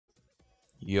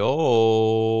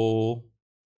Yo,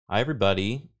 hi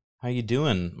everybody. How you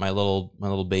doing, my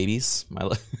little babies?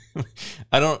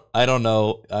 I don't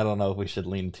know if we should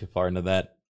lean too far into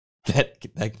that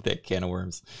can of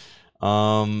worms.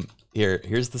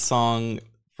 Here's the song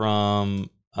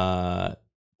from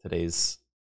today's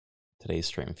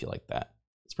stream. If you like that,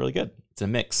 it's really good. It's a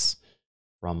mix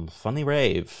from Funny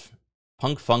Rave,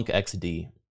 Punk Funk XD.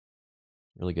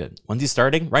 Really good. When's he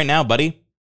starting? Right now, buddy.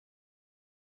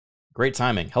 Great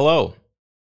timing. Hello.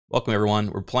 Welcome,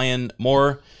 everyone. We're playing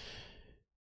more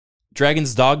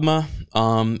Dragon's Dogma,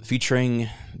 featuring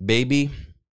Baby,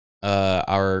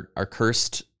 our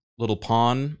cursed little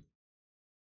pawn,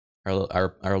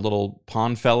 our little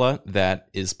pawn fella that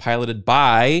is piloted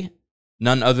by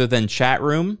none other than Chat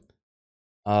Room.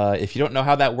 If you don't know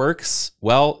how that works,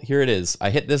 well, here it is. I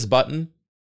hit this button.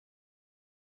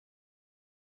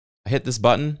 Uh-oh. I hit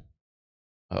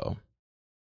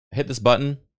this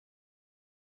button.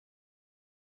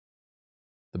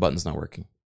 The button's not working.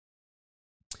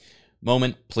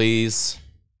 Moment, please.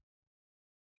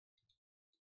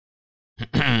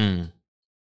 Baby.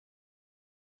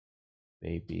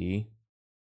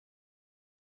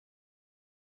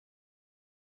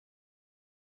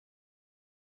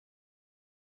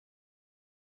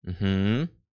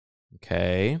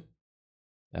 Okay.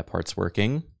 That part's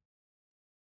working.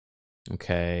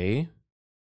 Okay.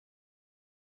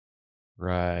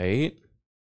 Right.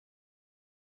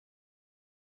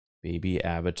 Baby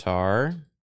avatar.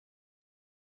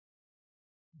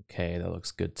 Okay, that looks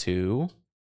good too.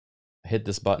 I hit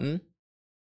this button.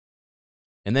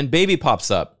 And then Baby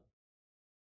pops up.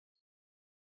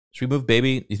 Should we move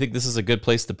Baby? You think this is a good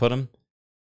place to put him?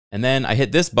 And then I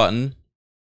hit this button.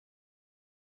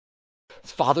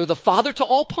 Is Father the father to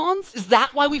all pawns? Is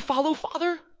that why we follow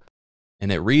Father?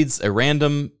 And it reads a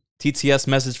random TTS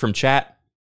message from chat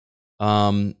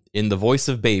in the voice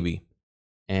of Baby.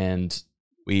 And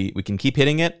we can keep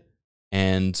hitting it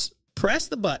and press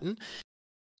the button.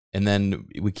 And then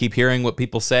we keep hearing what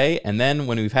people say. And then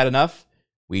when we've had enough,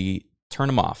 we turn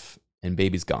them off and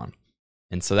Baby's gone.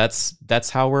 And so that's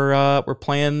how we're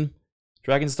playing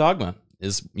Dragon's Dogma.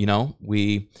 Is, you know,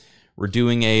 we're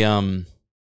doing a kind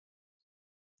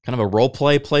of a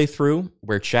roleplay playthrough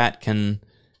where chat can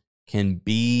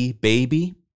be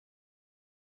Baby.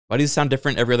 Why does it sound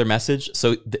different every other message?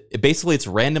 So basically it's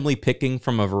randomly picking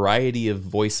from a variety of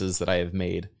voices that I have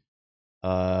made.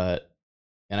 And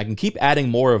I can keep adding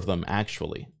more of them,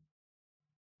 actually,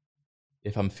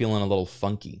 if I'm feeling a little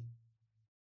funky.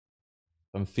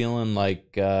 If I'm feeling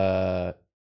like, here,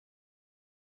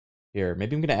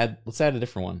 maybe I'm going to let's add a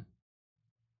different one.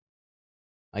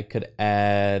 I could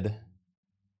add...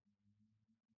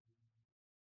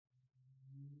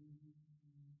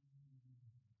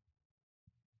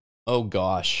 Oh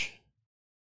gosh.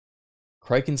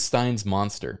 Crikenstein's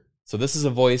Monster. So this is a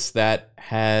voice that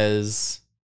has,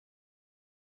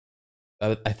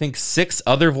 I think, 6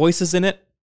 other voices in it.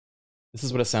 This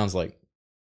is what it sounds like.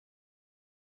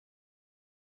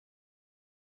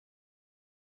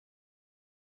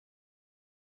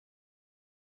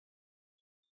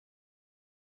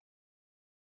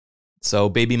 So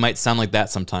Baby might sound like that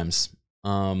sometimes.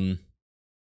 We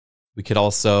could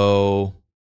also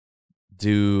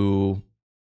do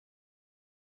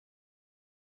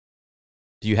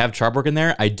you have Charborg in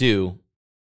there? I do. Do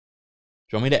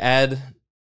you want me to add?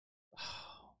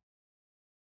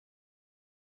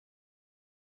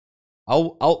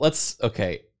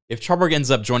 Okay. If Charborg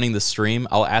ends up joining the stream,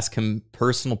 I'll ask him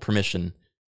personal permission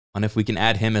on if we can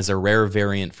add him as a rare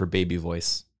variant for Baby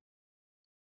voice.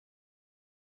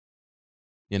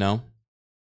 You know?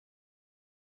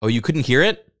 Oh, you couldn't hear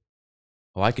it?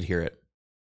 Oh, I could hear it.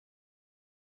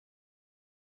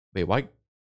 Wait, why?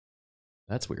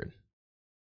 That's weird.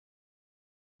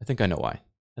 I think I know why.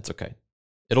 That's okay.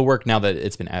 It'll work now that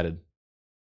it's been added.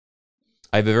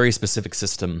 I have a very specific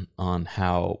system on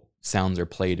how sounds are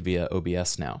played via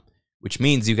OBS now, which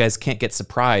means you guys can't get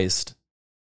surprised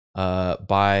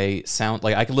by sound.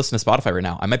 Like, I could listen to Spotify right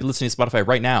now. I might be listening to Spotify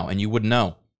right now, and you wouldn't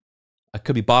know. I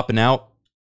could be bopping out,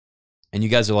 and you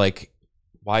guys are like,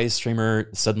 why is streamer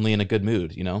suddenly in a good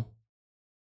mood, you know?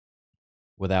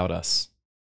 Without us.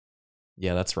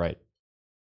 Yeah, that's right.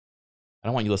 I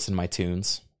don't want you to listen to my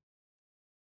tunes.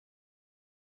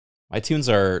 My tunes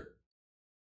are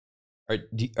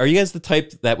you guys the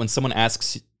type that when someone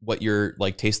asks what your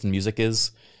like taste in music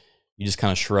is, you just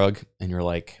kind of shrug and you're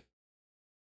like,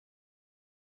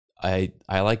 I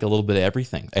like a little bit of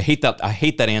everything. I hate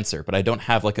that answer, but I don't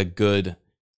have a go-to.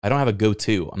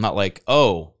 I'm not like,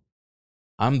 oh,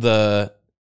 I'm the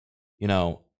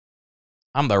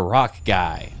rock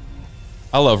guy.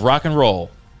 I love rock and roll.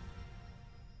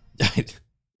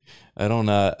 I don't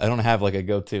have like a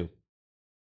go-to.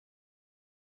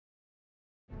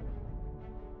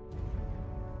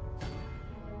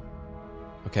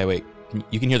 Okay, wait.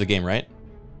 You can hear the game, right?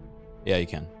 Yeah, you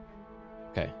can.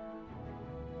 Okay.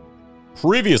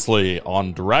 Previously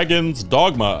on Dragon's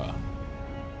Dogma,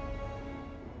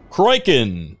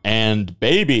 Criken and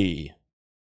Babey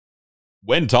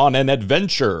went on an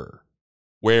adventure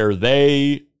where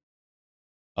they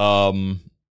found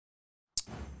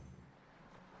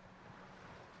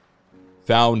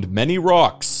many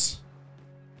rocks,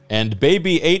 and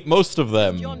Babey ate most of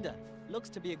them. Yonder looks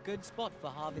to be a good spot for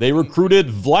harvesting. They recruited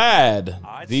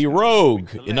Vlad, the rogue,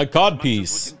 in a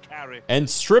codpiece, and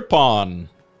Stripon,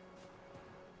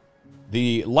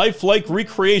 the lifelike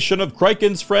recreation of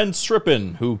Criken's friend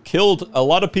Strippin, who killed a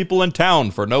lot of people in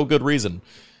town for no good reason.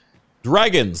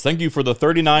 Dragons, thank you for the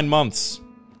 39 months.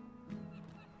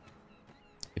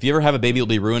 If you ever have a baby, it'll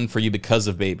be ruined for you because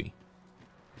of Babey.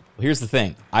 Well, here's the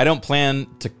thing. I don't plan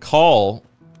to call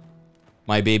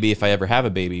my baby, if I ever have a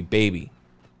baby, Baby.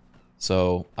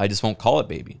 So I just won't call it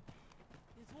Baby.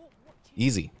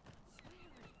 Easy.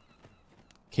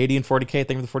 Katie and 40K,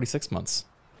 thank you for the 46 months.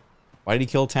 Why did he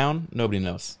kill a town? Nobody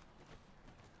knows.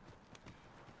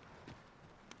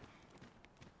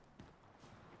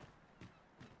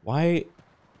 Why?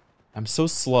 I'm so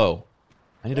slow.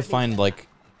 I need to find, like,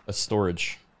 a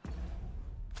storage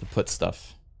to put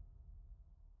stuff.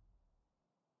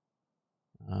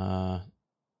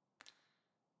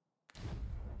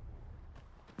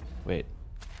 Wait.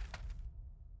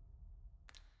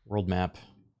 World map.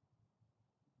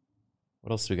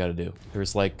 What else do we gotta do?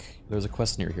 There's a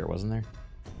quest near here, wasn't there?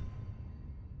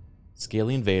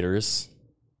 Scaly invaders.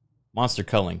 Monster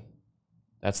culling.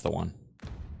 That's the one.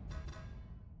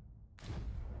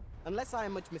 Unless I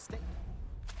am much mistaken.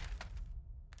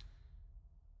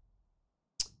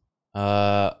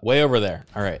 Way over there.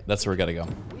 Alright, that's where we gotta go.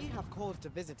 We have cause to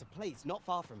visit a place not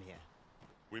far from here.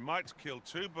 We might kill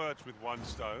two birds with one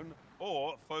stone,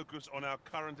 or focus on our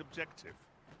current objective.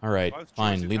 Alright, Both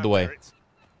fine, choices lead have the way. merits.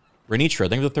 Renitra,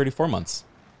 thank you for the 34 months.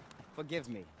 Forgive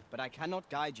me, but I cannot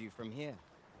guide you from here.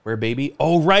 Where Baby?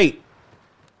 Oh, right!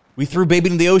 We threw Baby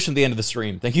into the ocean at the end of the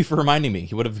stream. Thank you for reminding me.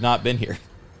 He would have not been here.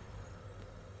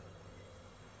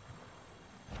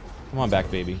 Come on back,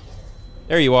 Baby.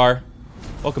 There you are.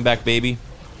 Welcome back, Baby.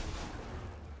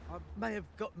 I may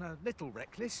have gotten a little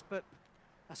reckless, but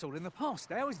that's all in the past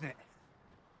now, isn't it?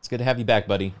 It's good to have you back,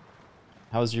 buddy.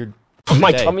 How's your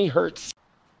My day? tummy hurts.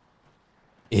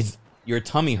 Is your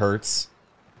tummy hurts?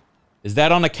 Is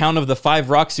that on account of the 5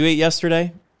 rocks you ate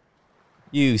yesterday?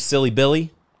 You silly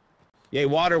Billy. Yay,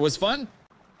 water was fun.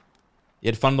 You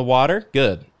had fun in the water?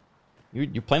 Good.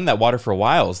 You're playing that water for a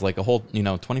while. It's like a whole,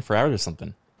 24 hours or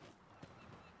something.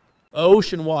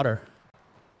 Ocean water.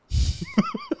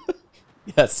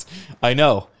 Yes, I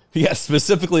know. Yes,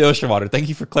 specifically ocean water. Thank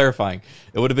you for clarifying.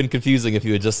 It would have been confusing if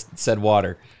you had just said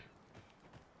water.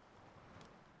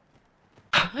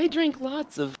 I drink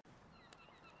lots of...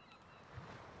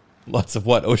 Lots of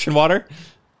what? Ocean water?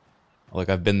 Look,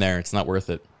 I've been there. It's not worth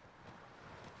it.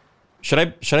 Should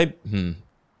I?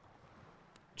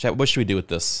 Chat, what should we do with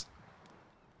this?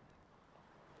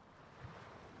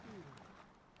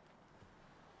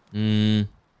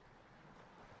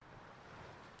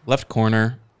 Left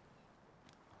corner.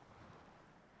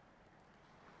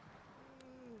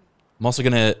 I'm also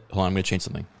gonna... Hold on, I'm gonna change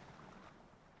something.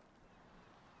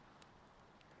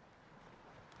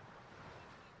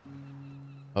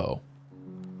 Uh-oh.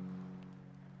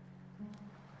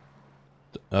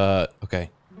 Okay.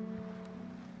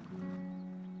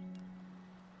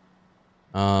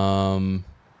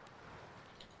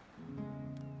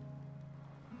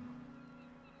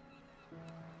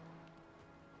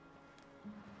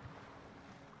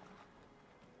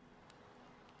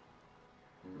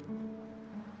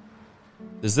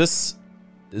 Is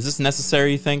this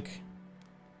necessary, you think?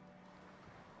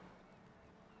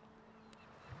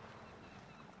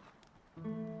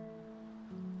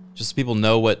 Just so people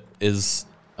know what is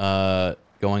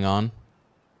going on.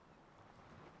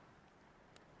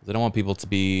 I don't want people to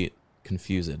be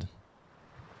confused.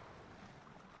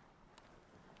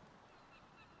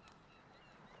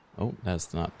 Oh,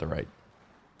 that's not the right.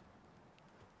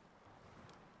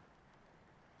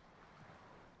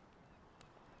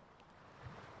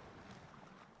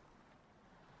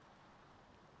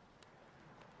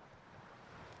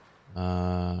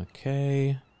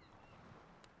 Okay.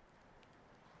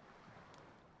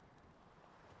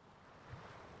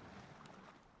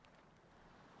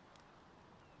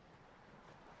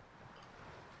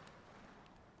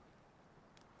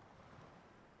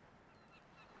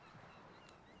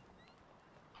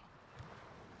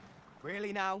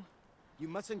 Really now? You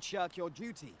mustn't shirk your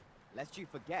duty, lest you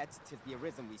forget 'tis the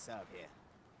Arisen we serve here.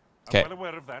 Okay. I'm well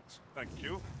aware of that. Thank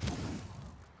you.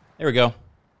 There we go.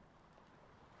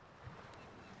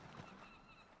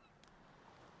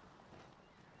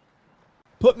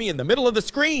 Put me in the middle of the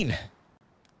screen.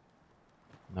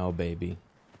 No, baby.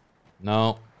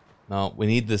 No. No, we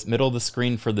need this middle of the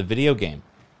screen for the video game.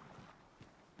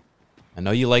 I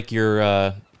know you like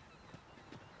your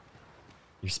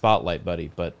spotlight,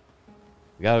 buddy, but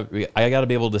I gotta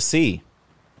be able to see.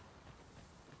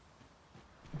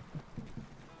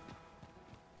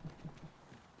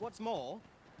 What's more,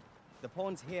 the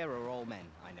pawns here are all men,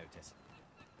 I notice.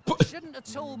 Shouldn't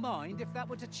at all mind if that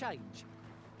were to change.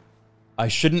 I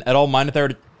shouldn't at all mind if they were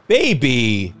to...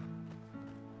 Baby!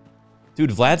 Dude,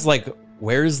 Vlad's like,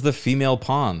 where's the female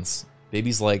pawns?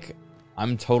 Baby's like,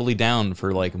 I'm totally down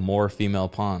for, like, more female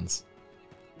pawns.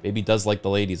 Baby does like the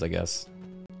ladies, I guess.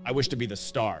 I wish to be the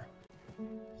star.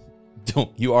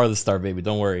 You are the star, baby,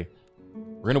 don't worry.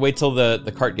 We're gonna wait till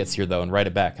the cart gets here, though, and write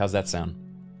it back. How's that sound?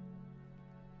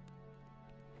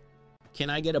 Can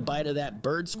I get a bite of that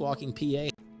bird squawking PA?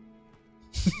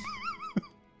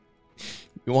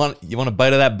 You want a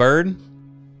bite of that bird?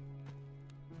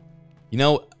 You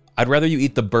know, I'd rather you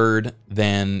eat the bird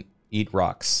than eat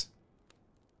rocks.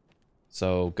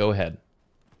 So, go ahead.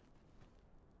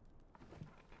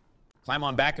 Climb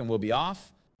on back and we'll be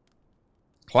off.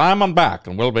 Climb on back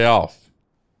and we'll be off.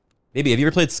 Baby, have you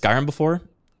ever played Skyrim before?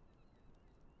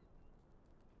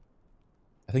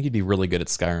 I think you'd be really good at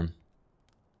Skyrim.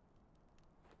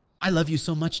 I love you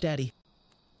so much, Daddy.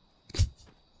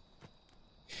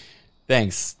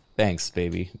 Thanks,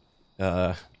 baby.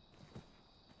 Look,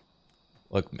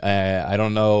 I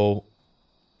don't know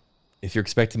if you're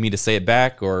expecting me to say it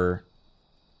back or...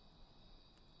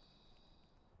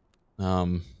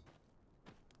 I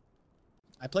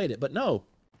played it, but no.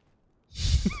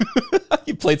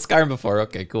 You played Skyrim before.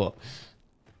 Okay, cool.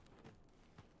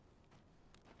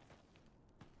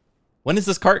 When is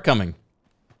this cart coming?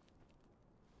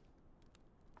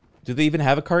 Do they even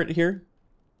have a cart here?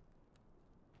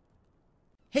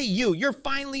 Hey, you're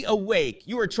finally awake.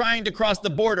 You were trying to cross the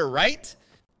border, right?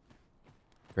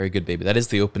 Very good, baby. That is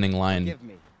the opening line Forgive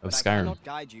me, of but I Skyrim. cannot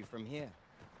guide you from here.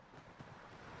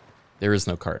 There is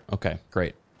no cart. Okay,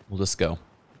 great. We'll just go.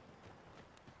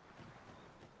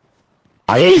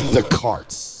 I ate the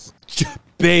carts.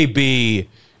 Baby!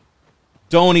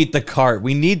 Don't eat the cart.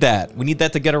 We need that. We need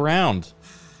that to get around.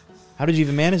 How did you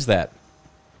even manage that?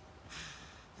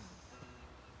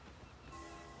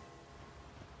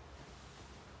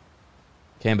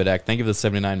 Cambadak, thank you for the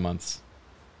 79 months.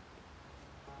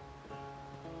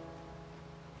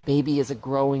 Baby is a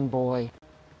growing boy.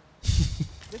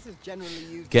 This is generally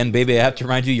used Again, baby, I have to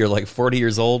remind you, you're like 40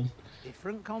 years old.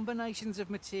 Different combinations of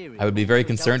material. I would be very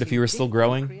concerned if you were still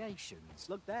growing. Creations.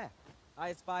 Look there.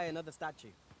 I spy another statue.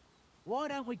 Why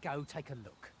don't we go take a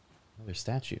look? Another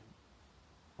statue.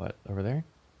 What, over there?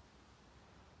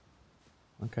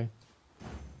 Okay.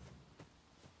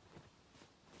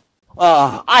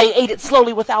 I ate it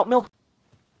slowly without milk.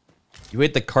 You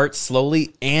ate the cart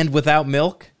slowly and without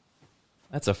milk?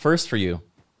 That's a first for you.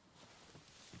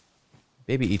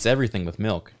 Baby eats everything with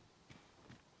milk.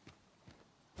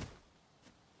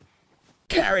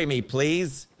 Carry me,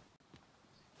 please.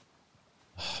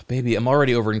 Baby, I'm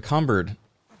already over encumbered.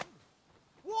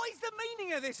 What is the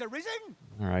meaning of this, Arisen?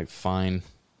 Alright, fine.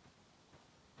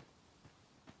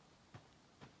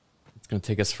 It's gonna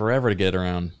take us forever to get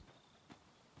around.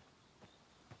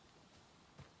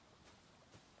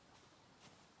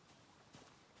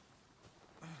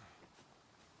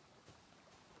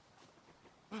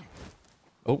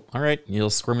 Oh, alright. You little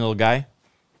squirmy little guy.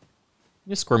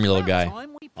 You squirmy little guy.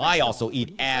 I also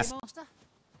eat ass.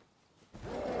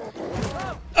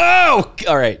 Oh!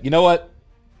 Alright, you know what?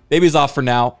 Baby's off for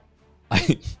now.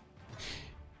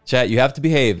 Chat, you have to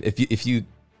behave. If you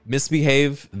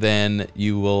misbehave, then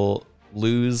you will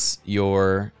lose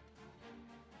your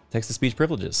text-to-speech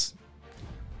privileges.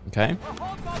 Okay?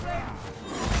 Ought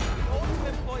to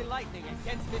employ lightning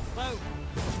against this foe.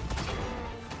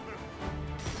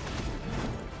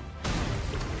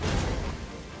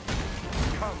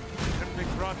 Come, let me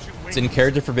grant you It's in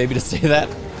character for Baby to say that.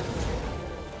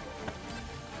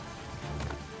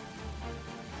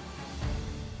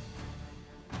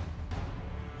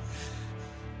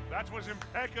 That was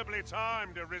impeccably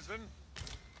timed, Arisen.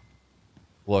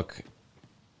 Look.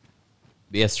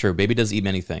 Yes, true. Baby does eat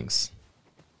many things.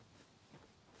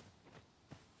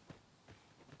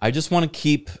 I just want to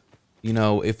keep, you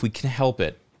know, if we can help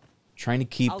it, trying to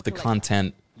keep the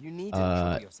content You need to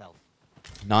control yourself.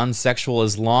 non-sexual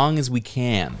as long as we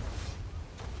can.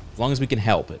 As long as we can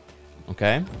help it.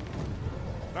 Okay?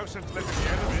 No sense letting the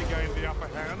enemy gain the upper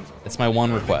hand. That's my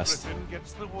one request. Britain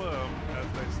gets the worm, as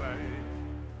they say.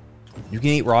 You can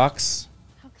eat rocks.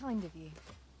 How kind of you.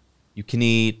 You can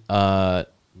eat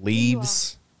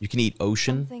leaves. You can eat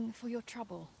ocean. Something for your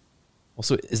trouble.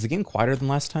 Also, is the game quieter than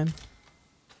last time?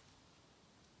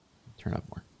 Turn up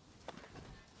more.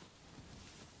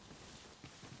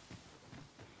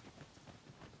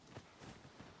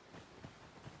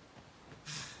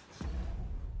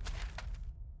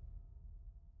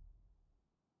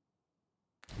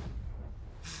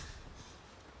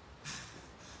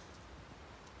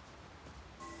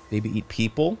 Maybe eat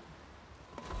people?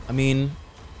 I mean,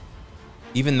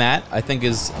 even that, I think,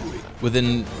 is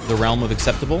within the realm of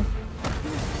acceptable.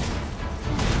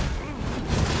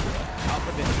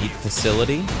 Eat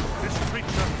facility. This creature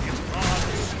is hard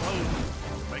as stone,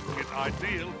 making it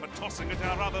ideal for tossing at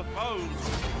our other foes.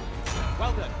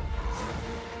 Well done.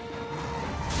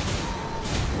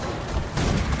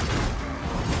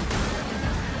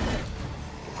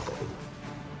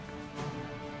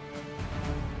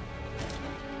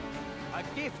 A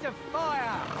gift of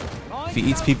fire. If he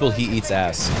eats people, he eats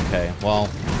ass. Okay, well.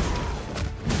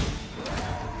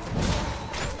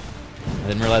 I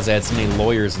didn't realize I had so many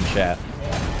lawyers in chat.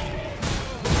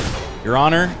 Your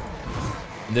Honor,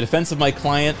 in the defense of my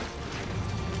client,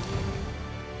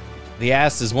 the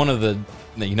ass is one of the...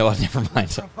 No, you know what? Never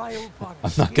mind.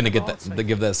 I'm not going to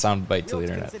give that sound bite to the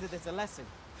internet. Consider this a lesson.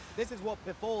 This is what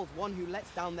befalls one who lets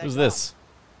down their Who's guard. this?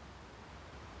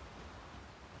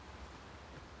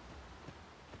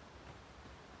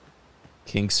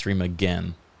 King stream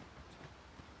again.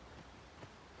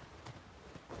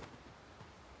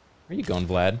 Where are you going,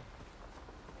 Vlad?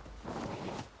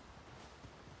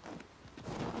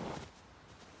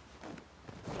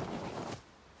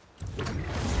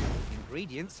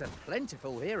 Ingredients are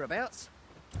plentiful hereabouts.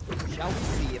 Shall we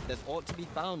see if there's aught to be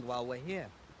found while we're here?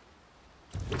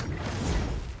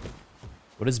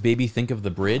 What does Baby think of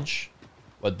the bridge?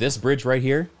 What, this bridge right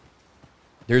here?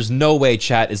 There's no way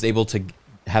chat is able to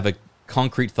have a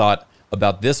concrete thought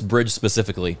about this bridge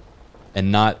specifically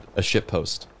and not a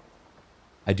shitpost.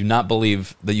 I do not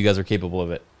believe that you guys are capable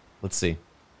of it. Let's see.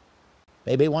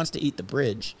 Bebe wants to eat the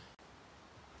bridge.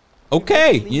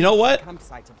 Okay, you know what?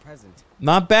 Campsite at present.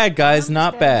 Not bad, guys.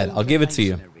 Not bad. I'll give it to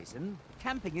you.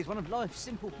 Camping is one of life's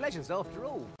simple pleasures after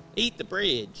all. Eat the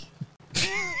bridge.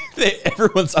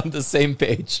 Everyone's on the same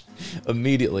page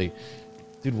immediately.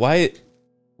 Dude, why...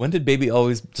 When did Baby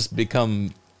always just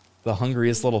become the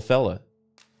hungriest little fella?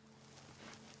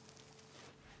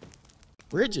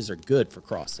 Bridges are good for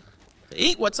crossing.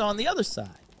 Eat what's on the other side.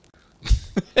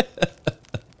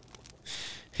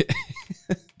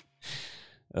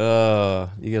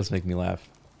 You guys make me laugh.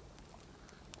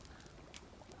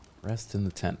 Rest in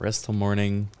the tent. Rest till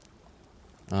morning.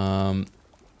 Grum,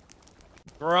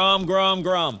 grum,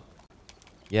 grum.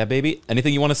 Yeah, Baby.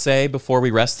 Anything you want to say before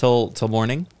we rest till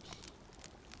morning?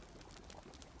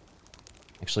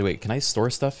 Actually, wait. Can I store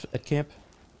stuff at camp?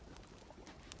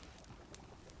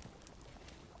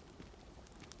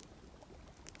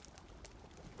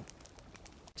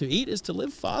 To eat is to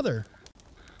live, father.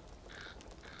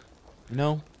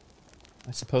 No,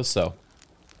 I suppose so.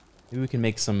 Maybe we can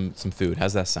make some food.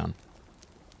 How's that sound?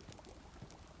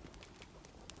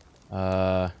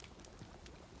 I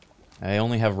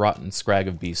only have rotten scrag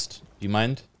of beast. Do you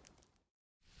mind?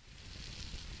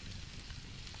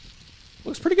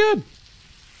 Looks pretty good.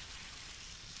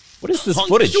 What is this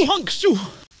footage?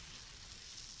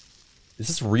 Is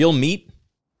this real meat?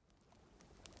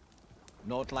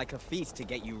 Not like a feast to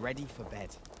get you ready for bed.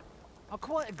 I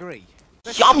quite agree.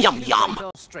 Yum, yum, yum.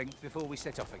 Our strength before we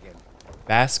set off again.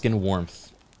 Bask in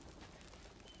warmth.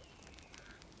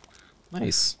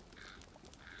 Nice.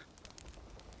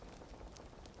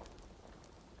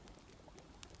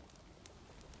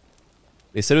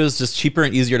 They said it was just cheaper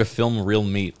and easier to film real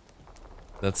meat.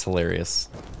 That's hilarious.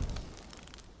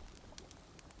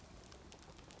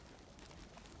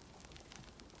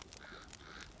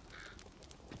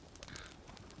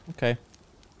 Okay.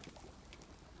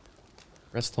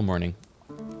 Rest till morning.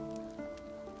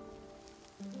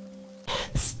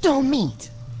 Stone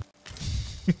meat.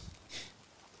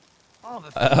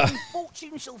 The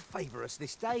fortune shall favour us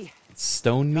this day.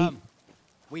 Stone meat? Come.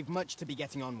 We've much to be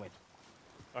getting on with.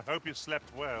 I hope you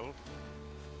slept well.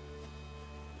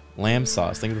 Lamb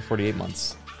sauce. Thank you for 48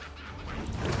 months.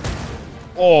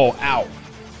 Oh, ow.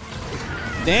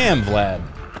 Damn, Vlad.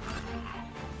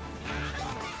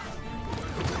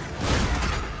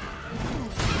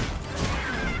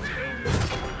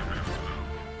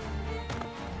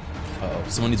 Uh-oh.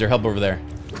 Someone needs our help over there.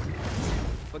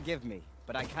 Forgive me,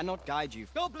 but I cannot guide you.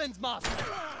 Goblins, master!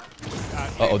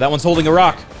 Uh-oh, that one's holding a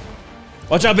rock.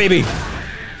 Watch out, baby.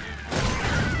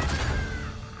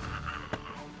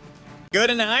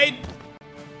 Good night.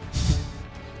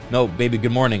 No, baby,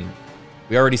 good morning.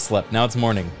 We already slept. Now it's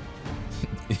morning.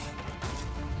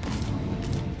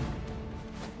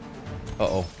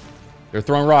 Uh-oh. They're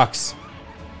throwing rocks.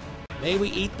 May we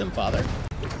eat them, Father?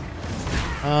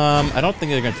 I don't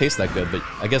think they're gonna taste that good, but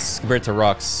I guess compared to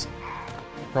rocks,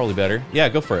 probably better. Yeah,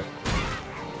 go for it.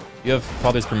 You have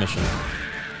Father's permission.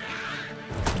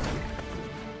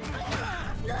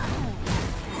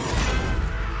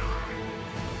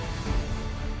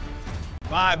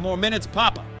 Five more minutes,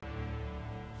 Papa.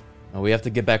 Oh, we have to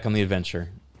get back on the adventure.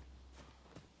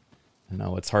 I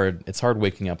know, it's hard. It's hard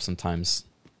waking up sometimes.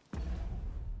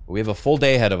 But we have a full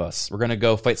day ahead of us. We're gonna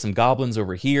go fight some goblins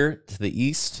over here to the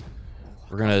east.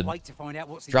 We're gonna Wait to find out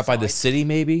what's drop by the inside. city,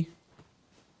 maybe?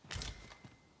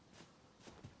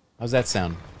 How's that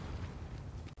sound?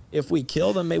 If we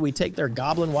kill them, may we take their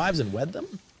goblin wives and wed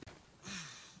them?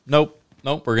 Nope.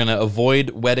 Nope. We're gonna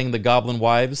avoid wedding the goblin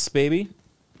wives, baby.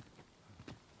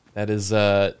 That is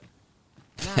not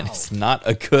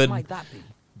a good Might that be?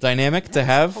 dynamic to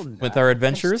have with our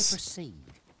adventures. Proceed.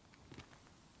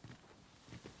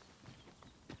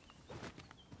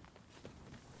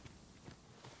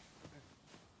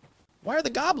 Why are the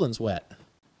goblins wet?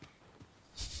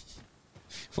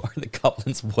 Why are the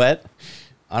goblins wet?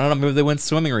 I don't know. Maybe they went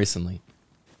swimming recently.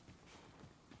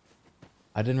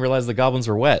 I didn't realize the goblins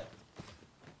were wet.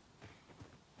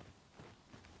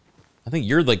 I think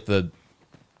you're like the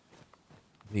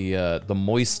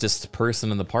moistest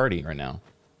person in the party right now.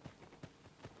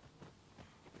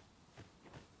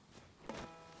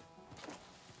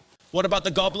 What about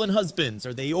the goblin husbands?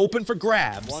 Are they open for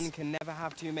grabs? One can never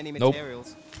have too many Nope.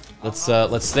 materials.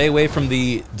 Let's stay away from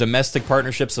the domestic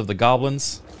partnerships of the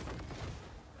goblins.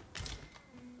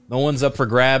 No one's up for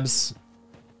grabs.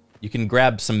 You can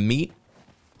grab some meat,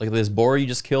 like this boar you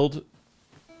just killed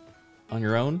on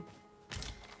your own.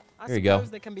 There you go. I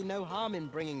suppose there can be no harm in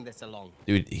bringing this along.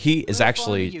 Dude, he is We'll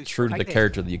actually find you, true to the right there.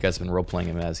 character that you guys have been role-playing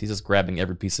him as. He's just grabbing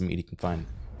every piece of meat he can find.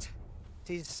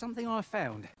 Tis something I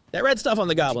found. That red stuff on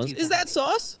the goblins, is that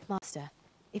sauce? Master,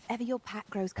 if ever your pack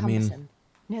grows I mean- cumbersome,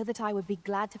 know that I would be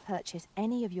glad to purchase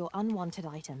any of your unwanted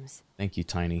items. Thank you,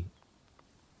 Tiny.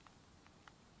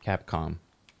 Capcom.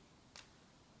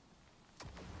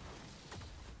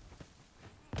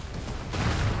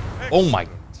 Oh my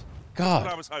That's what I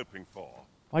god. was hoping for.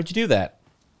 Why'd you do that?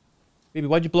 Baby,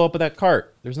 why'd you blow up with that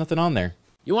cart? There's nothing on there.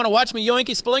 You want to watch me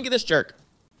yoinky spelunky this jerk?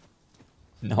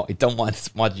 No, I don't want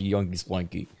to watch you Yonky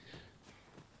Splunky.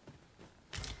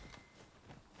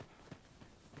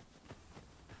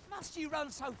 Must you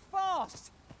run so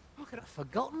fast? Look at a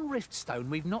forgotten riftstone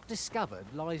we've not discovered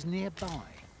lies nearby.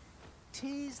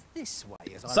 Tis this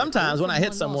way as I Sometimes recall when I from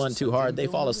hit my someone last too hard, they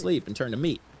sojourn fall on the asleep and turn to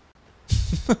meat.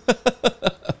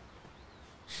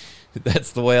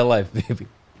 That's the way of life, baby.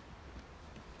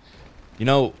 You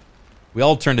know, we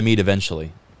all turn to meat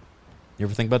eventually. You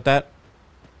ever think about that?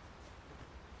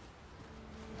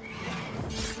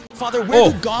 Father, where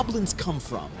Oh. do goblins come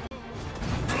from?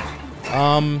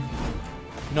 No,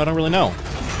 I don't really know.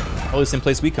 Probably the same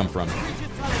place we come from. Creatures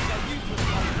tell us they're useless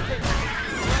like the pit.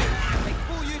 Make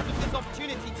full use of this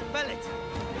opportunity to fell it.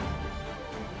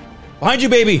 Behind you,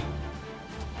 baby!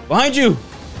 Behind you!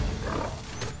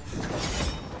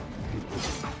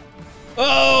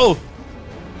 Oh!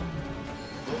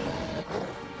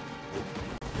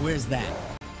 Where's that?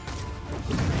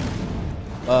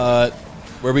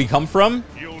 Where we come from?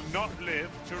 You'll not live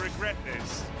to regret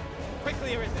this.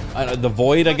 Quickly, or is it? The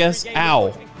void, I guess?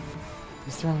 Ow.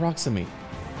 He's throwing rocks at me.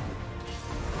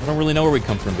 I don't really know where we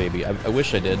come from, baby. I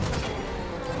wish I did.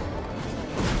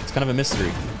 It's kind of a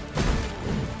mystery.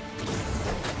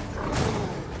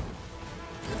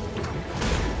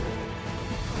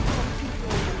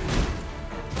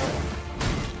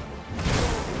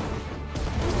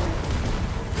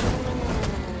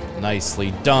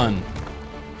 Nicely done.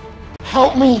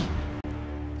 Help me!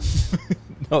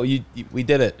 No, we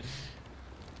did it.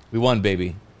 We won,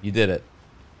 baby. You did it.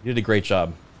 You did a great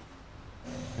job.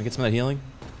 Can I get some of that healing?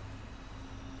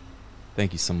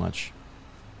 Thank you so much.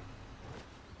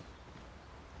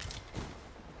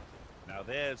 Now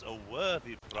there's a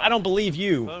worthy prize. I don't believe If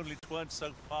you. only 'tweren't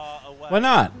so far away. Why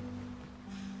not?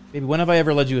 Baby, when have I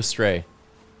ever led you astray?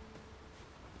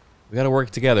 We gotta work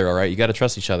together, alright? You gotta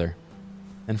trust each other.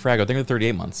 And Frag, I think we're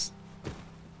 38 months.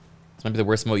 This might be the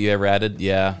worst emote you ever added.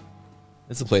 Yeah.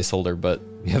 It's a placeholder, but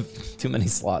we have too many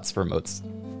slots for emotes.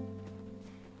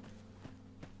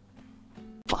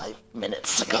 5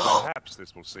 minutes ago. Perhaps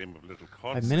this will seem of little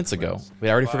 5 minutes ago. consequence, Wait,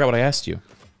 I already but forgot what I asked you.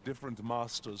 Different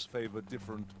masters favor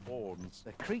different pawns.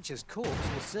 The creature's corpse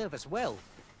will serve us well.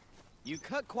 You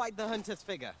cut quite the hunter's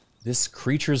figure. This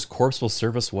creature's corpse will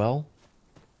serve us well?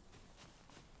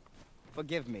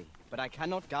 Forgive me, but I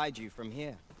cannot guide you from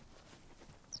here.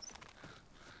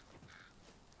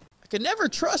 I could never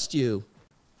trust you.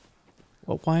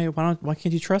 Well, why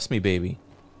can't you trust me, baby?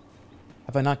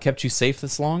 Have I not kept you safe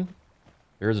this long?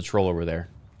 There is a troll over there.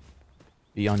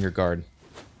 Be on your guard.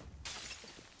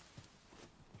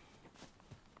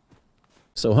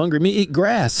 So hungry me eat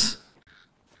grass.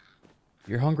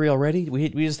 You're hungry already? We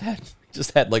just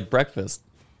had like breakfast.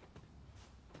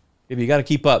 Baby, you gotta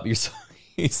keep up. You're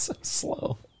so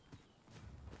slow.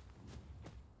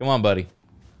 Come on, buddy.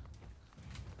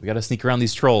 We gotta sneak around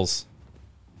these trolls.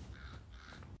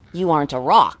 You aren't a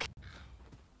rock.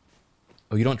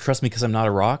 Oh, you don't trust me because I'm not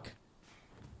a rock?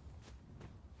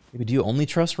 Maybe do you only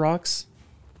trust rocks?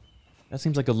 That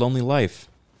seems like a lonely life.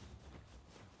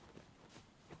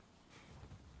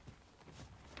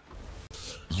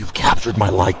 You've captured my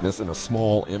likeness in a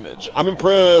small image. I'm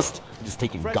impressed. It has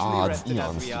taken Freshly gods rested as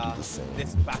eons we to are, do the same.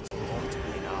 this battle ought to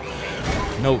be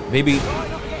enough. No, baby.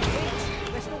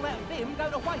 Let's not let Vim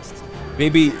go to waste.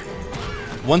 Baby,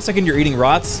 1 second you're eating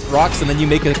rocks, and then you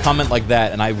make a comment like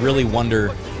that, and I really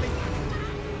wonder,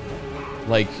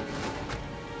 like,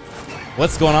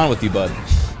 what's going on with you, bud?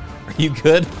 Are you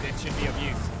good? It should be of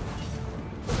use.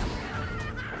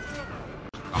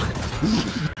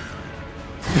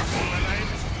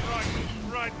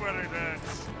 Right where it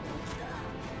hurts.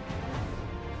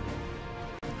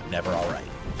 Never all right.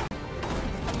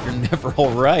 You're never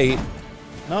alright.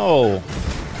 No.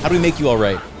 How do we make you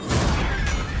alright?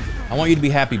 I want you to be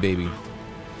happy, baby.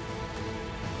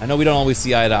 I know we don't always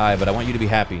see eye to eye, but I want you to be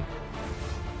happy.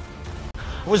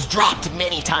 Was dropped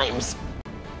many times.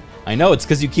 I know, it's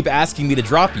because you keep asking me to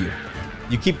drop you.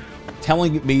 You keep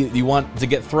telling me you want to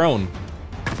get thrown.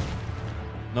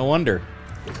 No wonder.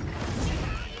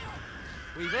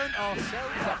 We weren't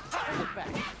ourselves up to the back.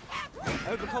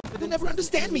 Overconfidence You'll never isn't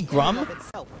understand me, in and Grum. of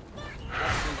itself.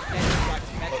 Let's instead try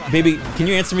to measure Baby, can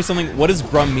you answer me something? What does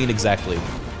grum mean exactly?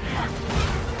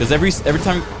 Because every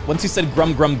time, once you said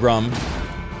grum, grum, grum,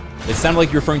 it sounded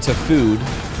like you're referring to food.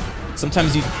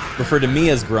 Sometimes you refer to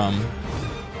me as grum.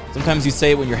 Sometimes you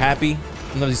say it when you're happy.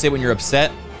 Sometimes you say it when you're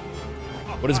upset.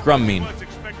 What does grum mean? Weren't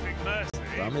expecting mercy.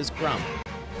 Grum is grum.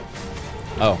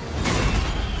 Oh.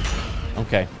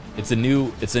 Okay. It's a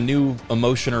new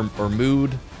emotion or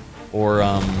mood or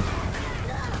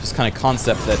just kind of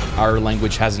concept that our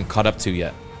language hasn't caught up to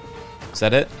yet. Is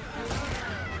that it?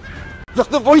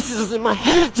 The voices in my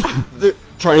head. They're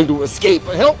trying to escape.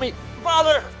 Help me,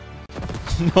 Father.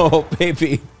 No,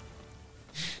 baby.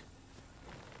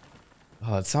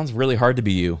 Oh, it sounds really hard to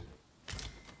be you.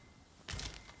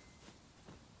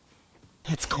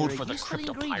 It's code for the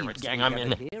crypto pirate gang I'm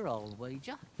in. Here, I'll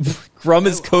wager. Grum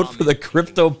is code for the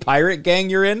crypto pirate gang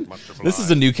you're in? This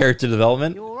is a new character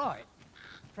development. You all right?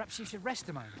 Perhaps you should rest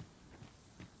a moment.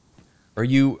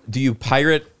 Do you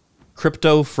pirate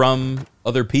crypto from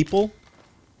other people?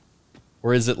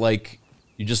 Or is it like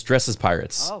you just dress as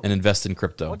pirates and invest in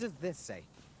crypto? What does this say?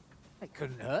 It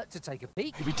couldn't hurt to take a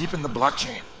peek. Maybe deep in the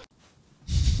blockchain.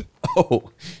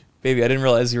 Oh, baby, I didn't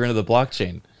realize you were into the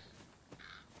blockchain.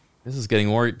 This is getting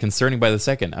more concerning by the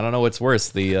second. I don't know what's worse,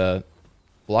 the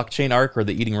blockchain arc or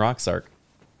the eating rocks arc.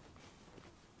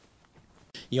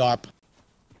 Yarp.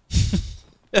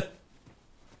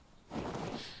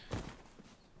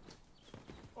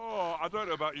 Oh, I don't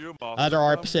know about you, Master. Other but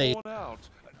I'm ARP say. worn out.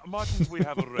 Mightn't we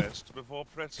have a rest before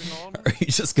pressing on? Are you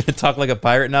just gonna talk like a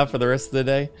pirate now for the rest of the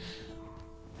day?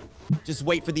 Just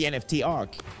wait for the NFT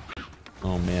arc.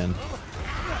 Oh man.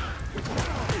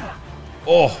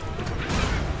 Oh.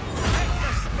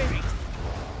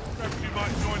 Perhaps you might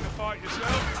join the fight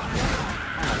yourself.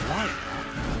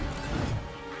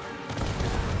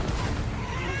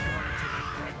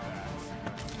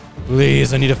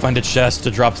 Please, I need to find a chest to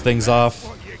drop things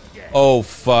off. Oh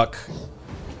fuck.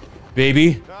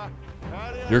 Baby,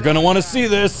 you're gonna want to see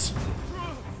this.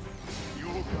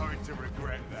 You're going to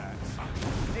regret that.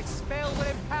 This spell will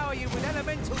empower you with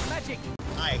elemental magic.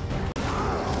 Aye.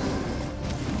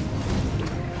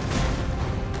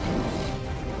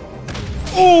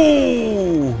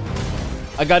 Ooh!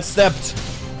 I got stepped.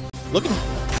 Look at.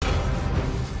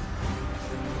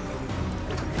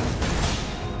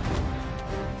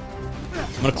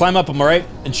 I'm gonna climb up him, alright?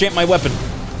 Enchant my weapon.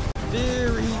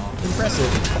 Very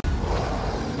impressive.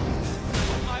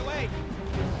 My way.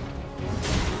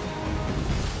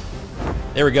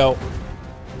 There we go.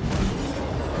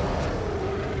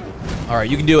 Alright,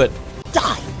 you can do it.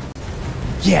 Die.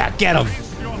 Yeah, get him.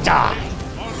 Die.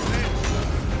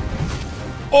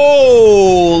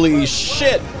 Holy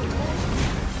shit.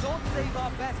 Don't save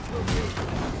our best, will we?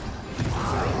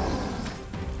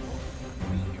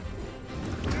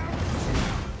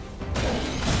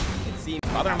 It seems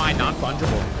Father, am I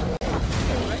non-fungible?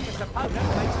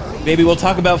 Baby, we'll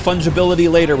talk about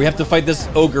fungibility later. We have to fight this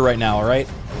ogre right now, alright?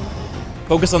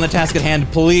 Focus on the task at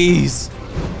hand, please.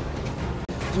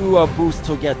 Do a boost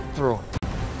to get through.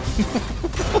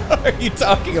 What are you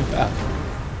talking about?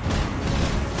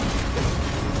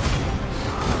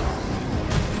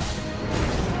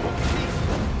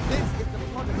 this is the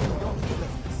product of your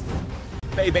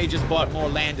business. Babey just bought more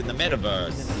land in the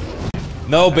metaverse.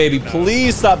 No, baby,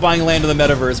 please stop buying land in the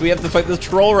metaverse. We have to fight this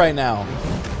troll right now.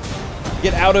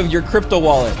 Get out of your crypto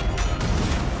wallet.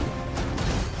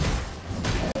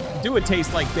 Do it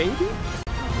taste like baby?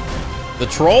 The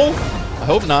troll? I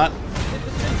hope not.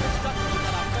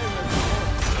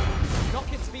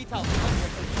 Knock its feet out from under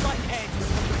it and strike edge.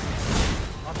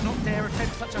 I'd not dare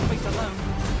attempt such a feat alone.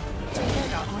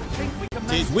 Together, I think we can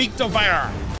make... Tis weak to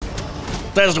fire.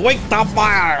 There's weak to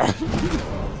fire.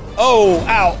 Oh,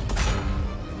 ow.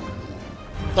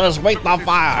 There's weak to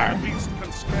fire. Beast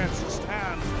can scarce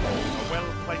stand. A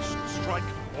well-placed strike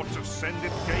ought to send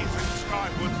it gazing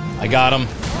skyward. I got him.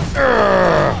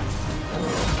 Urgh.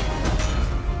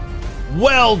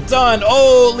 Well done.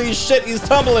 Holy shit, he's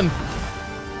tumbling.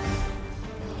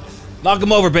 Knock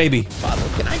him over, baby. Father,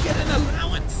 can I get an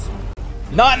allowance?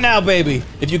 Not now, baby.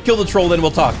 If you kill the troll, then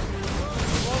we'll talk.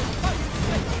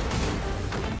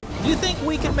 Do you think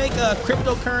we can make a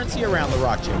cryptocurrency around the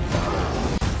rock chip?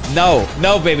 No,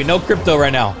 no, baby, no crypto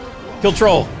right now. Kill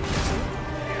troll.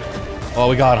 Oh,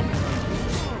 we got him.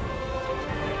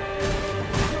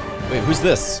 Wait, who's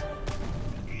this?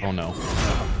 Oh no.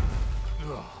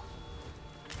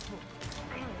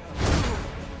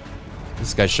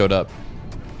 This guy showed up.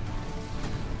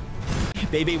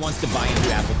 Babey wants to buy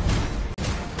into Apple.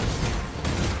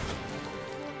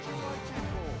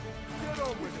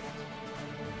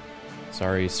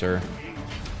 Sorry, sir.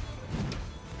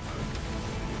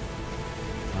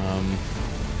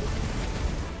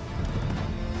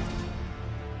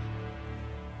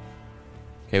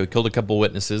 Okay, we killed a couple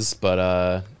witnesses,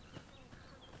 but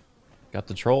got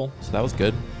the troll, so that was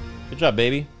good. Good job,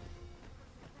 baby.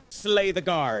 Slay the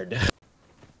guard.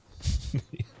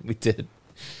 We did.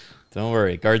 Don't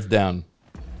worry, guard's down.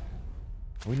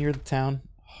 Are we near the town?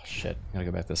 Oh shit, I gotta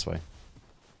go back this way.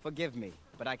 Forgive me,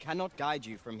 but I cannot guide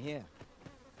you from here.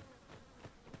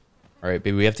 Alright,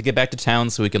 baby, we have to get back to town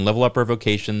so we can level up our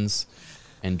vocations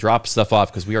and drop stuff off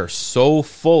because we are so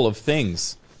full of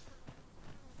things.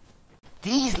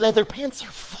 These leather pants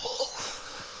are full.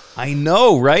 I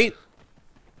know, right?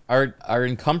 Our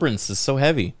encumbrance is so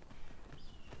heavy.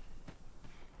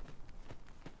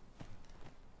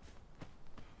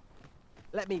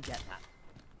 Let me get that.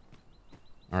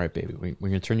 Alright, baby, we're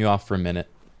gonna turn you off for a minute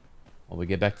while we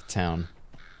get back to town.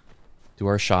 Do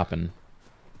our shopping.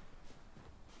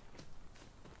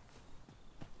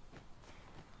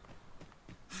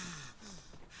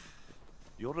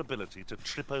 Your ability to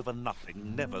trip over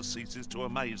nothing never ceases to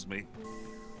amaze me.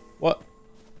 What?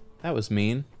 That was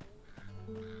mean.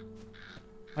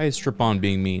 Why is Strip-On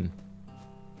being mean?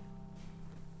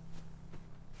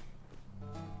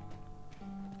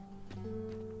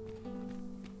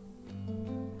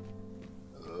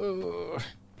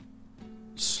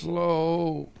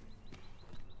 Slow.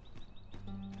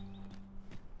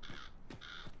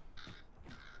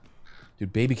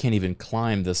 Dude, baby can't even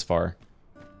climb this far.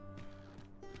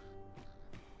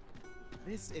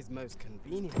 This is most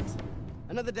convenient.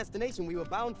 Another destination we were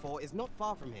bound for is not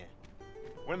far from here.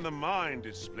 When the mind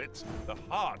is split, the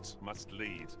heart must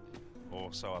lead.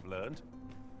 Or so I've learned.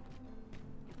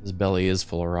 His belly is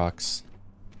full of rocks.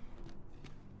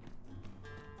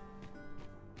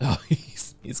 Oh,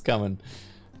 he's coming.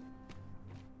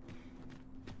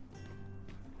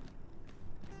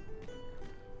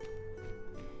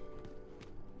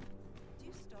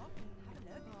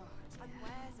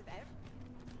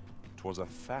 Twas a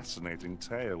fascinating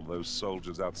tale those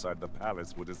soldiers outside the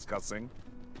palace were discussing.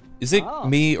 Is it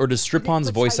me, or does Strip-On's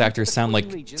voice actor sound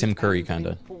like Tim Curry,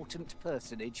 kinda? Important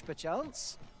personage,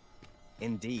 perchance.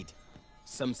 Indeed.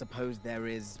 Some suppose there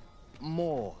is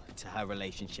more to her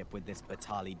relationship with this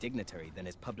Batali dignitary than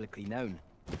is publicly known.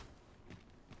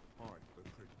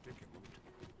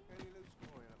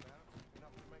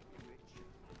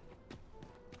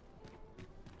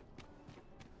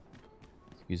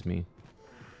 Excuse me.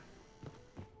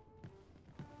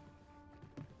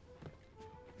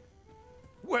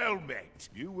 Well met.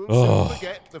 You will Oh. soon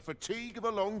forget the fatigue of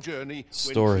a long journey.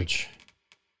 Storage.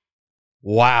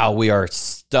 Wow, we are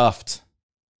stuffed.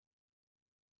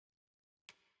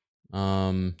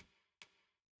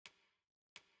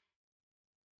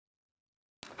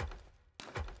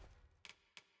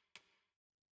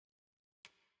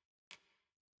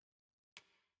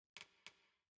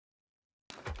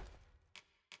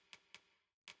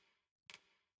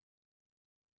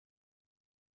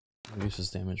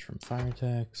 Reduces damage from fire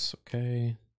attacks.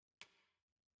 Okay.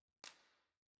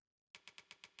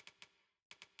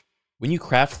 When you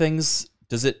craft things,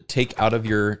 does it take out of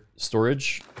your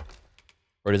storage?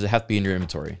 Or does it have to be in your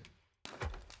inventory?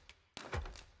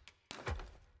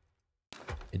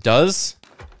 It does?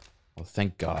 Oh,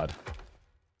 thank God.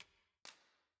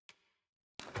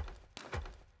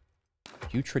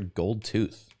 Putrid gold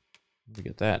tooth. Where'd we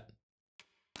get that?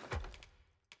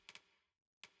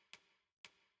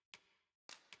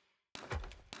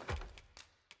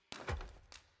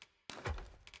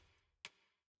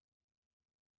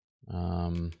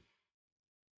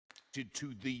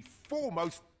 To the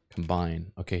foremost.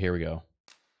 Combine. Okay, here we go.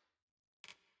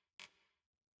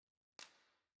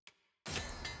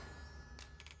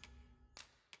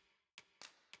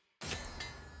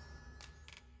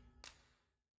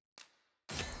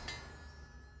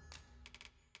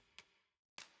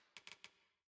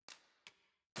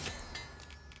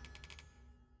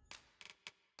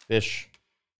 Fish.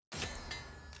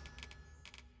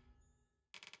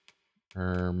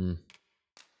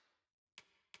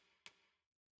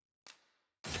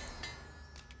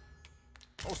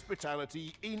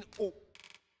 Hospitality in all.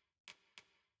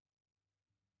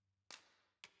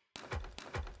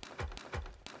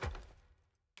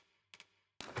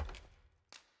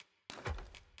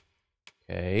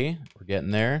 Okay, we're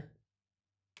getting there.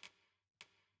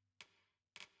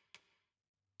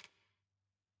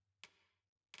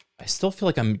 I still feel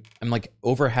like I'm like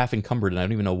over half encumbered and I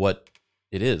don't even know what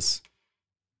it is.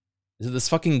 Is it this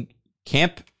fucking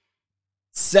camp?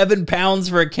 7 pounds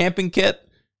for a camping kit?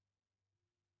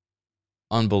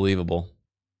 Unbelievable.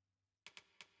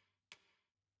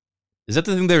 Is that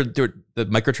the thing the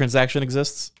microtransaction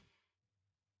exists?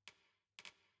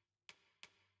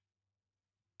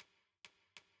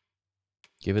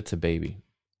 Give it to Baby.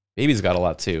 Baby's got a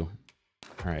lot too.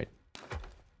 All right.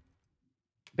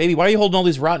 Baby, why are you holding all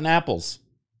these rotten apples?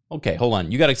 Okay, hold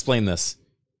on. You got to explain this.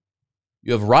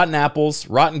 You have rotten apples,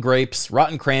 rotten grapes,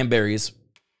 rotten cranberries,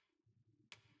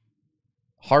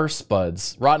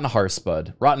 harspuds, rotten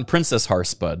harspud, rotten princess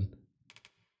harspud.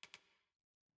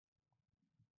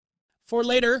 For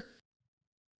later.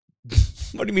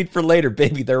 What do you mean for later,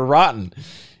 baby? They're rotten.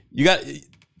 You got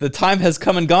the time has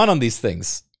come and gone on these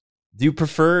things. Do you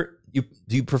prefer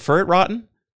it rotten?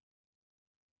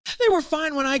 They were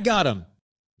fine when I got them.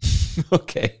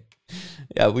 Okay.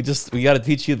 Yeah, we got to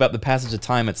teach you about the passage of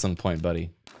time at some point,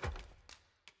 buddy.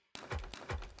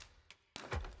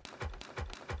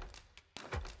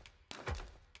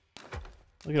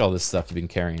 Look at all this stuff you've been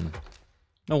carrying.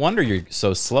 No wonder you're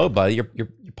so slow, buddy. Your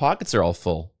pockets are all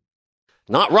full.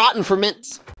 Not rotten for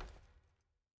mints.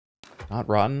 Not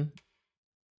rotten.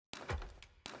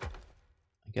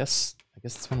 I guess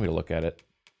that's one way to look at it.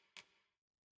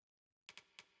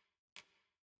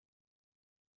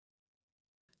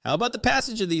 How about the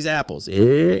passage of these apples?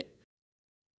 What?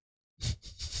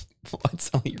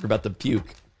 Sound like you're about to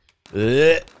puke.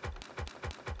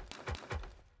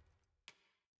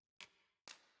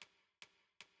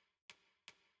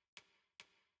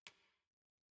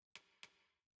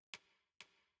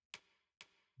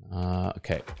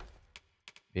 Okay.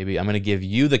 Baby, I'm going to give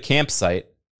you the campsite.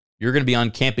 You're going to be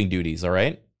on camping duties, all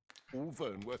right?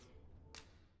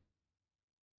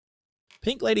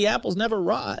 Pink lady apples never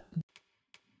rot.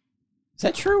 Is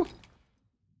that true? I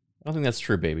don't think that's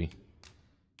true, baby.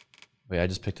 Wait, I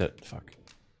just picked it. Fuck.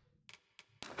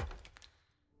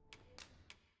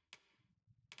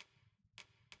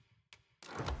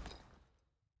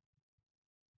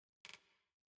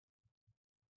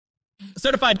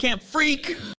 Certified camp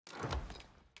freak.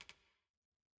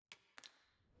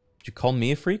 Did you call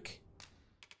me a freak?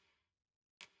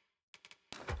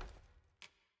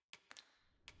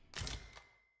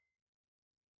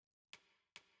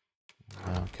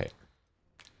 Okay.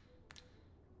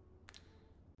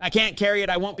 I can't carry it.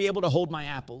 I won't be able to hold my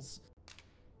apples.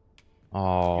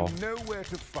 Oh. You know where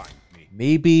to find me.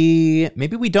 Maybe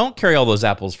we don't carry all those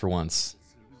apples for once.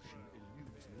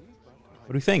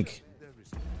 What do you think?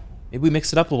 Maybe we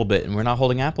mix it up a little bit and we're not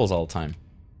holding apples all the time.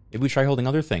 Maybe we try holding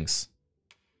other things.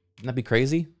 Wouldn't that be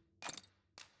crazy?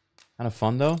 Kind of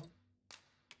fun, though.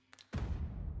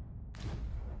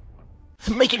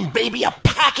 Making Baby a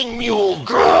packing mule.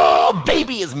 Grrr,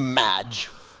 Baby is mad.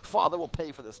 Father will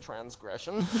pay for this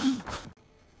transgression.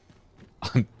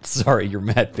 I'm sorry, you're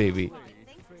mad, baby.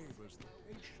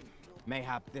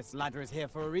 Mayhap this ladder is here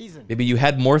for a reason. Maybe you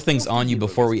had more things on you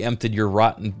before we emptied your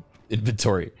rotten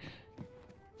inventory.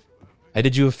 I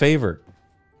did you a favor.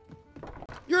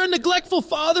 You're a neglectful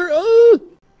father.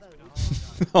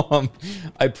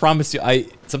 I promise you,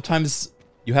 sometimes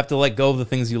you have to let go of the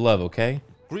things you love, okay?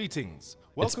 Greetings.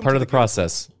 It's part of the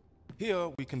process. Here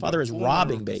we can Father is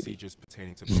robbing, baby.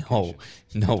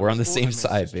 No, we're on the same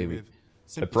side, baby.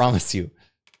 I promise you.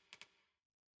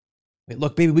 Wait,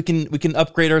 look, baby, we can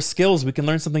upgrade our skills. We can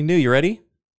learn something new. You ready?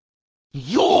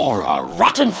 You're a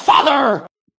rotten father!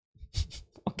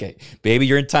 Okay, baby,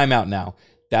 you're in timeout now.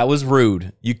 That was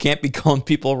rude. You can't be calling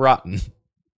people rotten.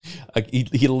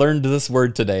 He learned this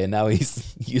word today, and now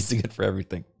he's using it for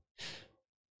everything.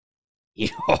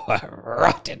 You're a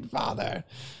rotten father.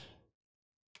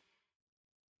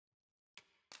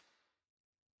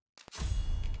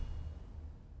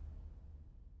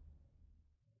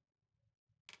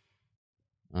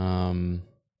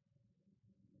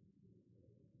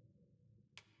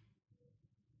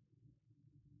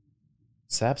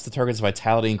 Saps the target's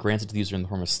vitality and grants it to the user in the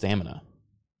form of stamina.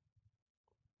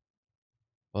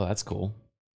 Oh, that's cool.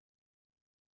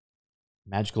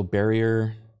 Magical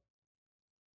barrier.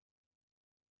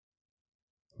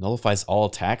 Nullifies all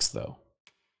attacks, though.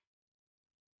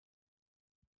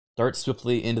 Dart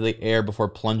swiftly into the air before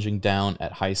plunging down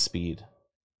at high speed.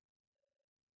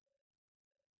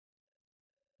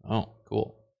 Oh,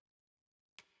 cool.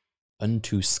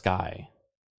 Unto sky.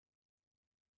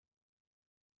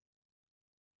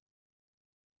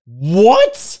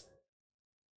 What?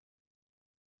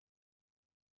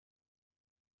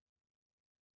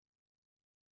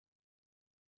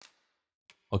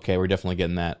 Okay, we're definitely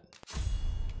getting that.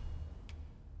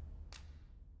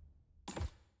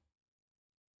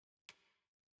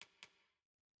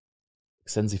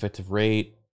 Extends the effective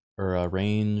rate or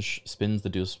range, spins the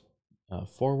deuce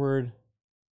forward.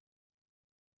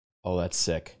 Oh, that's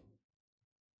sick.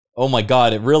 Oh my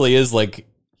god, it really is like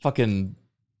fucking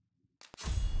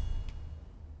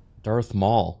Darth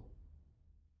Maul.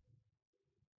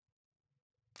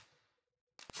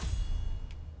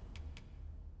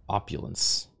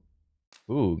 Opulence.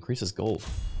 Ooh, increases gold.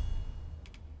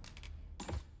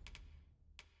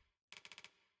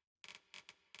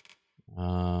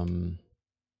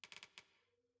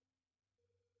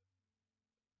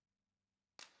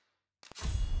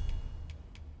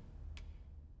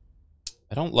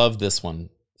 I don't love this one.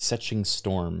 Setching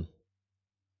Storm.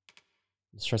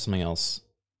 Let's try something else.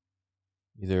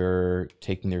 Either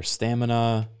taking their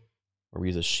stamina, or we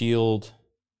use a shield,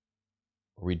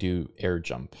 or we do air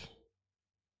jump.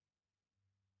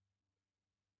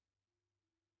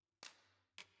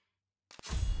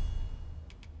 Let's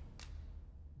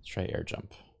try air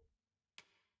jump.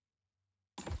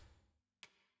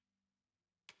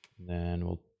 And then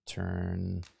we'll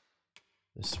turn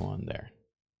this one there.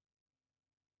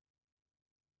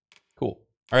 Cool.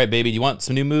 All right, baby, do you want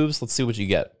some new moves? Let's see what you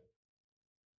get.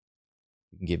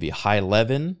 We can give you high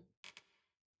 11.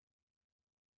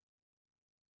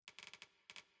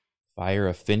 Fire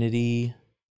Affinity.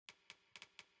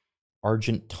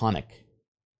 Argent Tonic.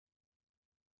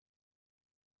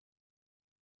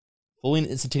 Fully and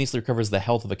instantaneously recovers the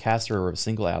health of a caster or a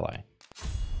single ally.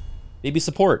 Baby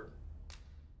support.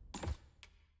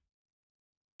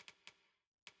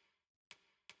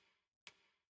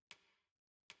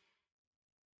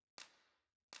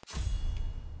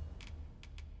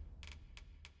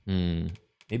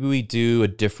 Maybe we do a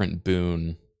different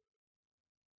boon.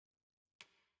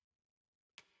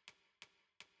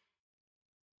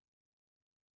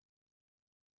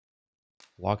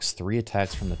 Blocks 3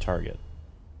 attacks from the target.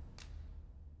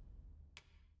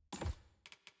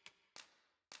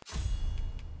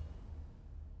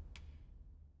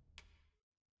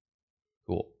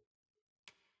 Cool.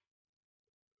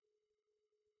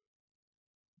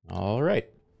 All right.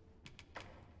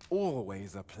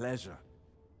 Always a pleasure.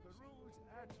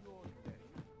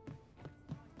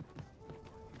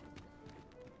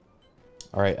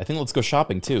 All right, I think let's go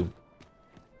shopping too.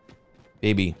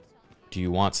 Baby, do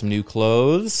you want some new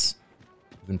clothes?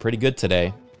 You've been pretty good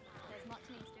today.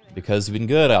 Because you've been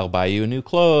good, I'll buy you new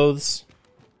clothes.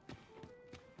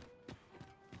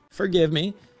 Forgive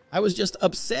me. I was just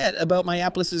upset about my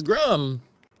Apple's Grum.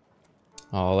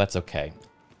 Oh, that's okay.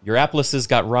 Your Appleses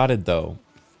got rotted though.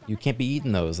 You can't be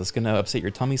eating those. That's gonna upset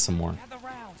your tummy some more. Gather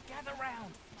round.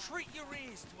 Treat your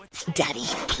ears to a... Daddy,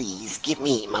 please give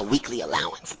me my weekly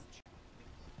allowance.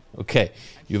 Okay,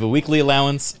 you have a weekly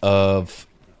allowance of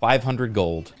 500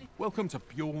 gold. Welcome to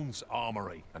Bjorn's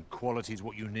Armory, and quality's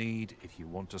what you need if you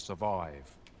want to survive.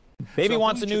 Baby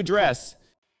wants a new dress.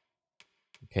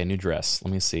 Okay, new dress.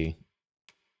 Let me see.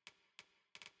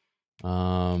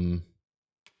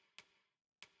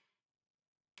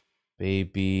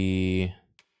 Baby.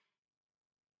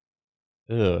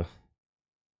 Ugh.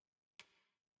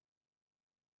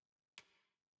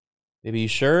 Baby, you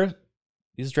sure?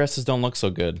 These dresses don't look so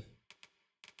good.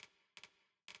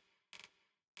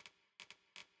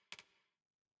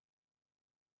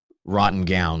 Rotten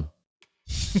gown.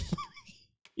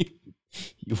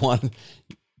 You want?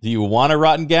 Do you want a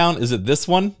rotten gown? Is it this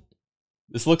one?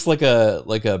 This looks like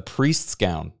a priest's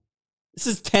gown. This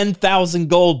is 10,000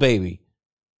 gold, baby.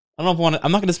 I don't want to.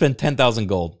 I'm not going to spend 10,000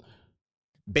 gold.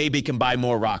 Baby can buy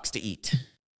more rocks to eat.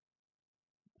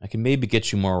 I can maybe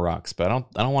get you more rocks, but I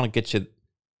don't want to get you.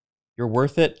 You're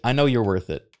worth it. I know you're worth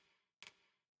it.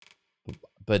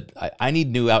 But I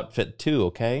need new outfit too.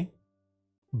 Okay.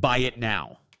 Buy it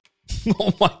now.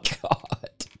 Oh my god.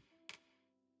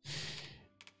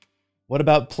 What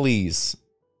about please?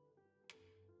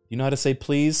 You know how to say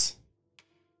please?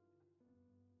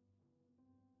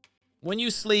 When you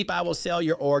sleep, I will sell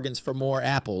your organs for more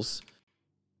apples.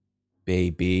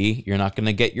 Baby, you're not going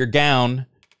to get your gown.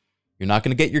 You're not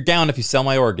going to get your gown if you sell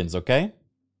my organs, okay?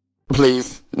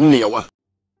 Please, Neoa.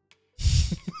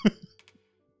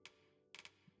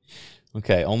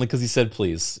 Okay, only because he said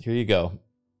please. Here you go.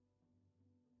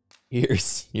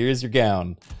 Here's your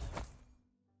gown.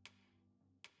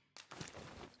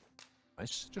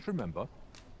 Nice. Just remember.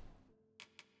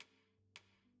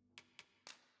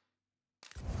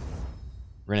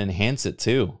 We're going to enhance it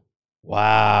too.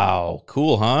 Wow.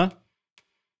 Cool, huh?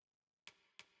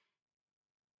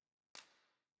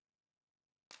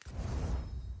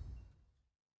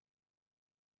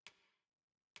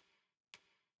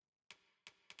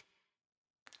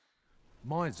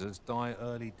 Misers die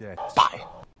early deaths. Bye.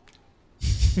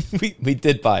 we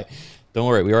did buy. Don't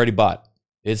worry, we already bought.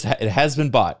 It has been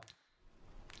bought.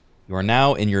 You are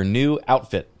now in your new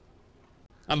outfit.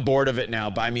 I'm bored of it now.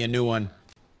 Buy me a new one.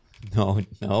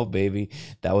 No, baby.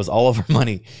 That was all of our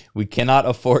money. We cannot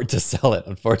afford to sell it,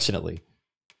 unfortunately.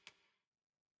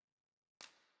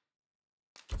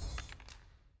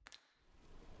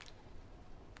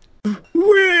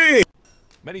 Whee!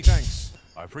 Many thanks.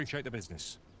 I appreciate the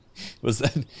business. Was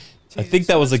that? I think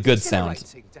that was a good sound.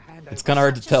 It's kind of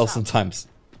hard to tell sometimes.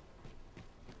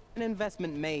 An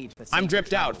investment made for I'm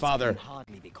dripped out, Father.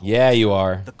 Yeah, you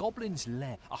are. The goblin's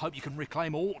lair. I hope you can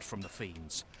reclaim aught from the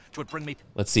fiends. Twould bring me.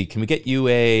 Let's see. Can we get you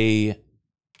a?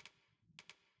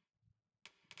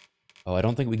 Oh, I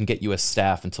don't think we can get you a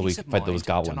staff until we fight those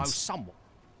goblins. All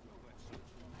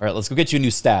right, let's go get you a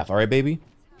new staff. All right, baby.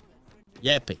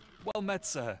 Yappy. Well met,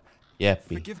 sir.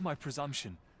 Yappy. Forgive my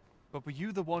presumption, but were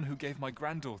you the one who gave my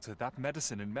granddaughter that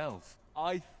medicine in Melv?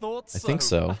 I thought so. I think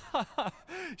so.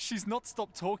 She's not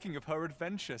stopped talking of her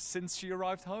adventure since she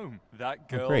arrived home. That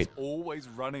girl's always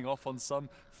running off on some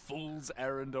fool's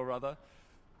errand or other.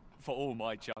 For all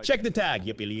my judgment. Check the tag,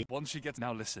 yippee. Once she gets...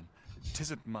 Now listen,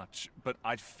 'tisn't much, but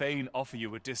I'd fain offer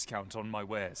you a discount on my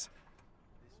wares.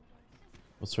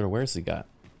 What sort of wares he got?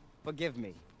 Forgive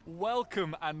me.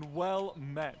 Welcome and well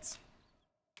met.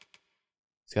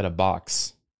 He's got a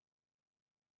box.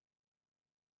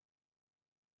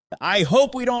 I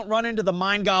hope we don't run into the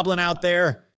Mind Goblin out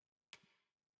there.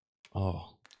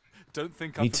 Oh. Don't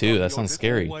think me too. That sounds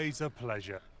scary. Always a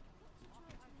pleasure.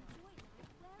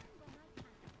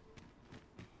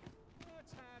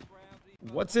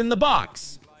 What's in the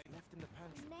box?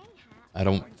 I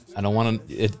don't want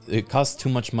to. It costs too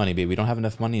much money, baby. We don't have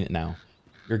enough money now.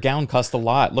 Your gown cost a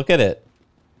lot. Look at it.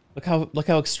 Look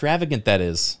how extravagant that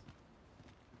is.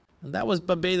 That was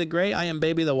Baby the Grey. I am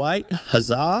Baby the White.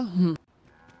 Huzzah!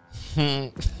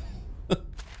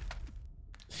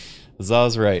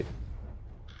 Huzzah's right.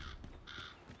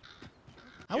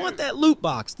 I want that loot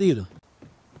box, dude. All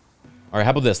right, how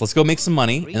about this? Let's go make some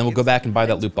money, and then we'll go back and buy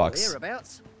that loot box.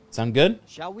 Sound good?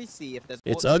 Shall we see if there's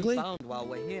it's ugly? found while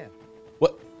we're here?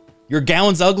 What? Your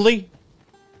gown's ugly?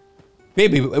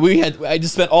 Baby, I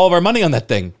just spent all of our money on that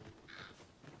thing.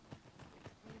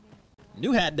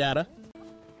 New hat data.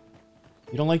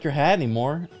 You don't like your hat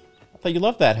anymore? I thought you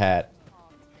loved that hat.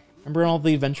 Remember all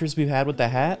the adventures we've had with the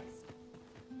hat?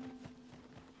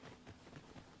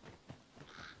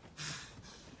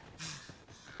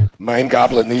 Mind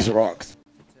Goblin, these rocks.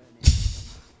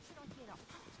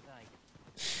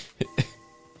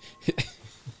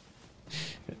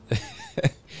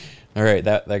 All right,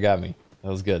 that got me. That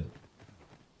was good.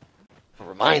 It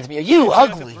reminds me of you,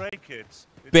 ugly.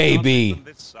 Baby.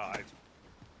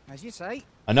 As you say.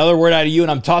 Another word out of you and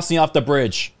I'm tossing you off the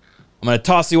bridge. I'm going to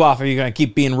toss you off if you're going to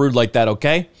keep being rude like that,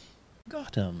 okay?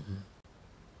 Got him.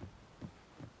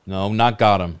 No, not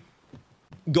got him.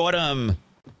 Got him.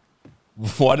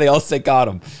 Why do they all say got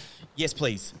him? Yes,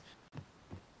 please.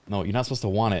 No, you're not supposed to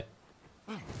want it.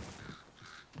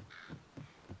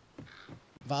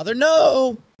 Father,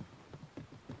 no!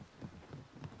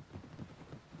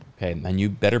 Okay, and you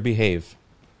better behave.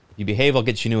 If you behave, I'll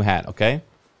get you a new hat, okay?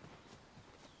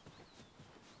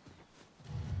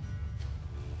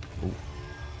 Ooh.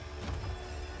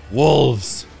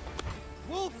 Wolves!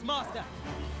 Wolves, master!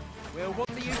 We'll want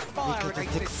to use fire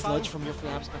against this sludge from your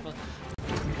flaps, Pepper.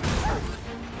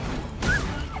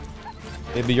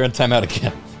 Maybe you're on timeout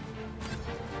again.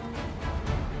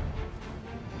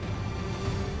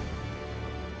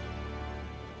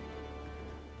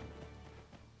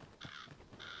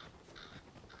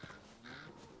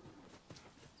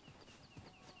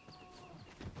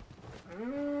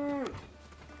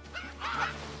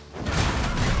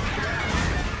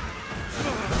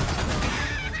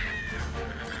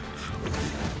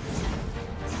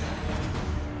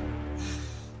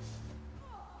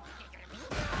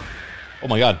 Oh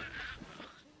my god.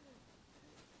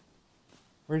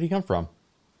 Where did he come from?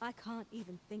 I can't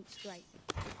even think straight.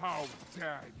 How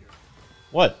dare you?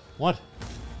 What? What?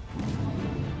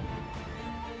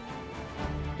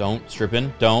 Don't,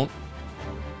 Strippin', don't.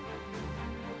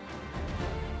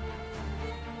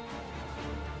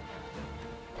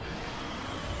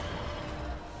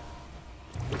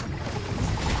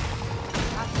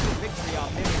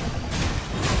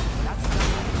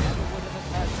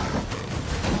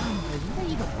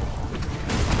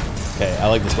 Okay, I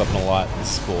like this weapon a lot.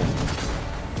 This is cool.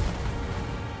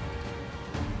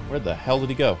 Where the hell did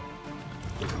he go?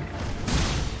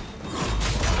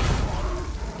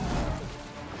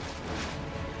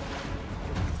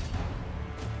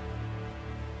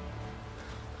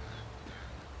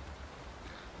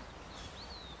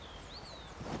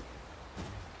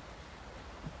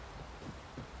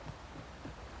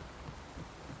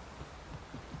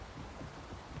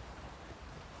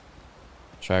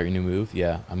 Try out your new move?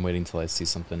 Yeah, I'm waiting till I see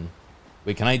something.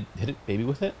 Wait, can I hit it, baby,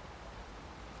 with it?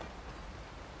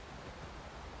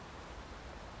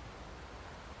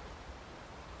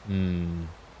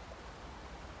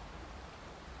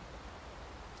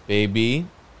 Baby,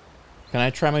 can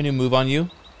I try my new move on you?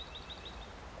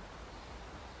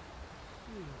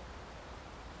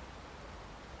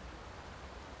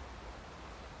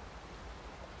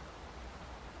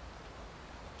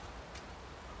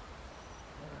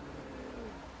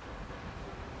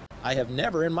 I have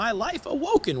never in my life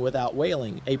awoken without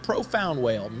wailing. A profound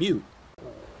wail. Mute.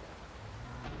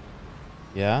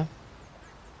 Yeah?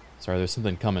 Sorry, there's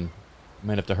something coming. I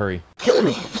might have to hurry. Kill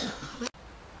me.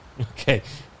 Okay.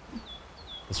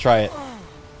 Let's try it.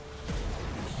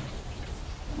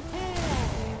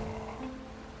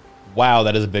 Wow,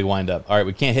 that is a big wind-up. Alright,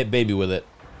 we can't hit baby with it.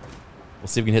 We'll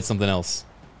see if we can hit something else.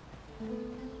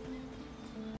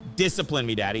 Discipline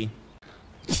me, Daddy.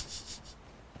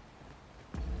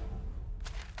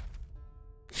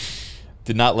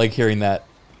 Did not like hearing that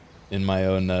in my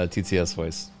own TTS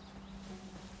voice.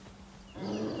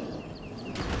 Onward.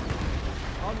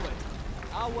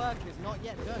 Our work is not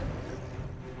yet done.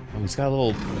 Oh, he's got a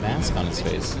little mask on his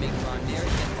face. Make our nearest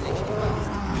destination first.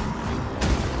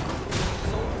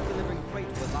 Soldiers delivering freight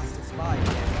will last us by the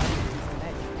eastern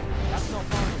edge. That's not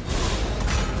far.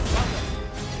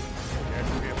 Get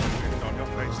me a lift on your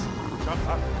face. Jump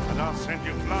up and I'll send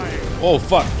you flying. Oh,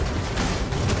 fuck.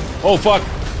 Oh, fuck.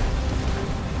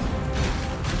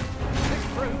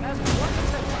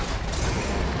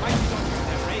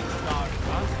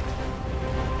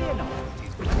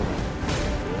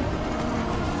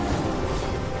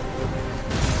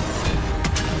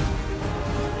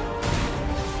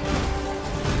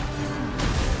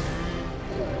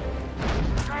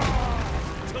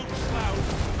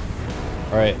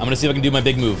 Alright, I'm gonna see if I can do my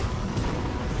big move.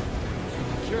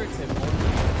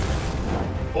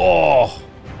 Oh!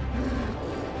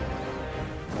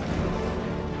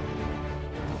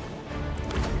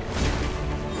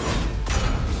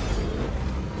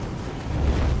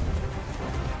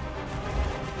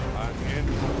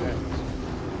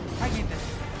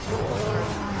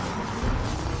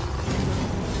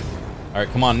 Alright,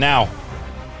 come on now.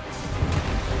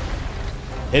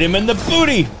 Hit him in the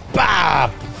booty!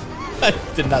 Bop! That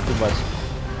did not do much.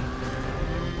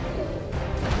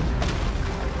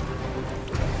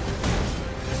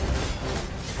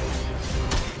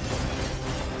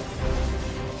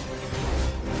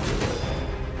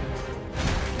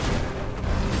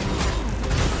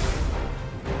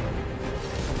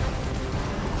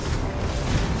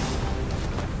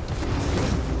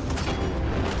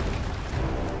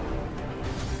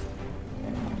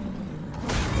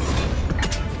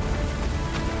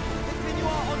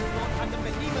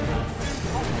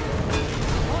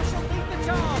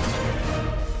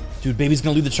 Dude, Baby's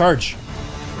gonna lead the charge.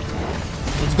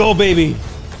 Let's go, Baby.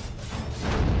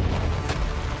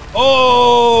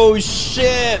 Oh,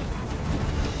 shit.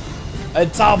 I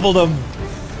toppled him.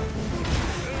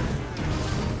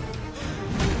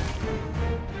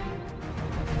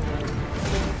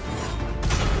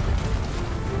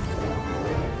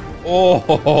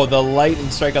 Oh, the lightning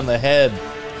strike on the head.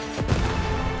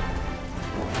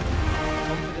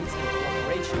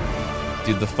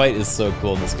 Dude, the fight is so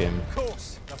cool in this game. Of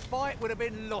course, the fight would have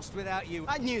been lost without you.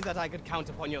 I knew that I could count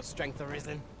upon your strength,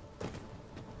 Arisen.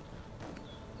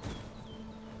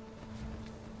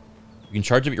 You can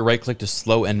charge up your right click to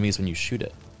slow enemies when you shoot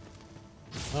it.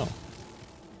 Oh.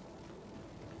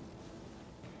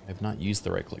 I've not used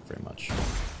the right click very much.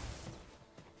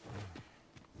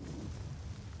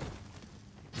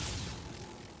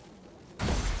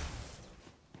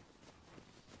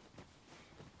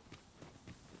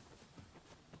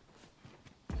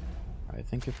 I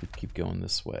think if we keep going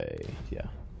this way, yeah,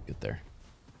 get there.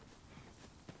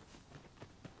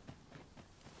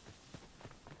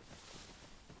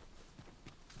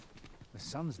 The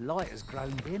sun's light has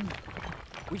grown dim.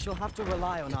 We shall have to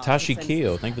rely on Tashi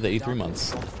Kyo, thank you for the 83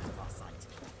 months.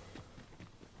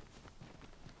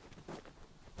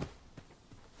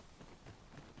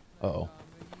 Uh-oh.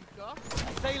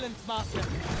 Assailant, master.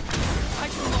 I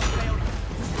shall not fail.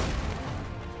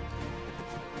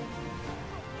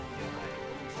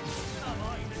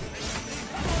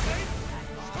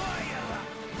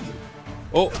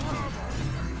 Oh!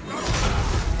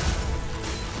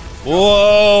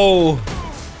 Whoa!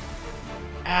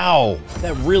 Ow!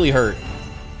 That really hurt.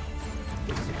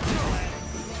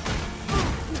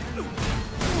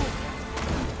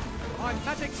 My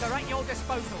magics are at your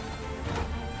disposal.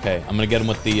 Okay, I'm gonna get him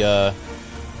with the, oh,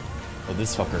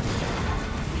 this fucker.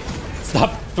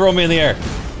 Stop throwing me in the air!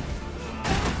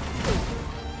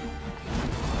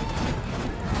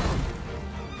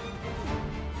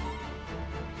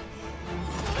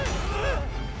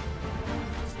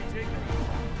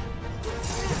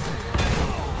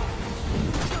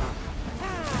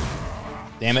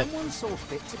 Damn it. Someone saw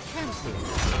fit to camp here.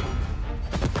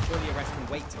 Surely a rest can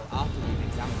wait till after we've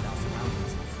examined our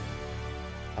surroundings.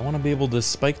 I want to be able to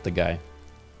spike the guy.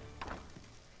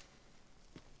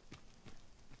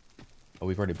 Oh,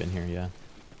 we've already been here, yeah.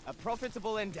 A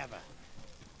profitable endeavor.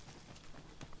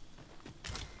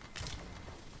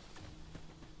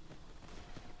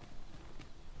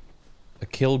 A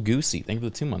kill Goosey. Thank you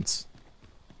for the 2 months.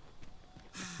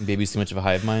 Baby's too much of a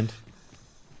hive mind.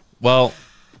 Well,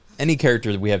 any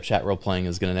character that we have chat role playing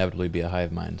is going to inevitably be a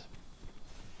hive mind.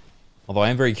 Although I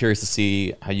am very curious to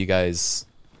see how you guys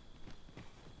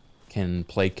can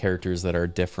play characters that are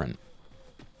different.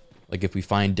 Like if we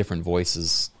find different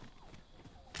voices.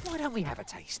 Why don't we have a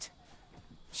taste?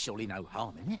 Surely no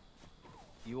harm in it.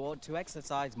 You ought to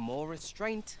exercise more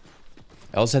restraint.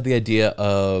 I also had the idea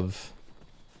of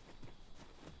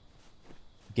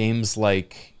games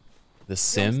like The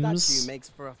Sims. Makes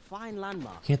for a fine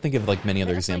landmark. Can't think of like many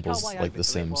other examples like The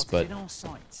Sims, but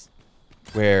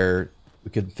where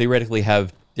we could theoretically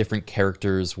have different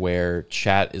characters where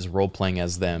chat is role-playing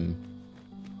as them.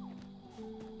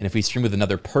 And if we stream with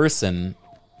another person,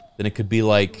 then it could be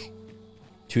like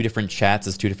 2 different chats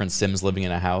as 2 different Sims living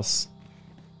in a house.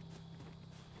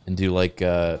 And do like,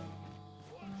 yeah,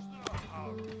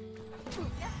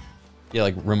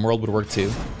 like RimWorld would work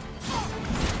too.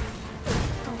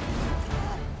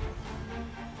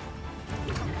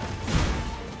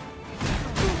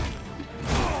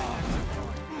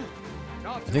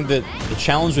 I think that the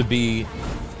challenge would be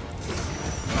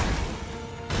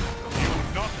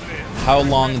how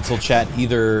long until chat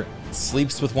either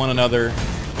sleeps with one another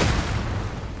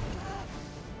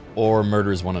or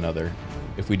murders one another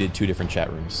if we did 2 different chat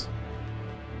rooms.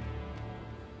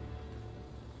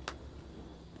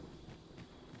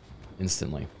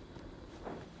 Instantly.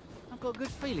 I've got a good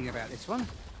feeling about this one.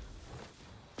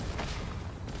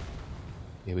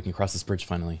 Yeah, we can cross this bridge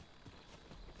finally.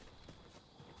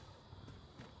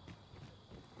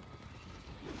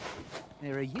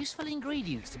 There are useful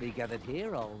ingredients to be gathered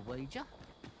here, I'll wager.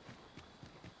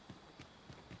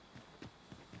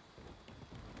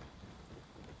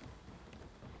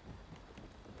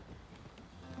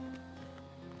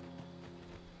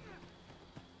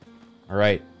 All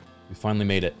right, we finally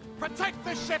made it. Protect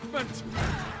the shipment!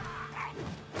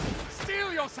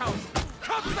 Steel yourselves!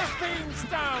 Cut the fiends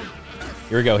down!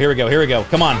 Here we go, here we go, here we go.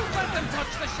 Come on. Don't let them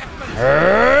touch the shipment!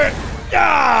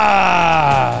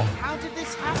 How did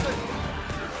this happen?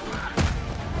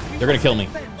 They're gonna kill me.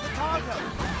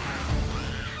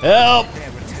 Help!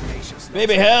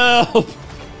 Baby, help!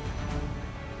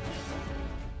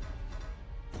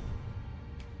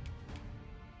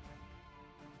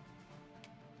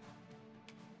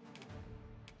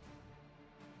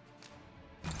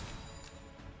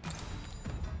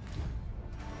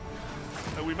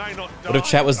 so we may not What if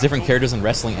chat was different characters in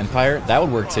Wrestling Empire? That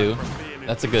would work too.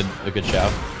 That's a good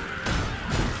shout.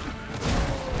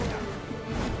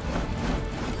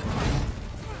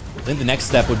 I think the next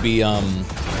step would be oh,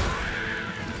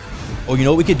 you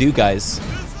know what we could do, guys?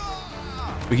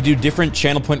 We could do different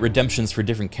channel point redemptions for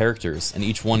different characters, and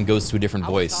each one goes to a different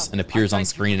voice and appears on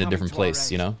screen in a different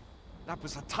place, you know? That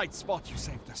was a tight spot you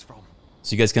saved us from.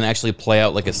 So you guys can actually play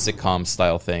out like a sitcom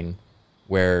style thing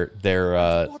where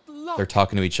they're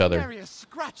talking to each other. Nary a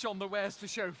scratch on the wares to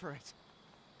show for it.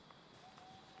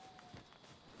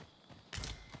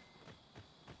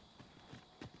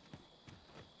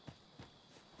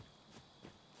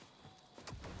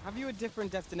 Have you a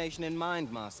different destination in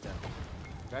mind, Master?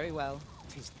 Very well.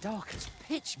 'Tis dark as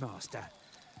pitch, Master.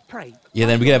 Pray. Yeah,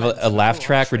 then we could have a laugh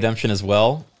track redemption as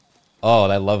well. Oh,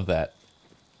 I love that.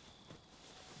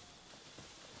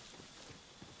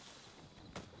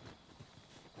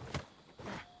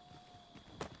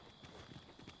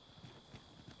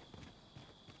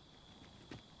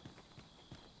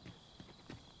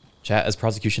 Chat as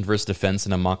prosecution versus defense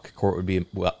in a mock court would be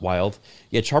wild.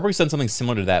 Yeah, Charberg's done something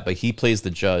similar to that, but he plays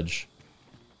the judge.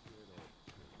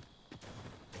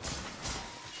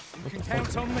 You can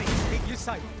count on me to keep you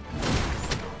safe.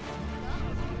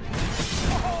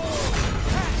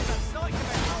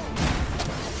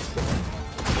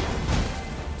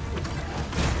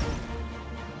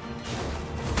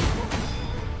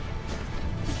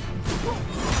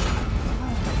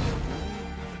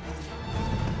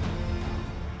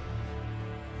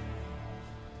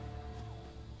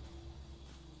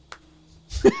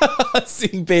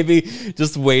 Seeing baby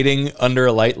just waiting under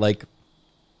a light like,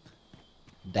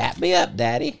 dap me up,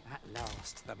 daddy. At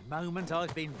last, the moment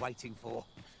I've been waiting for.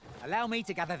 Allow me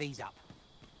to gather these up.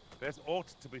 There's aught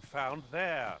to be found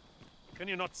there. Can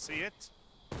you not see it?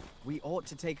 We ought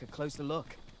to take a closer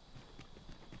look.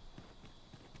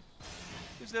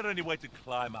 Is there any way to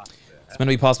climb up there? It's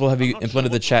meant to be possible. Have you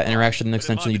implemented the chat interaction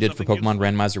extension you did for Pokemon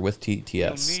Randomizer with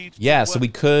TTS? Yeah, so we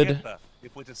could.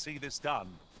 If we're to see this done.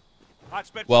 I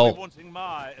expect Well, you'll be wanting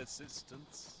my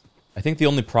assistance. I think the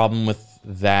only problem with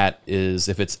that is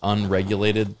if it's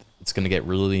unregulated, it's going to get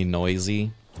really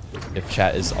noisy if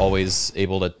chat is always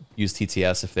able to use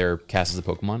TTS if they're cast as a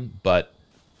Pokemon, but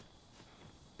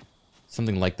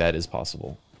something like that is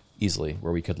possible easily,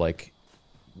 where we could, like,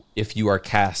 if you are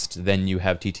cast, then you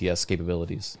have TTS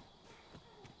capabilities.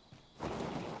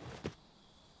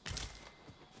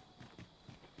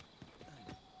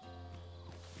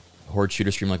 Horde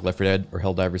shooter stream like Left 4 Dead or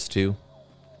Helldivers 2.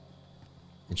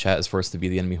 And chat is forced to be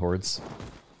the enemy hordes.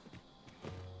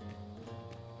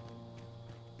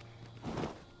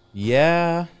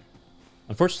 Yeah.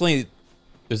 Unfortunately,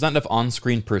 there's not enough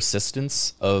on-screen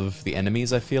persistence of the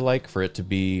enemies, I feel like, for it to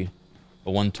be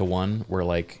a one-to-one where,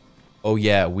 like, oh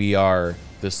yeah, we are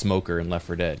the smoker in Left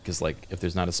 4 Dead. Because, like, if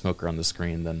there's not a smoker on the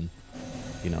screen, then,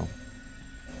 you know,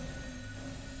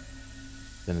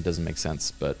 then it doesn't make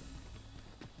sense, but...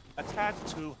 A tad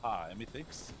too high,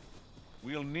 methinks.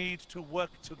 We'll need to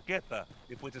work together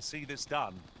if we're to see this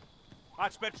done. I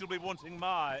expect you'll be wanting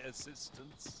my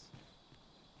assistance.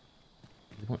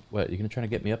 What, you gonna try to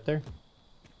get me up there?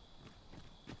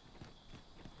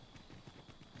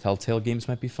 Telltale games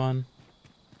might be fun.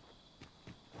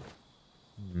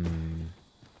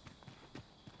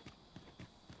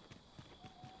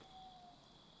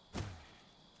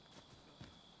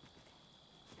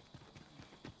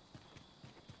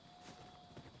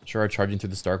 Sure are charging through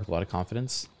the dark with a lot of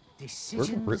confidence.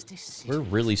 We're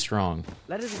really strong.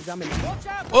 Let us examine. Watch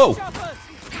out! Whoa! Choppers!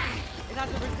 It has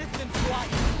a resistance to ice.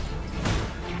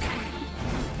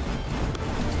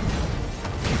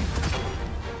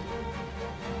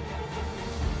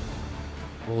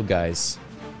 Little guys.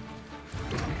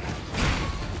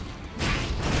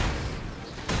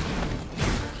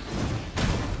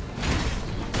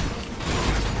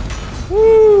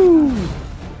 Woo!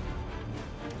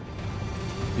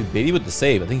 Dude, Baby with the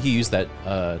save. I think he used that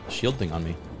shield thing on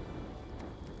me.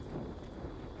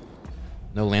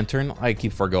 No lantern? I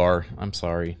keep Fargar. I'm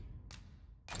sorry.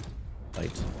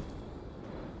 Light.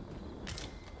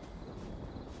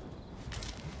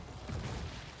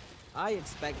 I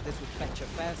expect this would fetch a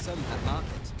fair sum at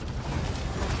market.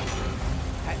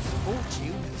 That's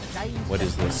fortune. What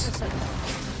is this?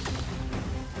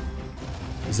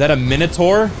 Is that a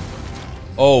Minotaur?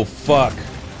 Oh, fuck.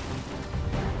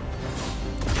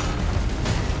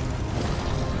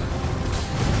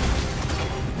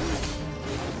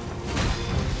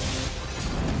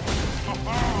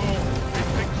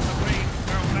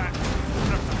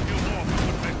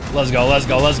 Let's go, let's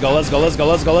go, let's go, let's go, let's go,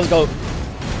 let's go, let's go.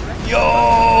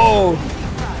 Yo!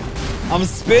 I'm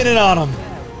spinning on him.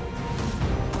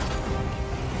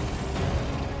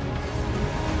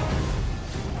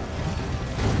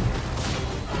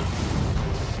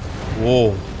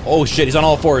 Whoa. Oh shit, he's on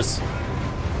all fours.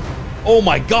 Oh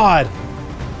my god.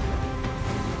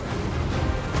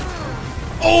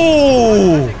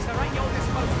 Oh!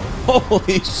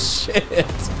 Holy shit.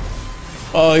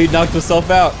 Oh, he knocked himself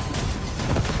out.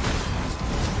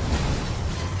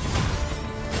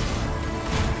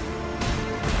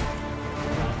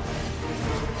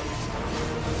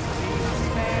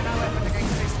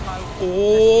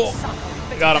 Oh,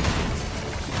 got him.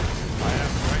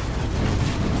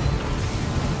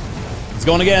 He's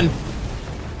going again.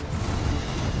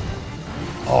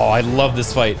 Oh, I love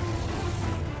this fight.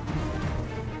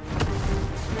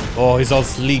 Oh, he's all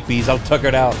sleepy. He's all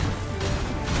tuckered out.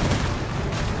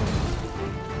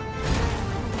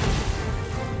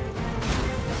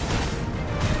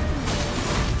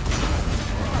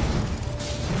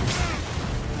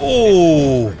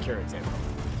 Oh!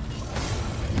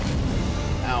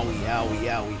 Owie, owie,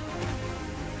 owie.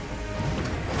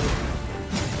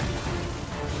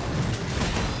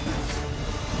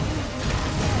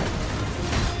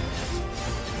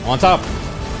 On top.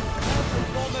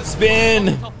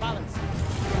 Spin.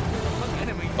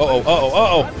 Uh-oh, uh-oh,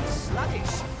 uh-oh.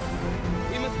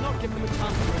 We must not give them a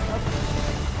chance to recover.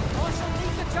 I shall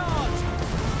lead the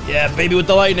charge. Yeah, baby with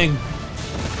the lightning.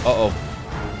 Uh-oh.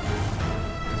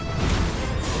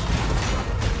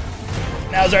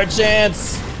 Now's our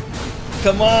chance.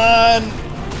 Come on.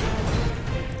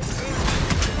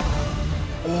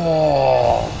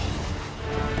 Oh.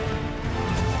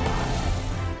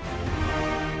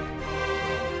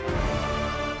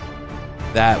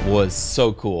 That was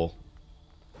so cool.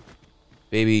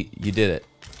 Baby, you did it.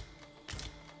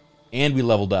 And we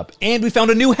leveled up. And we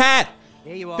found a new hat.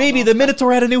 Here you are, Baby, the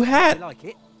Minotaur had a new hat. I like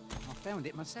it. I found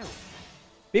it myself.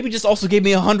 Baby just also gave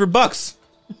me $100.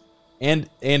 And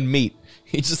meat.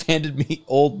 He just handed me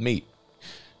old meat.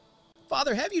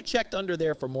 Father, have you checked under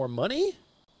there for more money?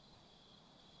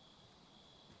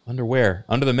 Under where?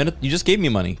 Under the Minotaur? You just gave me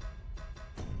money.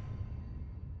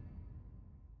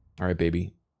 All right,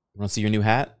 baby. Want to see your new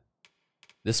hat?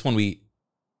 This one we...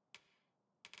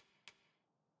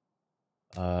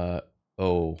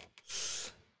 oh.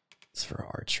 It's for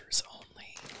archers only.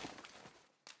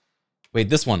 Wait,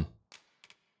 this one.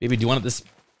 Baby, do you want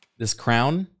this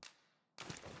crown?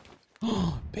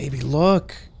 Oh, baby,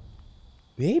 look.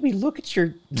 Baby, look at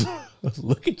your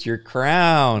look at your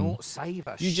crown.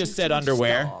 You just said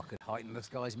underwear. Could heighten the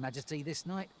sky's majesty this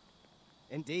night.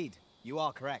 Indeed, you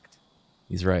are correct.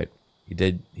 He's right. He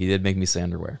did make me say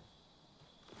underwear.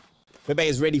 Bebe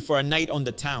is ready for a night on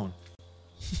the town.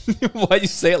 Why'd you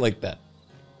say it like that?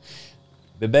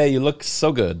 Bebe, you look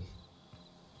so good.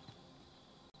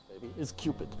 Baby, it's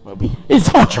Cupid. Baby,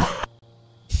 it's Archer.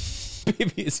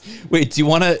 Baby, wait, do you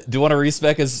wanna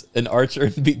respec as an archer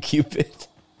and be Cupid?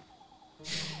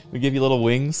 We give you little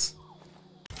wings.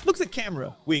 Looks at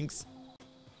camera. Winks.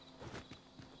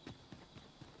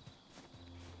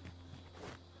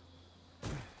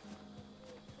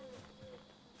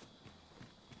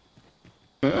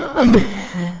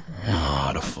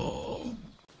 Beautiful.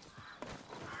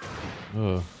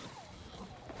 Ugh.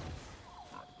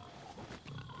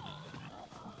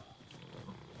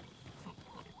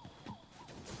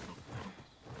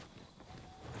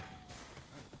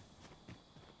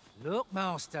 Look,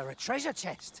 Master, a treasure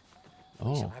chest. We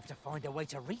Oh. shall have to find a way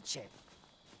to reach it.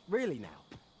 Really now?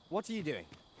 What are you doing?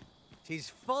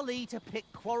 'Tis folly to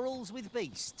pick quarrels with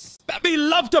beasts. Babby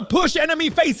love to push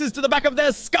enemy faces to the back of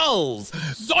their skulls.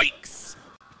 Zoinks!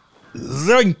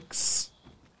 Zoinks!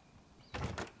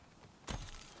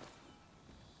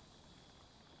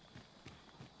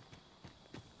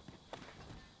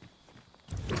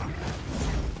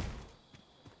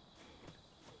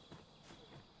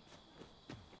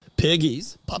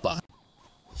 Piggies, Papa.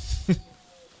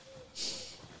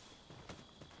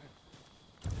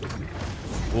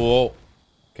 Whoa.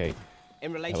 Okay.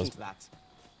 In relation to that,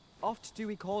 oft do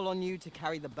we call on you to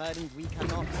carry the burdens we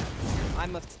cannot. I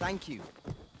must thank you.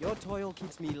 Your toil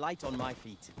keeps me light on my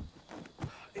feet.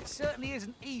 It certainly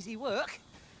isn't easy work,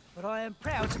 but I am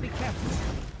proud to be captain.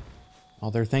 Oh,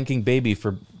 they're thanking Baby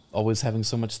for always having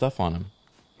so much stuff on him.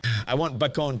 I want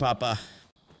bacon, Papa.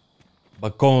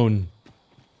 Bacon.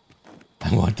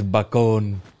 I want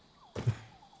bacon.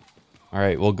 All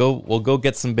right, we'll go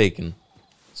get some bacon.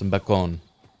 Some bacon.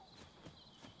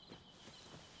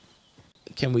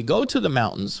 Can we go to the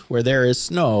mountains where there is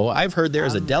snow? I've heard there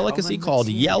is a delicacy called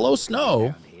yellow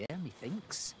snow. Here,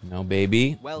 methinks. No,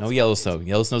 baby. Well No spotted. yellow snow.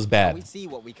 Yellow snow's We bad. see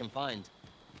what we can find.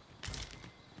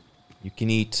 You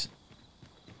can eat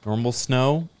normal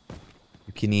snow.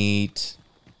 You can eat...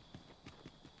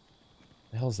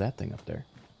 The hell's that thing up there?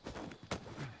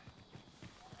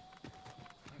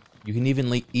 You can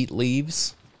even eat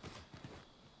leaves.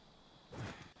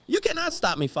 You cannot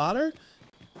stop me, father.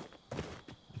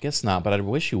 I guess not, but I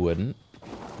wish you wouldn't.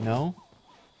 No?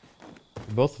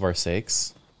 For both of our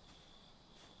sakes.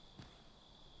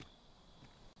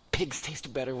 Pigs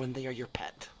taste better when they are your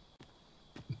pet.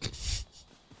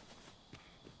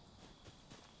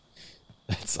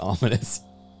 That's ominous.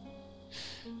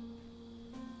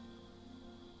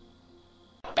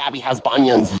 Babby has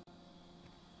bunions.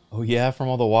 Oh yeah, from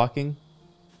all the walking?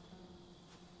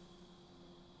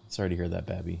 Sorry to hear that,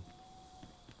 Babby.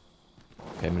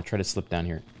 Okay, I'm gonna try to slip down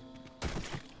here.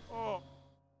 Oh.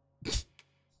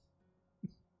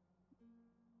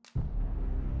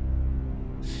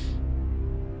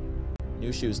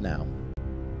 New shoes now.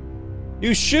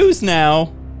 New shoes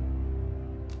now!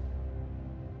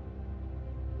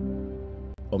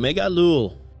 Omega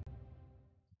Lul.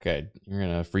 Okay, you're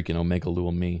gonna freaking Omega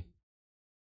Lul me.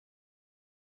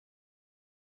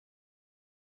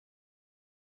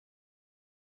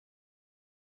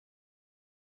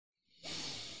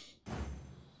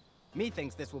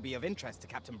 Methinks this will be of interest to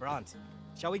Captain Brandt.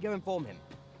 Shall we go inform him?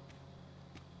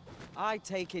 I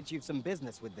take it you've some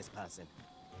business with this person.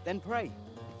 Then pray,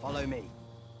 follow me.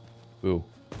 Ooh.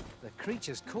 The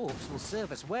creature's corpse will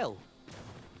serve us well.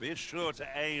 Be sure to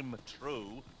aim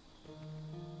true.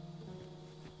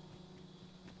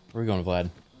 Where are we going, Vlad?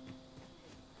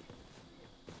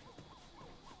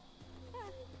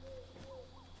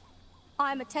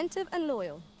 I am attentive and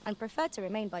loyal, and prefer to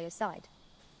remain by your side.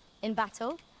 In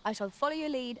battle, I shall follow your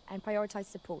lead and prioritize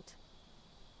support.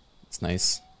 It's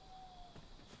nice.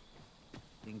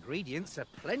 Ingredients are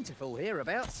plentiful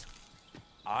hereabouts.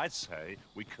 I'd say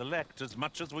we collect as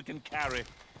much as we can carry.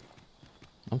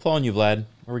 I'm following you, Vlad.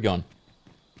 Where are we going?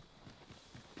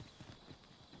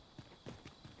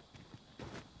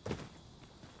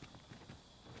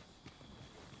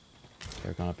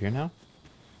 They're going up here now?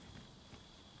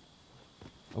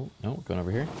 Oh, no, going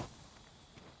over here.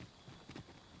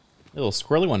 A little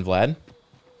squirrely one, Vlad.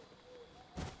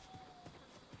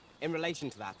 In relation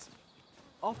to that,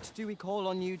 oft do we call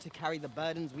on you to carry the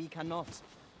burdens we cannot.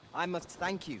 I must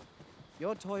thank you.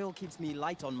 Your toil keeps me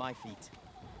light on my feet.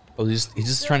 Oh, he's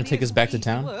just trying to take us back to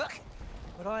town? Work,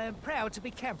 but I am proud to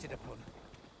be counted upon.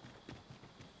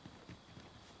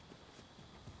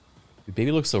 Dude,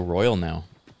 baby looks so royal now.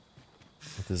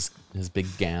 With his big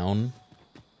gown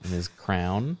and his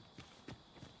crown.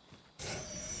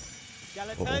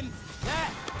 Skeleton!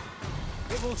 There!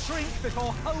 It will shrink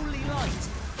before holy light.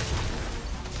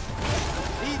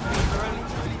 These beasts are only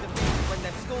truly defeated when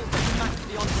their skulls are smashed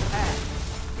beyond repair.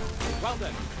 Well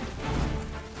done.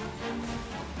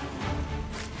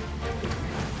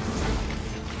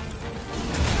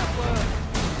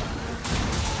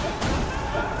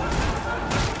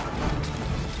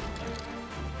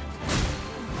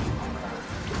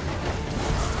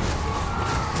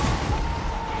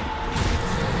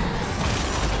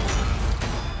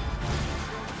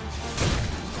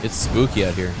 It's spooky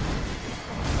out here.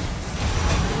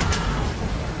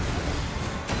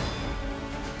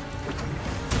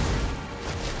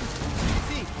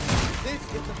 See, this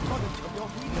is the product of your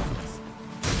heedlessness.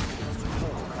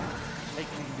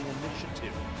 Taking the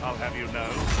initiative, I'll have you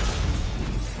know.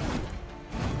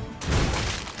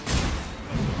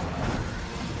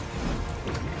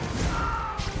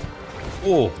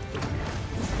 Oh.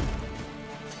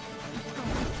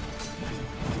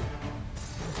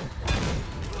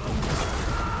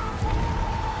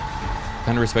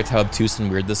 Kind of respect how obtuse and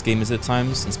weird this game is at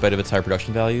times, in spite of its high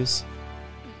production values.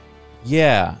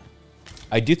 Yeah,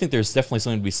 I do think there's definitely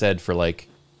something to be said for like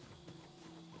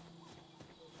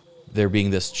there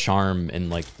being this charm in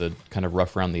like the kind of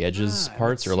rough around the edges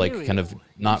parts, or like kind of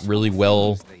not really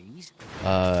well,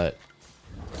 or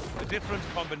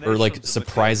like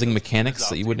surprising mechanics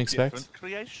that you wouldn't expect.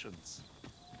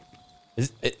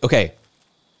 Okay,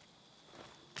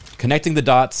 connecting the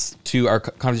dots to our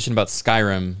conversation about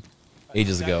Skyrim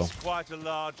ages ago. Quite a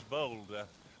large boulder,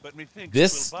 but methinks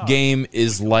This we'll game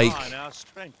is like combine our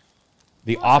strength.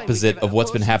 the opposite of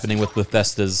what's been happening with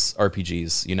Bethesda's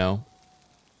RPGs, you know?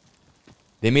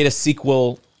 They made a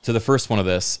sequel to the first one of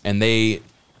this, and they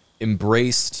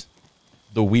embraced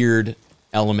the weird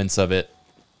elements of it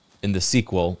in the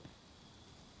sequel,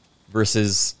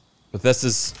 versus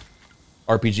Bethesda's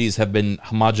RPGs have been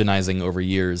homogenizing over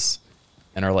years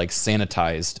and are like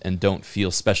sanitized and don't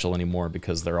feel special anymore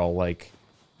because they're all like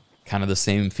kind of the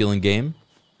same feeling game.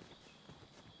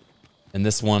 And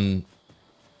this one,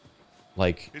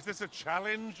 like, Is this a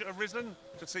challenge arisen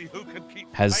to see who can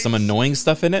keep has pace? some annoying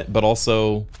stuff in it, but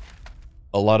also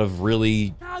a lot of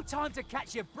really No time to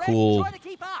catch your breath. cool Try to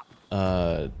keep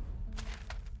up.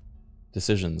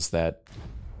 decisions that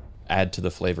add to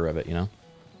the flavor of it, you know?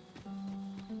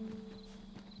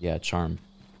 Yeah, charm.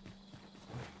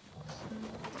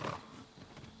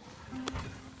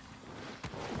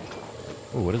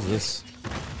 Oh, what is this?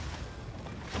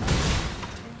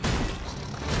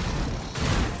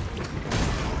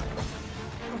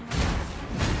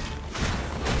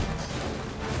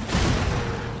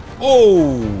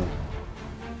 Oh!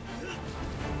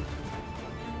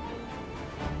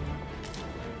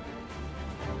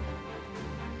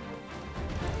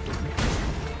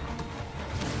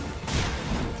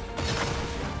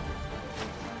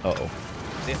 Uh-oh.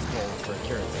 This calls for a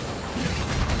curative.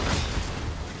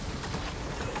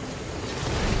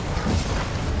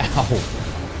 Ow.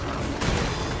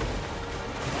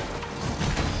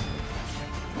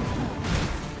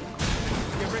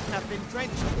 Your wrist has been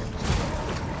drenched.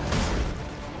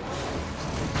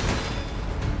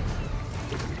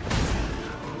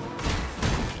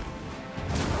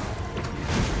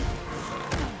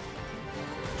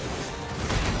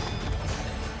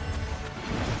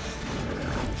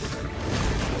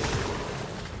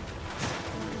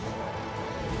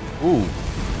 Ooh.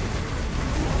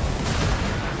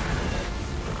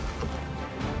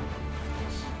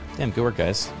 Damn, good work,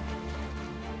 guys.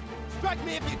 Strike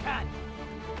me if you can.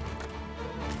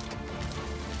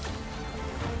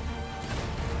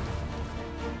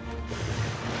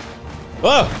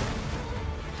 Whoa!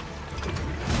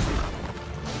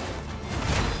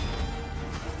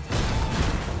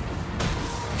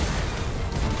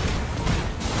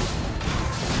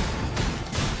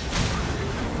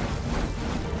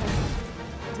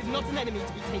 It is not an enemy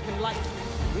to be taken lightly.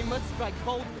 We must strike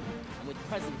boldly and with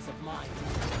presence of mind.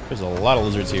 There's a lot of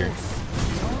lizards here.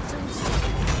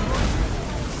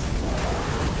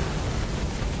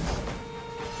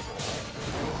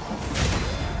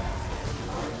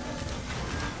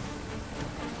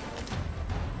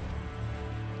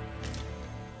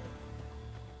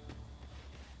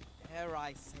 Dare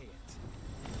I say it?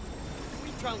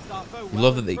 We trounced our foe. You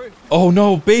love that they... Oh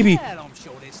no, baby! Well, I'm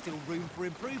sure there's still room for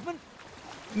improvement.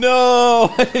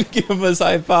 No! I didn't give him a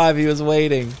high five. He was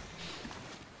waiting.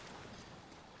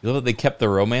 You love that they kept the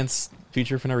romance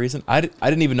feature for no reason? I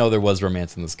didn't even know there was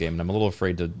romance in this game, and I'm a little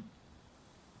afraid to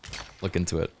look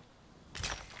into it.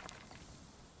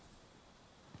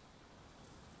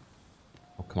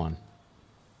 Oh, come on.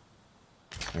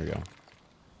 There we go.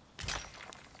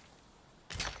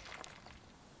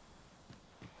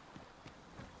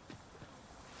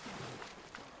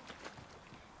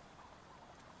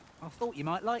 I thought you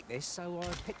might like this, so I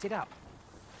picked it up.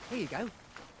 Here you go.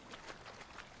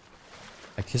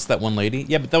 I kissed that one lady?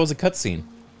 Yeah, but that was a cutscene.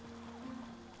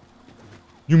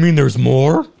 You mean there's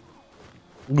more?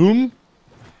 Come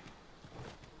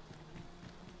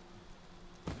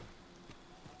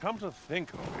to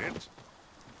think of it,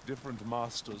 different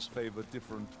masters favor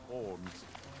different pawns.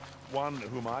 One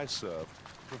whom I served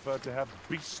preferred to have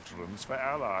beastrons for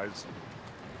allies.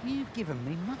 You've given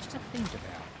me much to think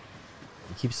about.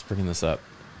 He keeps bringing this up.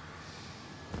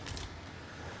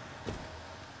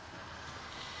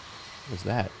 What was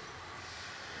that?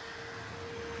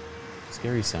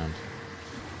 Scary sound.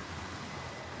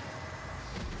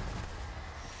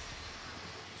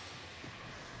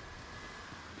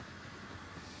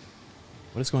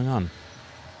 What is going on?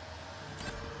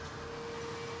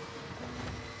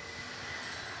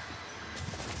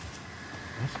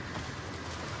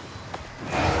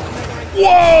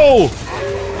 Whoa!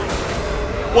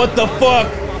 What the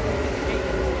fuck?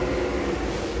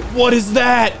 What is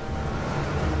that?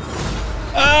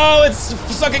 Oh, it's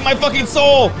sucking my fucking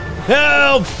soul!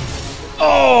 Help!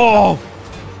 Oh!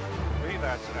 Be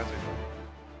that as it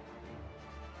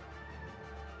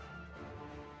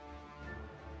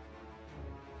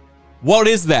What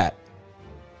is that?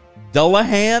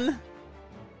 Dullahan?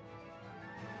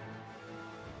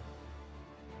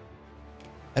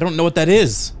 I don't know what that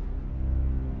is.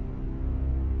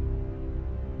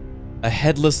 A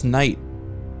headless knight.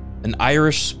 An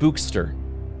Irish spookster.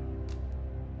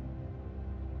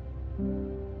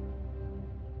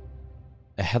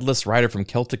 A headless rider from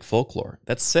Celtic folklore.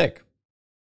 That's sick.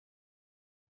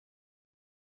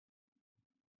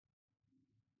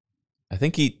 I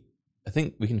think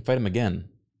we can fight him again.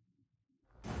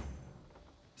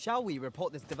 Shall we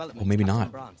report this development? Well, maybe to Captain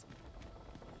not. Brandt?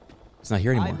 He's not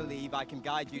here I anymore. believe I can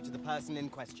guide you to the person in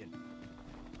question.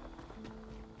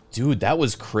 Dude, that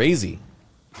was crazy.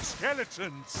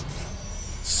 Skeletons!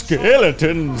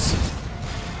 Skeletons!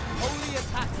 Holy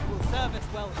attacks will serve us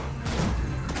well.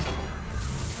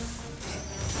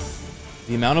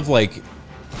 The amount of like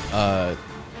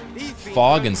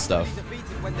fog and stuff.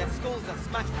 Defeated when their skulls are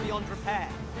smashed beyond repair.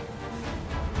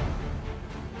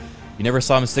 You never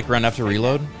saw him stick around after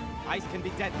reload? Ice can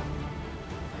be deadly.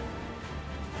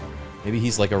 Maybe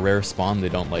he's like a rare spawn they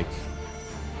don't like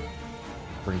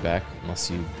bring back unless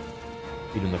you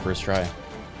beat him the first try.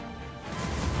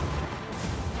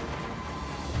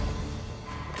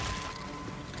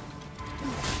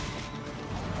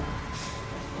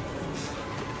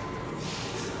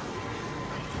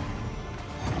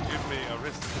 Give me a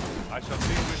risk. I shall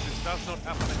see if this does not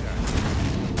happen again.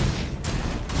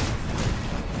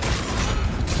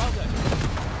 Well done.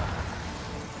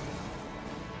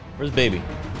 Where's Baby?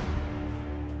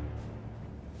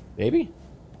 Baby?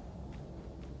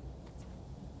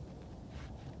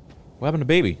 What happened to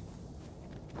Baby?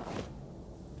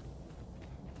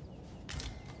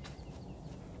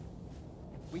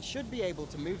 We should be able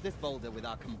to move this boulder with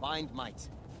our combined might.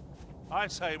 I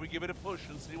say we give it a push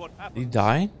and see what happens. Did he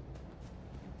die?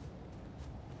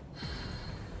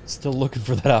 Still looking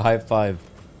for that high five.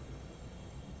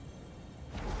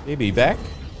 Baby, you back?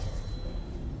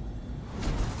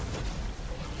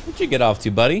 What'd you get off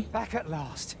to, buddy? Back at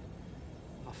last.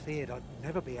 I feared I'd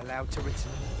never be allowed to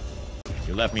return.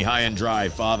 You left me high and dry,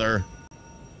 father.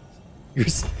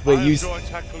 Wait, I enjoy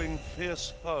tackling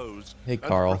fierce foes. Hey,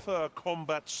 Carl. And prefer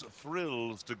combat's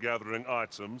thrills to gathering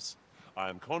items. I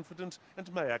am confident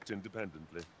and may act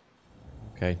independently.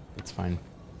 Okay, that's fine.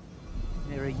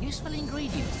 There are useful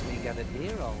ingredients to be gathered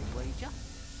here, old wager.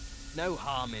 No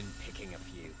harm in picking a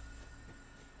few.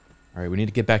 All right, we need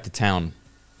to get back to town.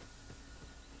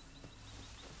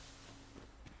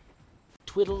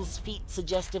 Twiddles feet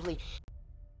suggestively.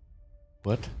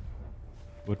 What?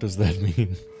 What does that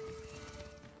mean?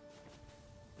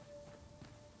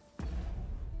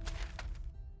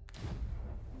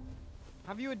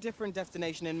 Have you a different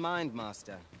destination in mind,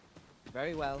 Master?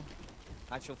 Very well.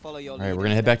 I shall follow your lead. All right, we're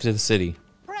gonna head back to the city.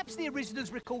 Perhaps the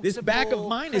originals recalled This back of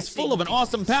mine is full of an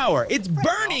awesome power. Its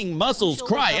burning muscles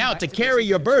cry out to carry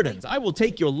your burdens. I will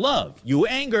take your love, your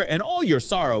anger, and all your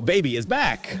sorrow. Baby is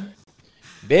back.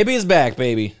 Baby is back,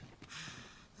 baby.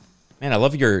 Man, I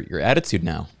love your attitude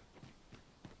now.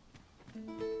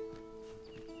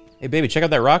 Hey, baby, check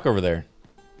out that rock over there.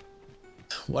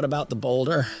 What about the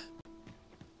boulder?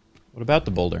 What about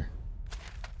the boulder?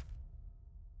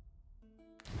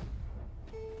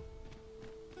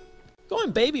 Go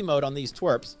in baby mode on these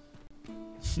twerps.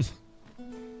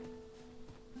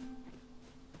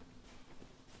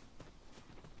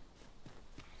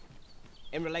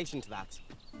 In relation to that,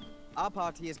 our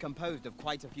party is composed of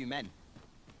quite a few men.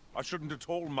 I shouldn't at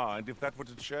all mind if that were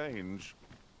to change.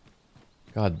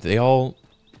 God, they all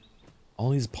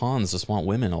these pawns just want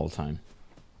women all the time.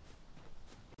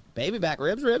 Baby back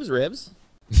ribs, ribs, ribs.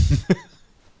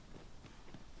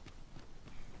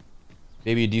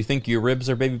 Baby, do you think your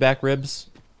ribs are baby back ribs?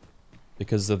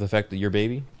 Because of the fact that you're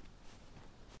baby?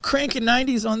 Cranking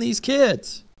 90s on these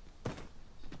kids.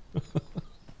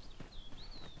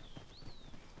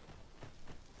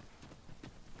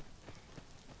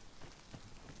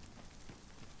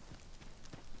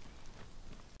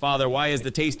 Father, why is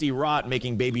the tasty rot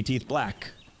making baby teeth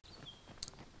black?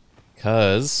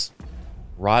 Because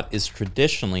rot is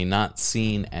traditionally not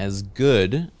seen as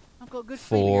good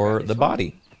for the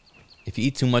body. If you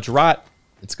eat too much rot,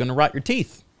 it's going to rot your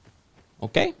teeth.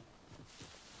 Okay?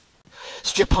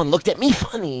 Strip-on looked at me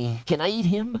funny. Can I eat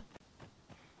him?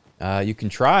 You can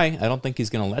try. I don't think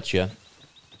he's going to let you.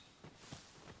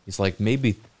 He's like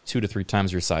maybe 2 to 3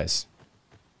 times your size.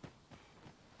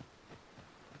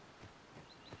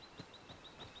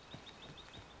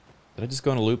 Did I just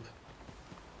go in a loop?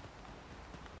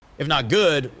 If not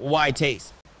good, why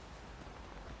taste?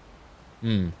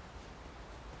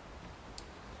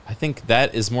 I think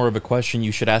that is more of a question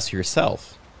you should ask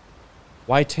yourself.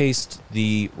 Why taste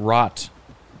the rot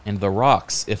and the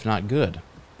rocks if not good?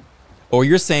 Or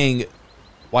you're saying,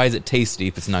 why is it tasty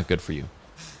if it's not good for you?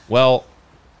 Well,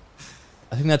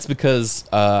 I think that's because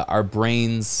our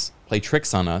brains play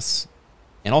tricks on us,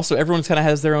 and also everyone kind of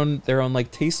has their own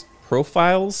like taste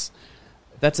profiles.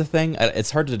 That's a thing.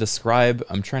 It's hard to describe.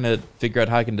 I'm trying to figure out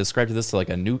how I can describe to this to like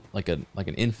an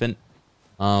infant.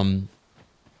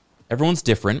 Everyone's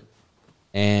different,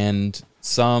 and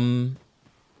some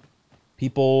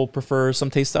people prefer some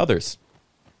taste to others.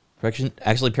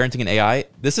 Actually, parenting an AI.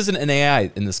 This isn't an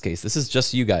AI in this case. This is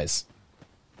just you guys.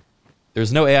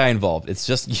 There's no AI involved. It's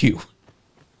just you.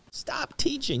 Stop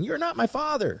teaching. You're not my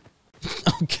father.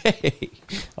 Okay.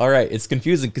 All right. It's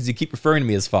confusing because you keep referring to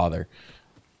me as father.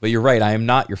 But you're right. I am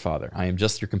not your father. I am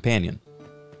just your companion.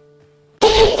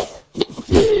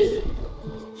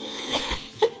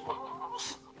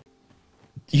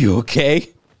 You okay?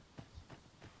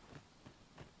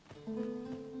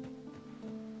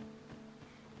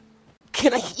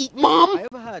 Can I eat, Mom? I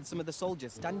overheard some of the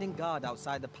soldiers standing guard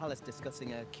outside the palace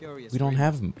discussing a curious. You don't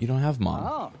have Mom.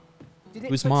 Ah. Did it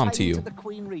Who's Mom to pertain you? to the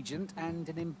Queen Regent and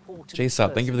an important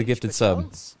J-Sub, thank you for the gifted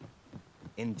sub.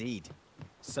 Indeed.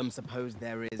 Some suppose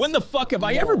there is. When the fuck have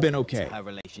I ever been okay? Her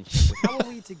relationship. How are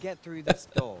we to get through this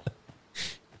door?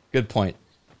 Good point.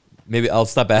 Maybe I'll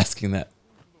stop asking that.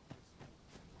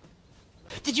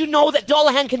 Did you know that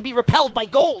Dullahan can be repelled by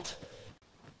gold?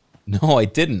 No, I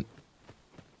didn't.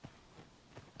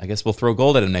 I guess we'll throw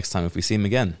gold at him next time if we see him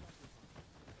again.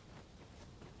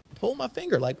 Pull my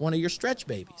finger like one of your stretch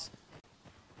babies.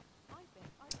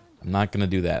 I'm not gonna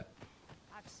do that.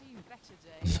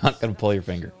 I'm not gonna pull your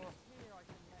finger.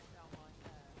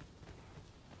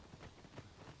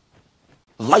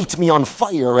 Light me on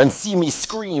fire and see me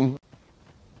scream.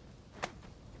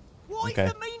 What Okay.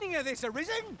 is the meaning of this,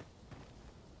 Arisen?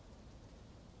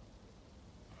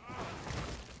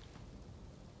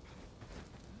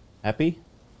 Happy?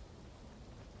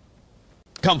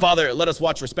 Come, Father, let us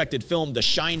watch respected film The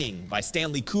Shining by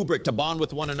Stanley Kubrick to bond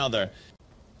with one another.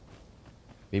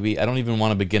 Maybe I don't even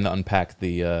want to begin to unpack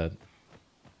the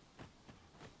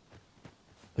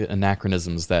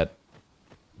anachronisms that,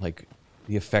 like,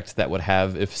 the effect that would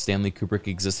have if Stanley Kubrick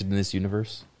existed in this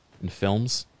universe, in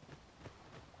films.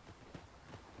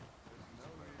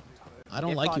 I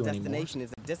don't like you anymore. If our destination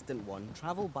is a distant one,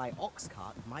 travel by ox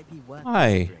cart might be worth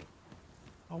Hi. considering.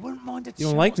 I wouldn't mind a You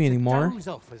don't like me chance to anymore. doze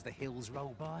off as the hills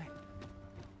roll by.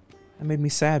 That made me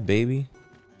sad, baby.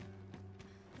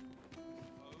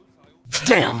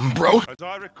 Damn, bro. As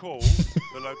I recall,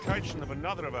 the location of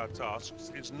another of our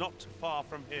tasks is not far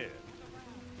from here.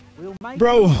 We'll make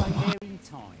Bro. our way there in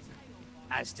time.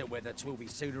 As to whether 'twill be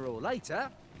sooner or later,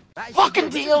 that is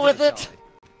Fucking for you deal to with it. decide.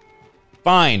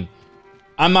 Fine.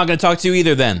 I'm not gonna talk to you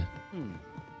either then.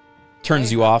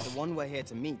 Turns you off. The one we're here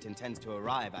to meet intends to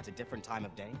arrive at a different time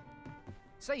of day.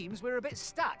 Seems we're a bit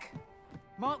stuck.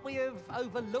 Might we have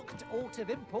overlooked aught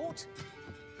of import?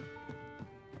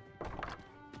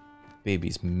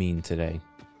 Baby's mean today.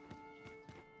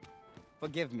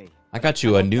 Forgive me. I got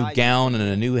you a new gown and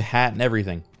a new hat and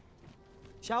everything.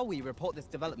 Shall we report this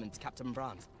development to Captain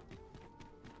Brandt?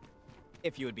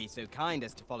 If you would be so kind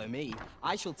as to follow me,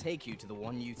 I shall take you to the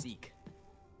one you seek.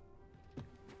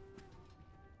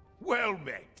 Well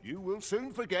met. You will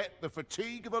soon forget the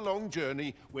fatigue of a long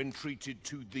journey when treated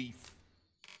to the...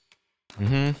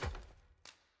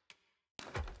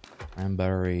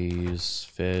 Cranberries,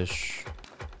 fish.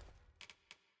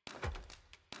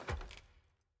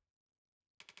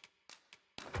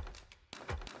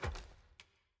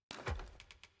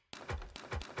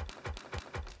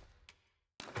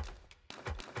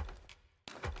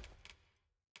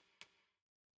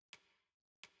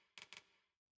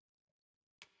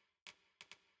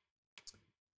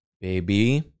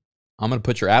 Baby, I'm gonna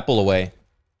put your apple away.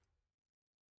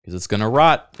 Because it's gonna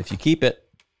rot if you keep it.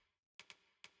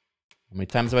 How many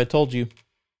times have I told you?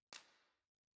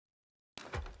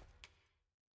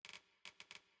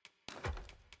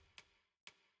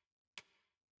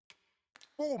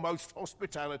 Foremost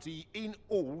hospitality in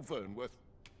all Vernworth.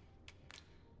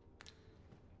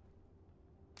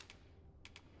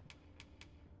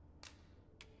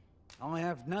 I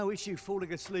have no issue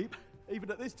falling asleep,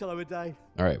 even at this time of day.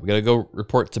 Alright, we gotta go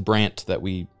report to Brandt that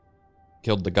we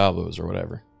killed the gobos or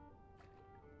whatever.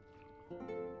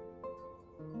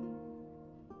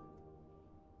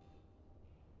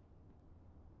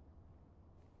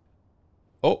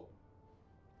 Oh.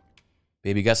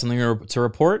 Baby, got something to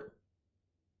report?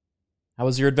 How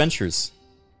was your adventures?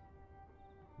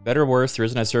 Better or worse, the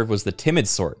reason I served was the timid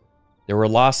sort. There were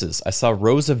losses. I saw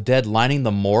rows of dead lining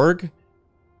the morgue.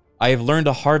 I have learned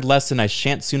a hard lesson. I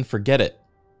shan't soon forget it.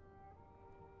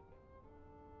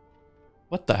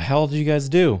 What the hell did you guys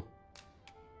do?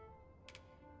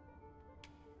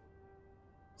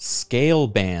 Scale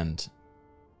band.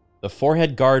 The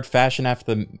forehead guard fashioned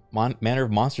after the manner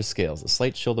of monster scales. A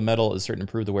slight shield of metal is certain to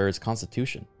improve the wearer's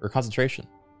constitution or concentration.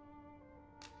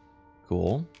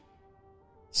 Cool.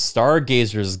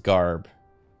 Stargazer's garb.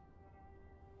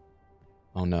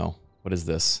 Oh no. What is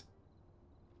this?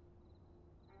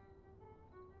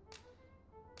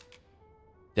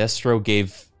 Destro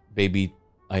gave baby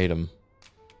item.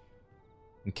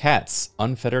 And cats.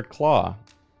 Unfettered claw.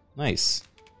 Nice.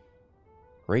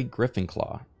 Great griffin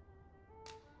claw.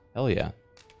 Hell yeah.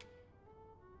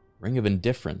 Ring of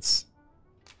indifference.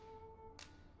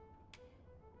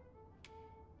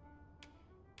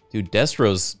 Dude,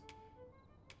 Destro's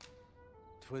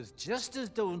 'Twas just as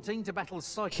daunting to battle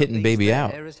Kitten baby there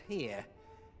out. as here.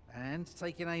 And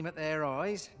taking aim at their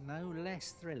eyes, no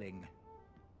less thrilling.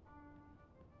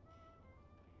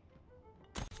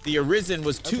 The Arisen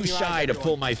was too shy to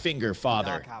pull my finger,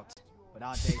 father. But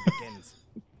our day begins.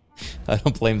 I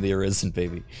don't blame the Arisen,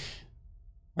 baby.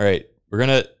 All right, we're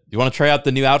gonna. You want to try out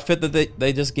the new outfit that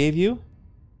they just gave you?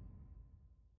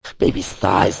 Baby's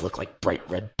thighs look like bright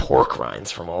red pork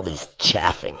rinds from all these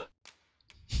chaffing.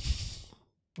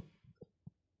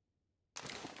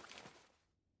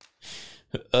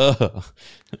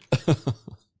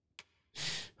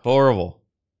 Horrible.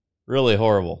 Really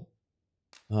horrible.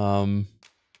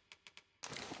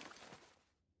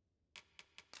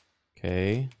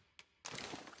 Okay.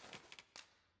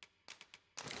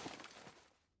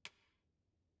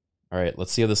 All right,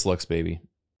 let's see how this looks, baby.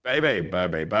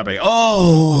 Baby.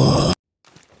 Oh!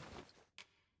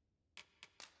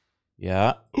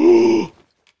 Yeah.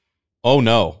 Oh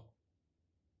no.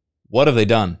 What have they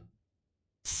done?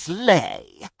 Slay.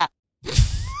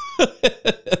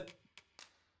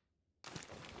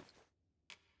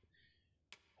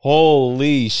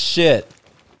 Holy shit.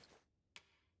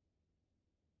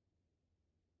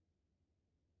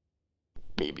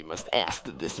 Baby must ask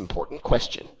this important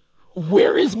question.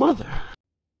 Where is Mother?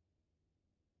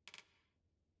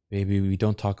 Baby, we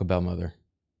don't talk about Mother.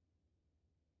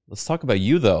 Let's talk about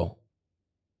you, though.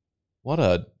 What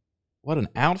an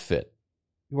outfit.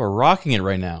 You are rocking it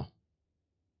right now.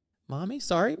 Mommy,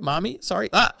 sorry. Mommy, sorry.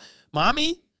 Ah,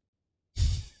 Mommy?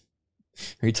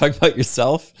 Are you talking about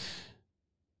yourself?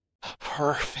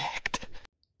 Perfect.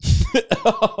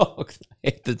 Oh, I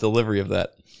hate the delivery of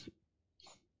that.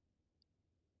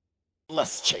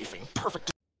 Less chafing.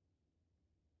 Perfect.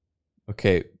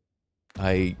 Okay.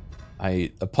 I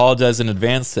apologize in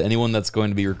advance to anyone that's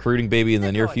going to be recruiting Baby in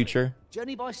the near future.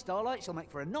 Journey by starlight shall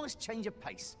make for a nice change of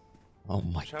pace. Oh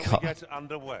my Shall god. we get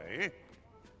underway?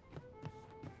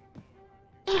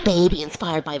 Baby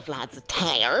inspired by Vlad's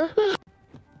attire.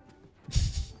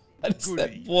 What is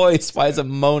that voice? Why is it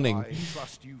moaning? I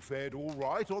trust you fared all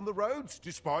right on the roads,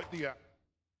 despite the...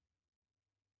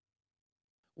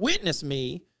 Witness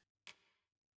me.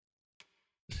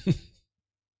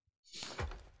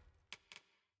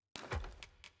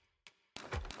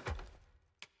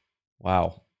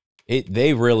 Wow.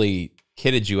 They really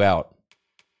kitted you out.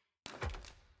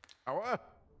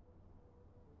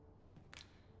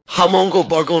 Hamongo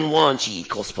Bargon Wanchi,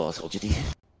 Kospa Soljidi.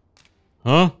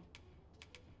 Huh?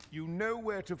 You know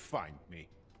where to find me.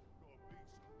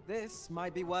 This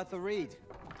might be worth a read.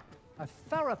 A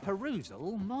thorough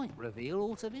perusal might reveal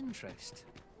aught of interest.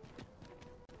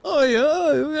 Oh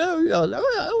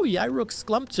yeah, I look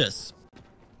scrumptious.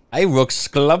 I look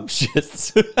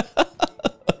scrumptious.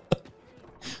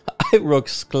 I look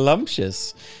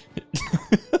scrumptious.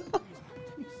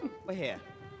 We're here,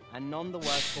 and none the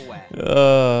worse for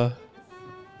wear.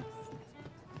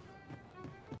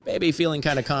 Baby feeling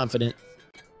kind of confident.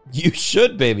 You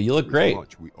should, baby. You look great.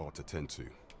 Much we ought to tend to.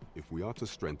 If we are to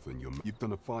strengthen your... You've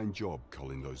done a fine job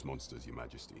culling those monsters, Your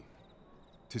Majesty.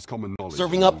 'Tis common knowledge...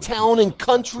 Serving up town and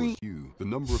country... You, the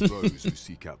number of those who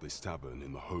seek out this tavern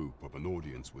in the hope of an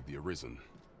audience with the Arisen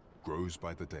grows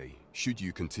by the day. Should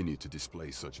you continue to display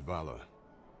such valor,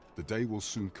 the day will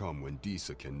soon come when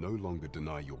Disa can no longer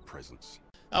deny your presence.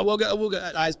 We'll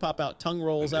get eyes pop out, tongue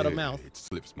rolls out of mouth. It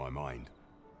slips my mind.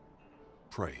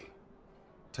 Pray,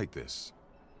 take this.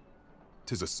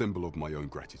 'Tis a symbol of my own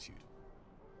gratitude.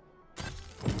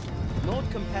 Naught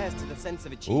compares to the sense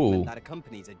of achievement Ooh. that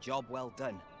accompanies a job well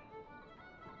done.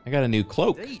 I got a new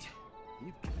cloak. Indeed.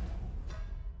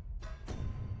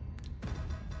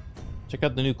 Check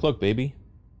out the new cloak, baby.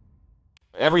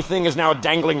 Everything is now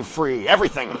dangling free.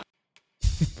 Everything.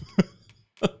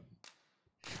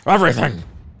 Everything.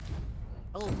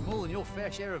 Oh, more than your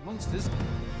fair share of monsters.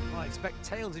 I expect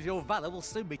tales of your valor will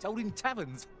soon be told in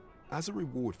taverns. As a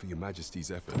reward for Your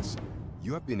Majesty's efforts,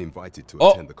 you have been invited to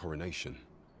Oh. attend the coronation.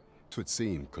 'Twould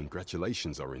seem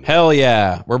congratulations are in Hell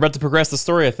yeah. We're about to progress the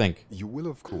story, I think. You will,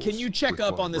 of course. Can you check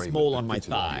up require on this raiment mole on my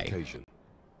befitting the thigh? occasion.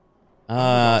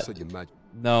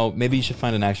 No, maybe you should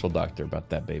find an actual doctor about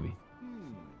that, baby.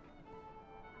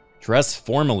 Dress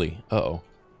formally. Uh-oh.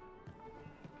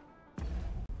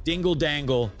 Dingle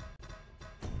dangle.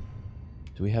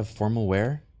 Do we have formal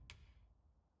wear?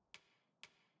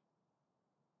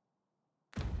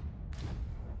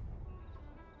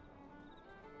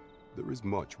 There is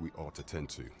much we ought to tend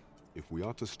to. If we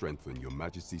are to strengthen Your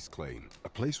Majesty's claim, a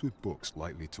place with books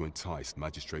likely to entice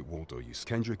Magistrate Waldo use.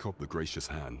 Kendrick of the Gracious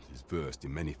Hand is versed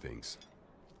in many things.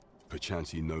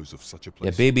 Perchance he knows of such a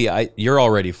place. Yeah, baby, you're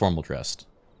already formal dressed.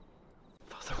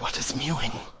 Father, what is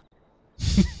mewing?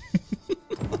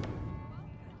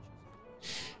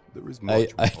 There is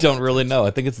much I don't really know.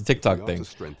 I think it's a TikTok we are thing. to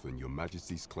strengthen Your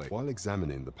Majesty's claim while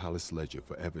examining the palace ledger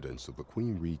for evidence of the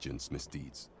Queen Regent's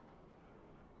misdeeds.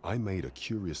 I made a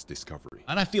curious discovery.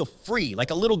 And I feel free,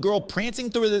 like a little girl prancing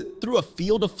through a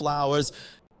field of flowers.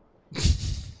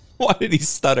 Why did he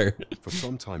stutter? For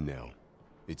some time now,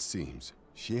 it seems,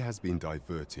 she has been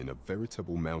diverting a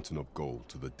veritable mountain of gold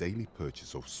to the daily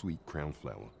purchase of sweet crown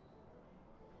flower.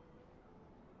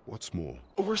 What's more,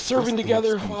 we're serving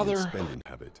together, Father. Spending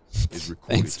habit is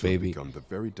recorded Thanks, to have baby. become the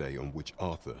very day on which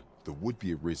Arthur, the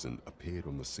would-be arisen, appeared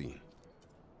on the scene.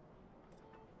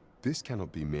 This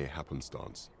cannot be mere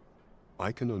happenstance.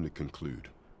 I can only conclude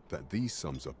that these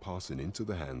sums are passing into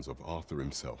the hands of Arthur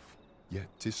himself. Yet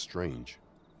 'tis strange,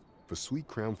 for sweet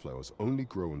crown flowers only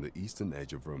grow on the eastern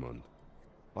edge of Vermont.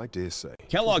 I dare say.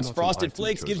 Kellogg's Frosted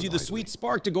Flakes gives you the sweet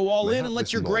spark to go all in and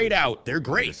let your grade out. They're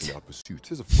great.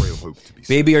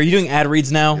 Baby, are you doing ad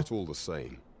reads now? Yet all the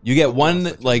same, You get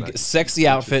one like sexy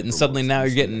outfit, and suddenly now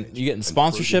you're getting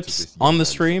sponsorships on the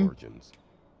stream.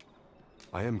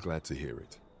 I am glad to hear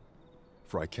it,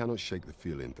 for I cannot shake the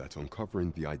feeling that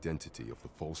uncovering the identity of the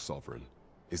false sovereign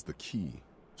is the key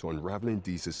to unraveling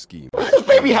Deeza's scheme. Does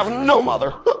Baby have no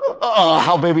mother?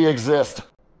 How Baby exist?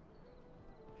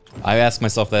 I ask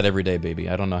myself that every day, baby.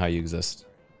 I don't know how you exist.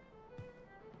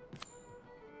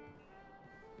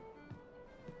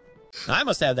 I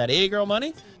must have that A-girl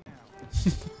money.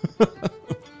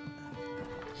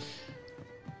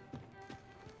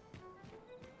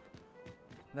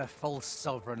 The false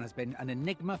sovereign has been an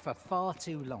enigma for far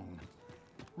too long.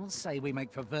 We'll say we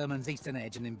make for Vermon's eastern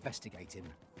edge and investigate him.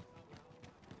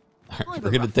 Alright,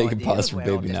 we're gonna take a pause for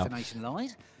baby now. Destination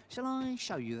lies. Shall I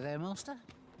show you there, Master?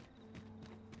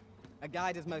 A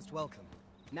guide is most welcome.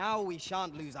 Now we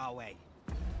shan't lose our way.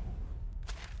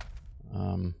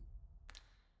 We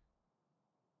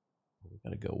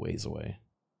gotta go ways away.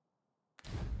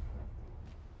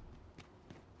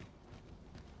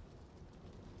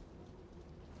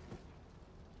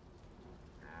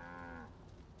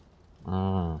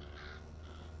 Oh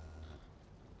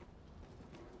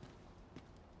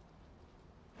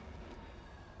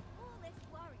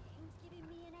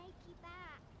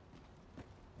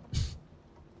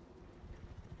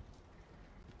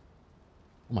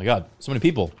my god, so many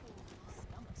people.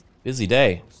 Busy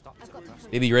day.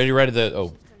 Baby, you ready to ride the...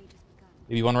 Oh.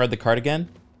 Baby, you want to ride the cart again?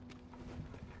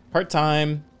 Cart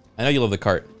time. I know you love the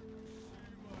cart.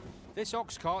 This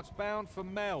ox cart's bound for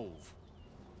Melv.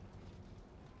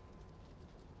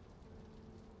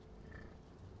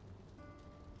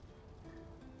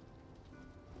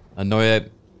 Noya,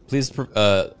 please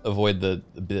avoid the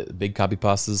big copy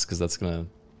pastas, because that's gonna,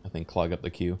 I think, clog up the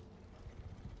queue.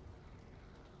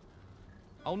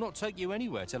 I'll not take you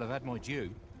anywhere till I've had my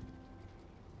due.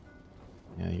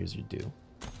 Yeah, here's your due.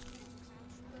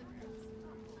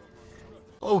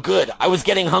 Oh good, I was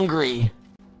getting hungry.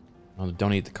 Oh,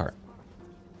 don't eat the cart.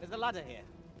 There's a ladder here.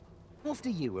 After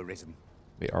you, Arisen.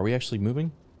 Wait, are we actually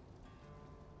moving?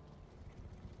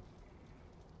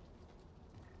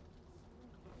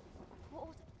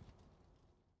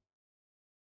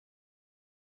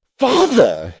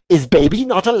 Father, is Baby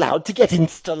not allowed to get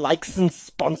Insta likes and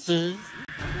sponsors?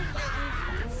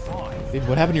 Babe,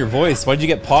 what happened to your voice? Why did you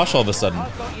get posh all of a sudden?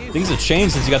 Things have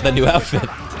changed since you got that new outfit.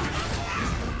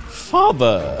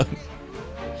 Father.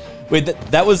 Wait,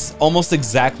 that was almost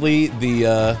exactly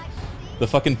the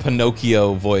fucking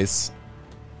Pinocchio voice.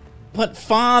 But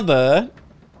father.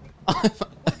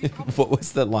 What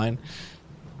was that line?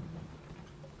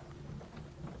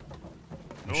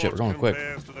 Oh, shit, we're going quick.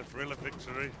 To the thrill of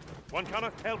victory. One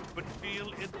cannot help but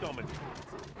feel indomitable.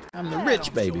 I'm the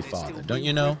rich baby father, don't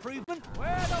you know?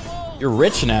 You're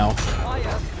rich now.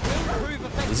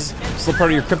 Is this still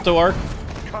part of your crypto arc?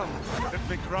 Come, let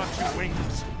me grant you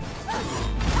wings.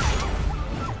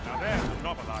 Now there's a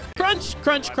novel idea. Crunch,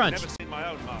 crunch, crunch. I've never seen my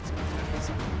own master.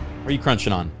 What are you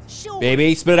crunching on?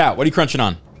 Baby, spit it out. What are you crunching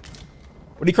on?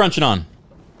 What are you crunching on?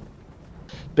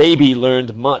 Baby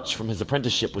learned much from his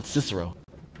apprenticeship with Cicero.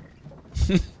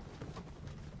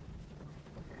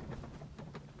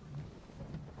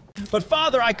 But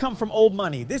father, I come from old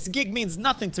money. This gig means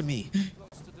nothing to me.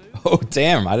 Oh,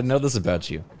 damn. I didn't know this about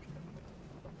you.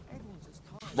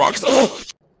 Rocks.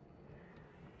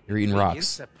 You're eating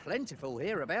rocks. Are plentiful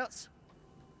hereabouts.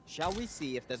 Shall we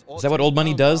see if there's... Is that what old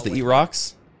money does? They eat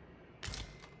rocks?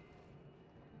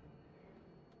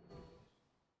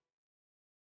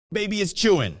 Baby is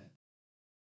chewing.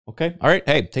 Okay. All right.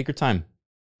 Hey, take your time.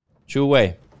 Chew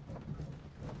away.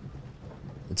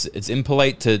 It's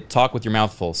impolite to talk with your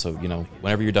mouth full, so, you know,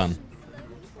 whenever you're done.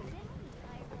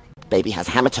 Baby has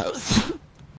hammer toes.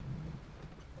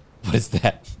 What is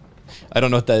that? I don't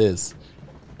know what that is.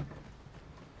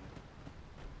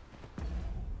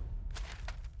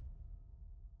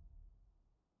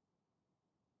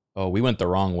 Oh, we went the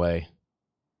wrong way.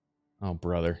 Oh,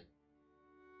 brother.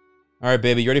 All right,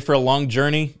 baby. You ready for a long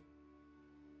journey?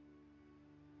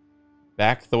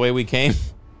 Back the way we came?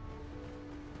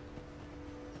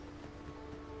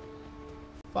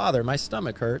 Father, my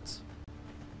stomach hurts.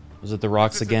 Was it the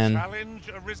rocks again? Challenge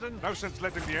arisen? No sense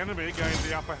letting the enemy gain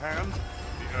the upper hand.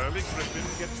 The early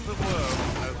Criken gets the worm,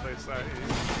 as they say.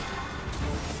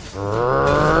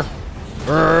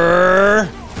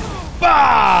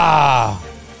 Bah!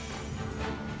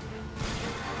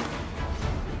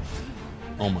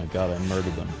 Oh my god, I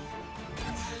murdered them.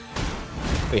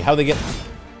 Wait, how'd they get...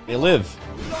 They live.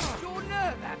 You lost your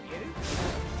nerve, have you?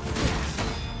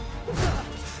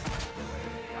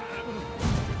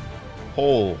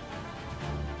 Hole.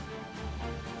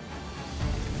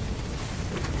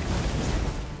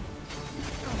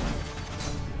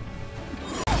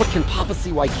 But can Papa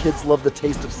see why kids love the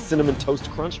taste of Cinnamon Toast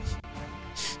Crunch?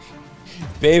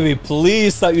 Baby,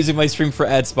 please stop using my stream for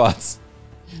ad spots.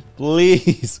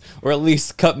 Please. Or at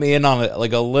least cut me in on it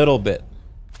like a little bit.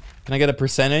 Can I get a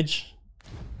percentage?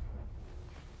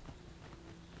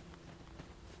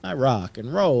 I rock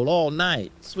and roll all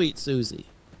night, sweet Susie.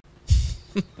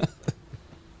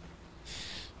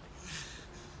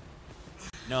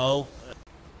 No.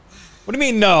 What do you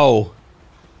mean, no?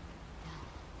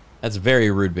 That's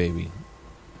very rude, baby.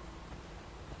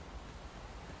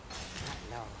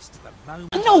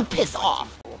 No, piss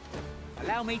off!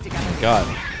 Allow me to go. God.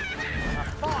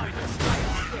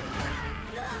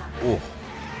 Ooh.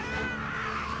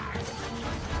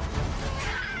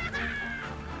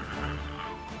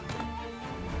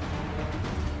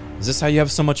 Is this how you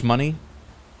have so much money?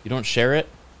 You don't share it?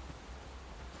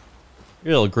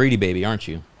 You're a little greedy baby, aren't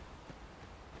you?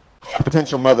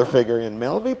 Potential mother figure in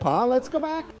Melvy. Pa, let's go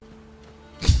back.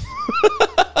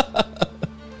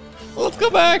 Let's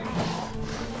go back.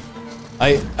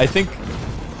 I think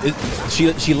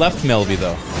she left Melvy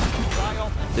though,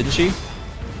 didn't she?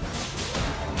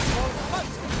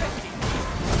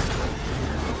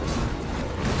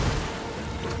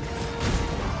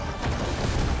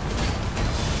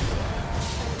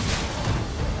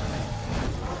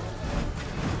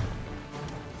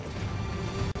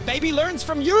 Baby learns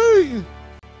from you.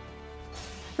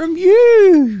 From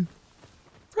you.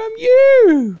 From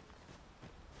you.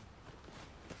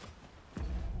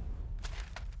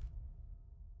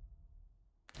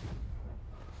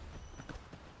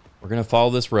 We're gonna follow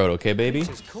this road, okay, baby?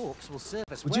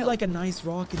 Would you like a nice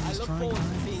rock in these trying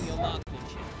times?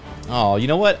 Oh, you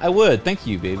know what? I would. Thank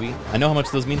you, baby. I know how much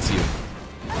those mean to you.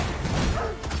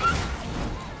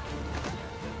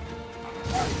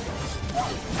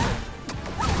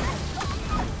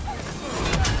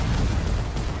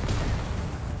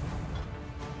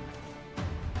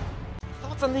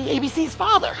 Thoughts on the ABC's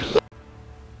father?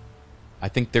 I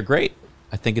think they're great.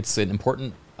 I think it's an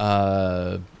important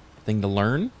thing to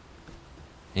learn.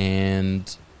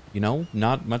 And, you know,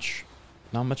 not much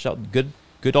out. Good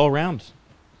all around.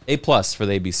 A+ for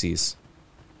the ABCs.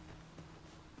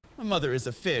 My mother is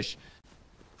a fish.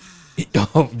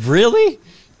 Oh, really?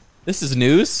 This is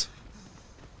news?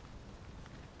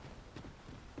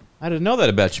 I didn't know that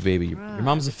about you, baby. Your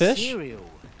mom's a fish? Cereal.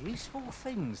 Useful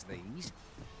things, these.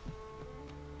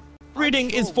 Reading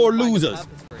is for losers.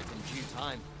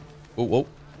 Whoa, whoa.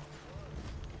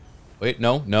 Wait,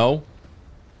 no, no.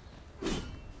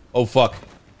 Oh, fuck.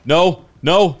 No,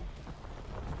 no.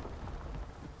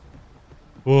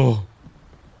 Whoa.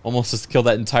 Almost just killed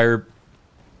that entire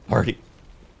party.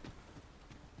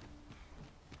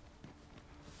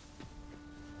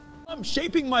 I'm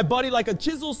shaping my body like a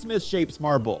chiselmith shapes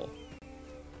marble.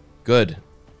 Good.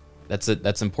 That's it.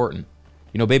 That's important.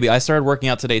 You know, baby, I started working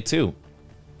out today too.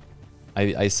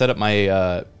 I set up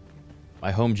my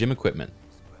my home gym equipment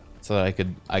so that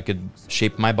I could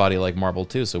shape my body like marble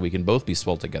too, so we can both be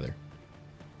swole together.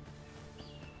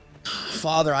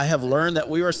 Father, I have learned that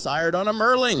we were sired on a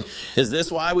merling. Is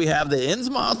this why we have the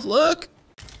Innsmouth look?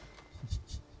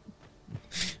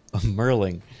 A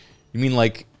merling? You mean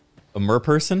like a mer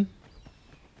person?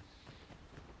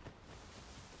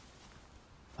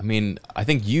 I mean, I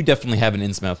think you definitely have an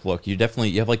Innsmouth look. You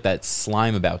have like that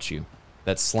slime about you,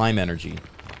 that slime energy.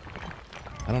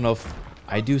 I don't know if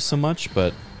I do so much,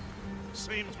 but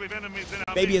Seems we've enemies in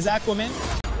our Baby is Aquaman.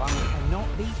 One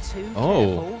cannot be too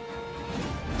oh.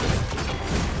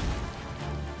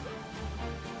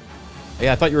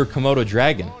 Yeah, I thought you were a Komodo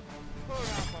dragon.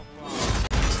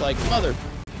 It's like mother.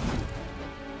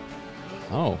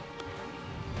 Oh.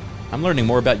 I'm learning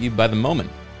more about you by the moment.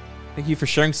 Thank you for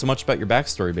sharing so much about your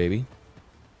backstory, baby.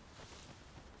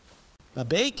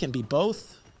 Babey can be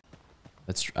both.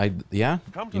 That's yeah.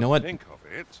 You know what? Think of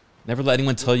it, Never let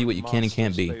anyone tell you what you can and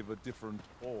can't be.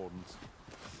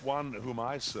 one whom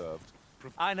I served.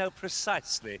 I know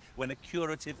precisely when a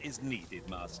curative is needed,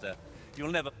 Master.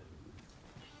 You'll never...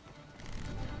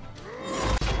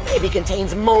 Baby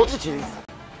contains multitudes.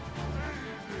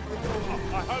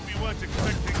 I hope you weren't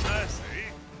expecting mercy.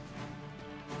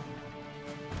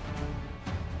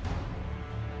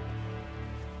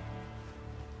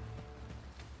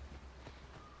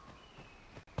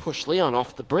 Push Leon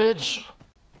off the bridge.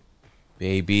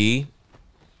 Baby.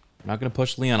 I'm not going to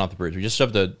push Leon off the bridge. We just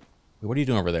shoved a... What are you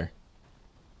doing over there?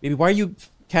 Baby, why are you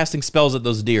casting spells at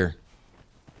those deer?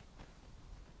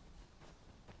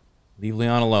 Leave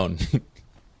Leon alone.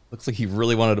 Looks like he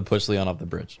really wanted to push Leon off the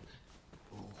bridge.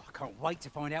 Oh, I can't wait to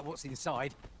find out what's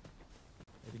inside.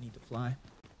 Maybe need to fly.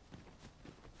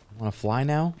 I want to fly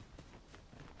now?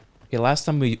 Okay, last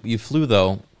time you flew,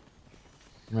 though,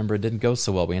 remember, it didn't go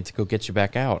so well. We had to go get you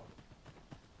back out.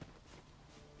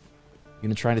 You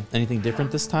gonna try anything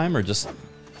different this time, or just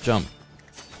jump?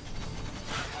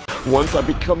 Once I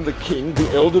become the king, the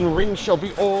Elden Ring shall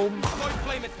be all... Don't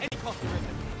blame it any cost,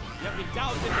 Criken. You have been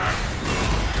doubted.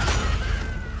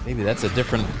 Maybe that's a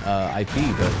different IP,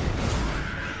 but...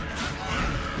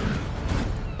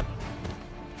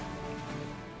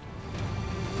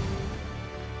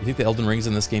 You think the Elden Ring's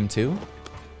in this game, too?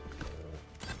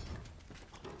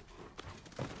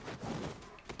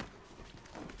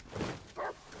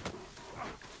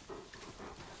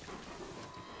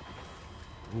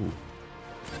 Ooh.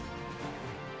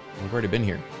 We've already been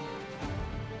here.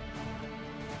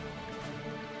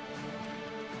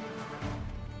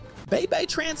 Babey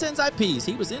transcends IPs.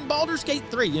 He was in Baldur's Gate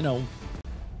 3, you know.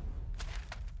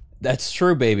 That's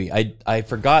true, baby. I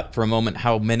forgot for a moment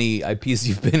how many IPs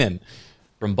you've been in.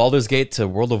 From Baldur's Gate to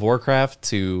World of Warcraft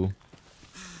to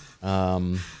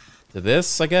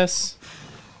this, I guess.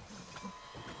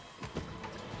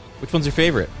 Which one's your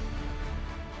favorite?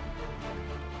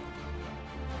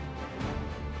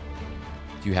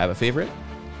 Do you have a favorite?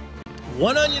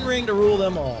 One onion ring to rule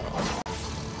them all.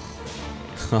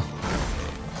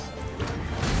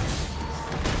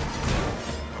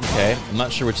 Okay, I'm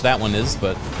not sure which that one is,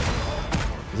 but...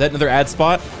 Is that another ad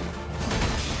spot?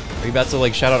 Are you about to,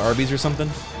 like, shout out Arby's or something?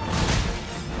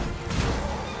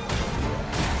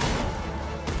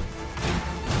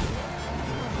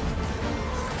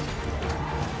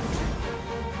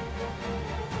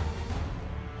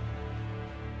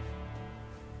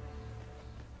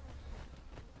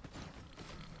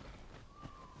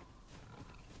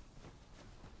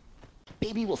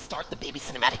 Baby will start the Baby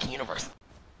Cinematic Universe.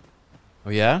 Oh,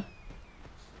 yeah?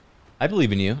 I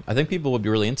believe in you. I think people would be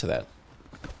really into that.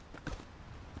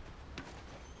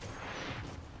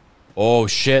 Oh,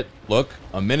 shit. Look,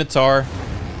 a Minotaur.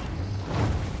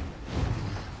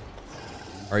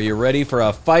 Are you ready for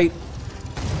a fight?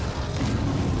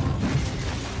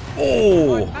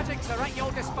 Oh! Magics are at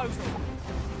your disposal.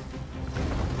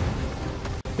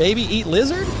 Baby eat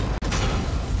lizard?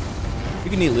 You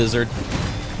can eat lizard.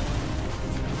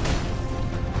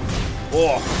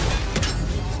 Oh!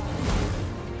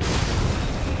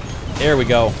 There we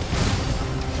go.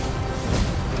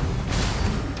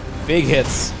 Big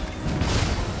hits.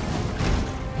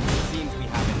 Seems we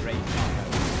have enraged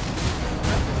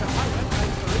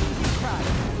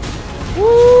our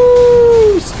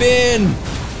Woo! Spin!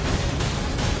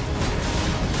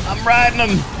 I'm riding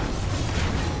him.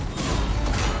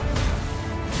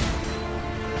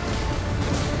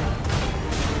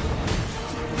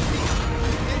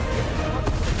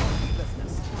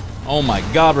 Oh my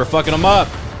god, we're fucking them up.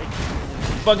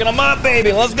 Fucking them up,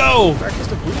 baby. Let's go.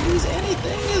 Breakfast of booties,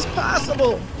 anything is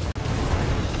possible.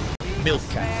 Milk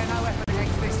cow.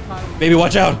 Baby,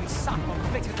 watch out.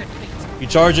 You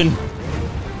charging?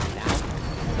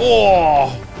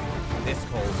 Oh. This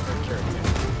calls for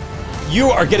curative.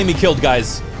 You are getting me killed,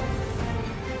 guys.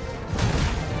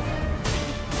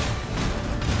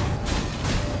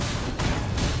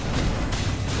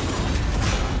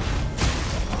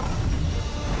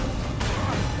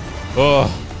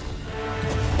 Oh.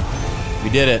 We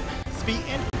did it. Speaking.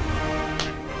 Here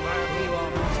you are,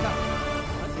 Master.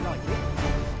 Hope you like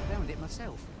it. Found it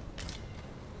myself.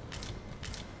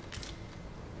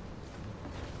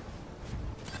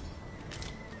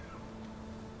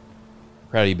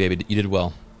 Proud of you, baby. You did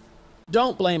well.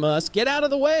 Don't blame us. Get out of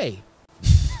the way.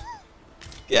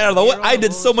 Get out of the way. I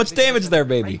did so much damage there,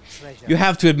 baby. You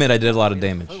have to admit I did a lot of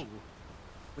damage.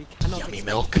 We cannot Yummy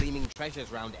milk. gleaming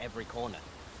treasures round every corner.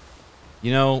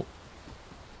 You know,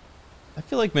 I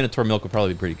feel like Minotaur milk would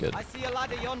probably be pretty good. I see a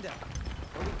ladder yonder.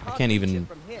 But we I can't reach even it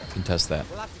from here. contest that.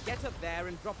 We'll have to get up there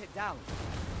and drop it down.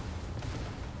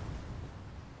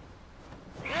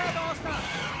 Yeah, Master!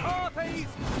 Harpies!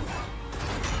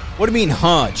 What do you mean,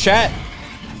 huh? Chat?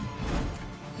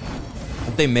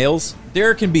 they males?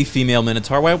 There can be female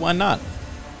Minotaur. Why not?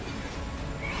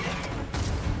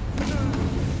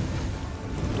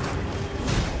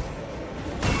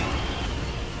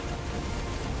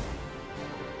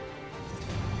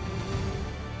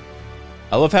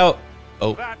 I love how...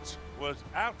 Oh. That was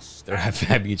They're outstanding.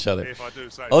 fabbing each other. If I do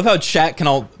say I love how chat can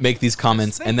all make these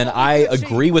comments, and then I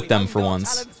agree with them for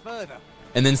once.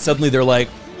 And then suddenly they're like,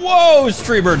 whoa,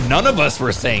 streamer, none of us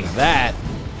were saying that.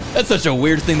 That's such a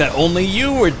weird thing that only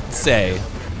you would say.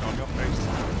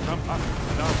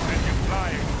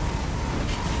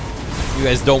 You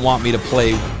guys don't want me to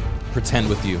play pretend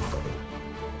with you.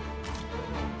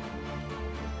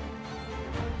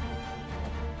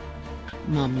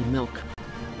 Mommy milk.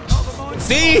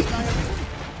 See?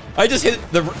 I just hit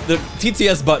the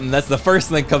TTS button. That's the first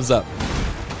thing that comes up.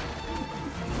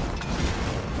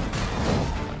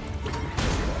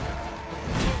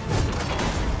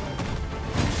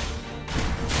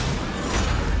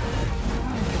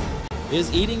 Is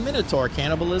eating Minotaur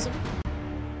cannibalism?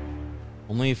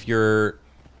 Only if you're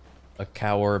a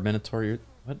cow or a Minotaur. You're,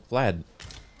 what? Vlad.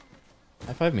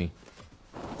 High five me.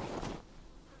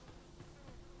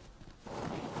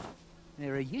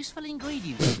 There are useful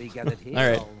ingredients to be gathered here. All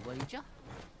right. I'll wager.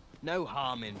 No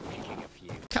harm in picking a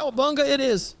few. Cowabunga it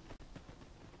is.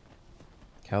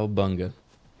 Cowabunga.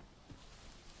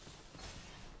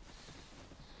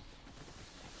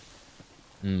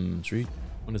 Street.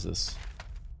 What is this?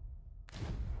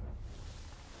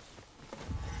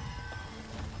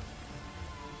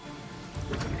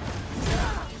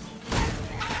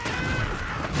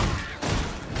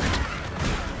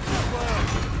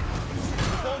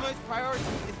 The foremost priority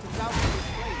is to salvage this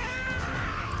place.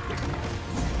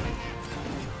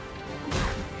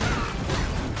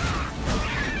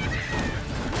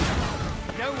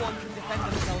 No one can defend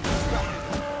themselves from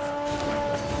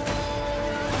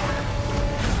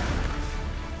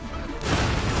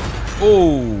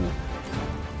Oh.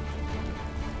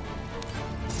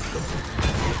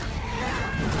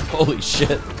 Holy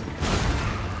shit.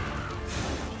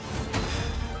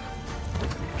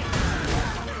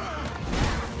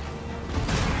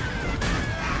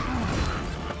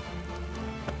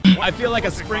 I feel like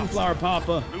a spring flower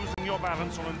papa.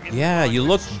 Yeah, you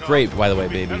look great, by the way,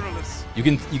 baby. You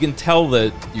can tell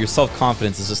that your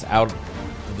self-confidence is just out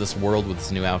of this world with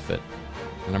this new outfit.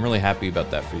 And I'm really happy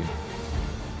about that for you.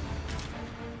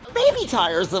 Baby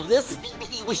tires of this.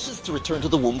 Baby wishes to return to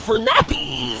the womb for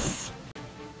nappies.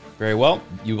 Very well.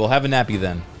 You will have a nappy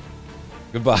then.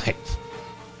 Goodbye.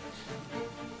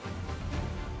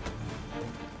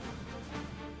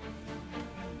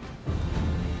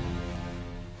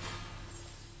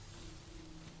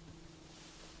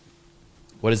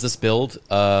 What is this build?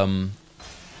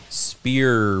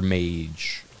 Spear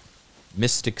Mage.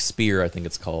 Mystic Spear, I think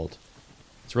it's called.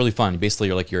 It's really fun. Basically,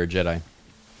 you're like you're a Jedi.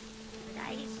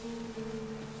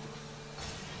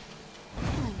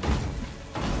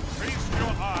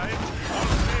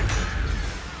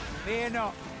 Fear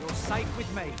not, you're safe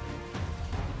with me.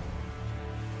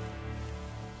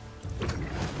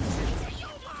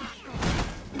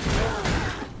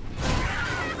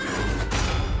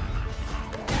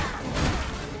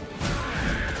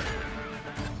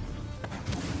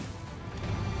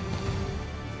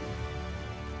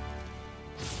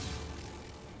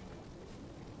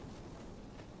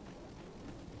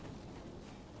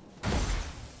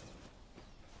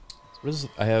 What is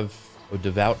it? I have a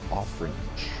devout offering.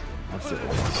 That's it.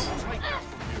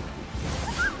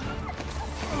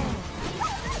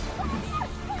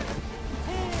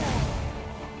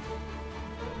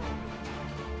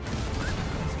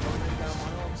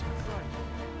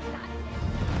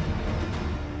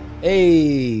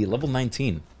 Hey, level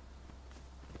 19. I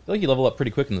feel like you level up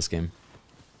pretty quick in this game.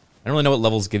 I don't really know what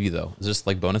levels give you though. Is it just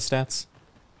like bonus stats?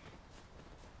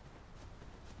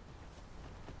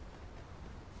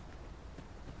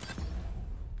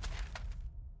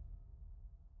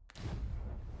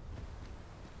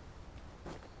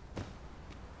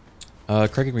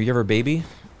 Criken, were you ever a baby?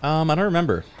 I don't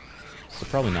remember. So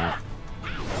probably not.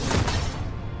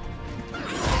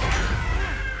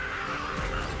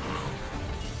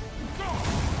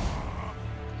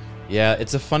 Yeah,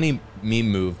 it's a funny meme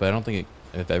move, but I don't think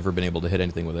I've ever been able to hit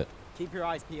anything with it. Keep your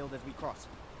eyes peeled as we cross.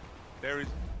 There is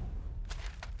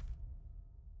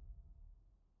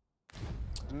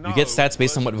You get stats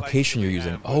based on what vocation you're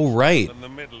using. Oh, right. in the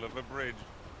middle of a bridge.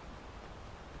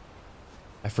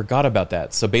 I forgot about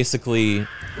that. So basically, and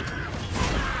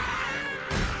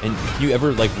can you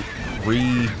ever like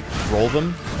re-roll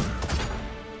them?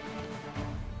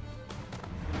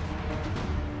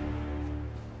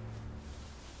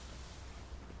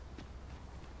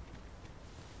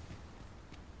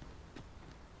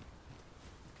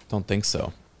 Don't think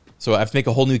so. So I have to make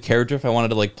a whole new character if I wanted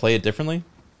to like play it differently?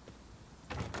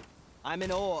 I'm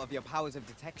in awe of your powers of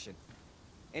detection.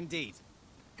 Indeed.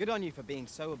 Good on you for being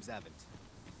so observant.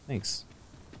 Thanks.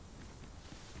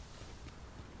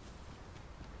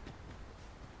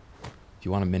 If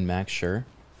you want to min-max, sure.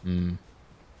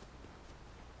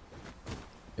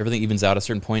 Everything evens out at a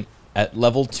certain point at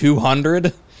level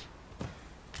 200?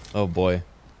 Oh boy.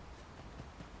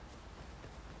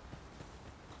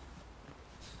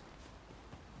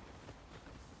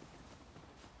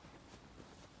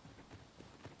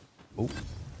 Oh.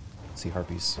 Let's see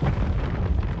harpies.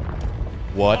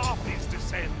 What? Harpies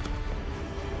descend.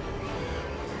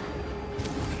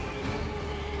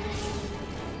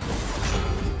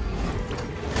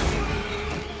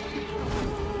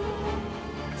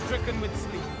 Stricken with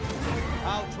sleep.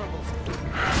 Our troubles.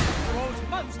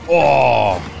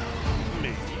 Oh!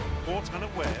 Me? Caught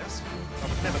unawares? I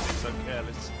would never be so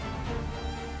careless.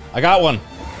 I got one.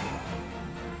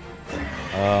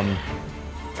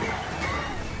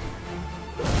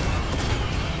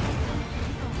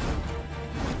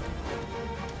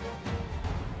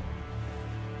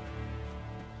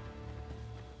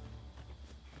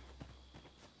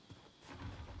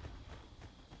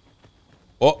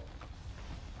 Oh.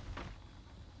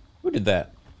 Who did that?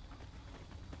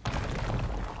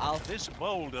 This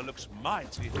boulder looks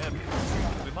mighty heavy.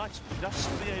 We might just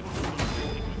be able to move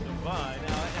it if we combine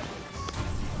our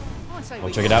efforts. Oh,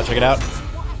 check it out, check it out.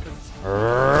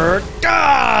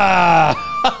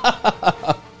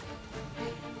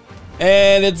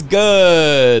 And it's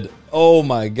good. Oh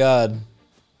my god.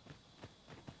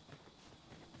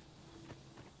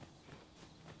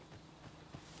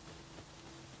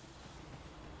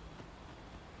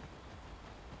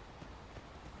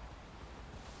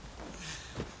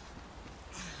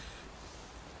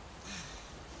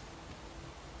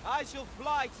 I shall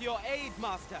fly to your aid,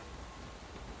 Master.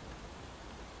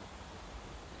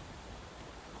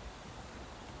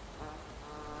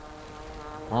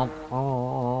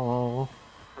 Oh,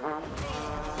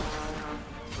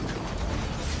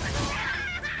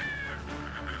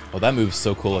 that move's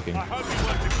so cool looking. I hope you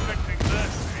weren't expecting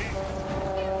this.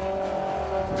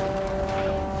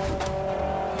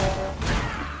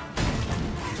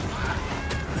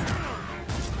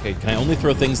 Okay, can I only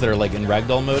throw things that are like in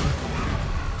ragdoll mode?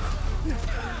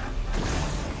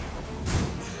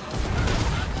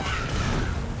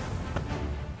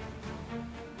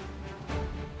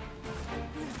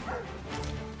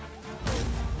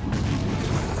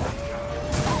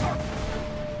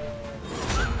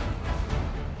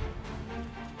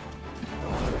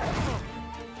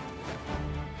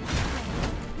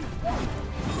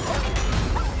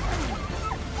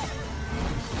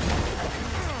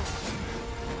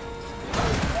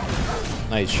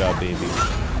 Nice shot, baby.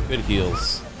 Good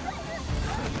heals.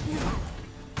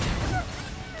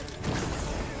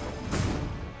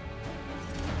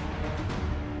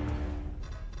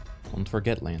 Don't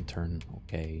forget lantern.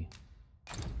 Okay.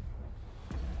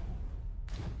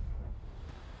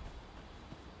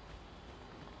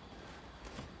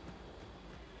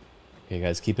 Okay,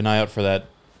 guys, keep an eye out for that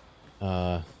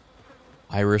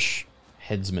Irish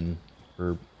headsman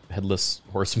or headless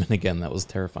horseman again. That was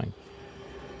terrifying.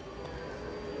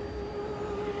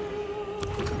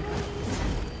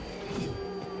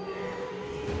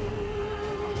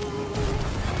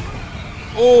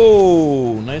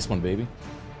 Oh, nice one, baby.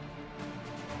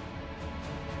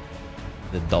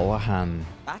 The Dullahan.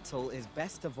 Battle is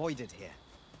best avoided here.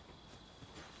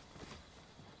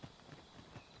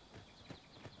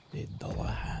 The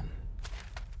Dullahan.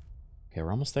 Okay, we're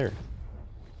almost there.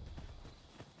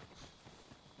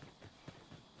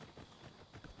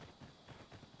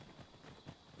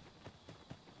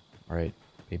 All right,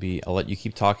 maybe I'll let you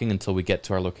keep talking until we get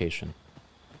to our location.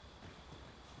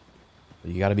 But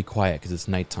you gotta be quiet because it's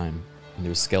nighttime and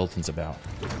there's skeletons about.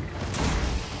 You can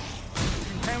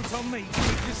count on me to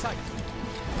keep you safe.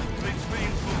 These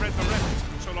fiends will resurrect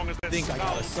so long as there's I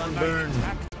got a sunburn.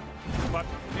 But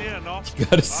fear not. You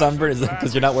got a sunburn? Is that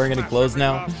because you're not wearing any clothes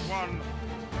now?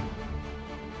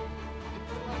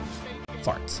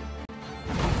 Farts.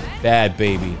 Bad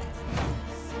baby.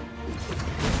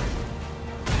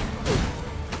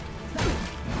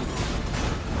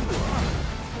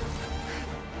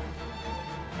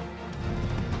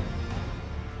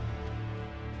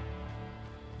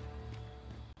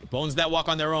 Bones that walk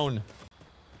on their own.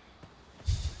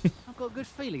 I've got a good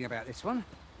feeling about this one.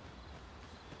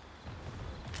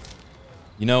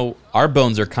 You know, our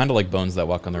bones are kind of like bones that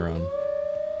walk on their own.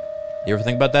 You ever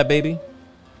think about that, baby?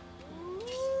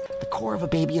 The core of a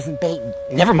baby isn't bait.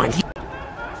 Never mind.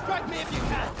 Strike me if you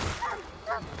can.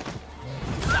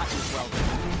 That was well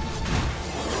done.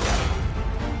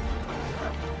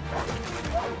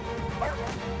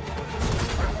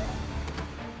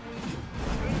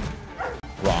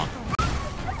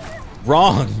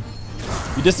 wrong?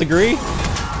 You disagree?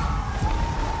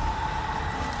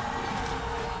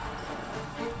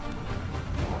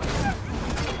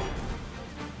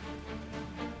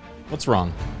 What's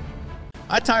wrong?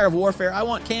 I tire of warfare. I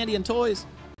want candy and toys.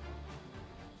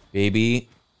 Baby,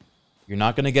 you're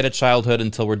not gonna get a childhood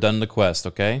until we're done the quest,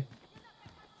 okay?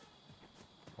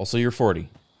 Also, you're 40.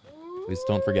 Please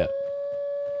don't forget.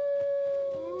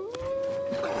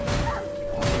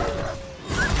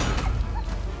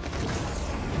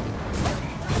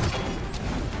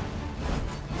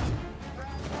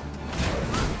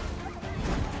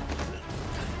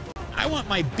 I want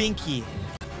my binky.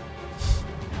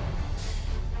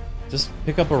 Just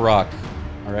pick up a rock,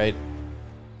 alright? You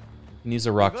can use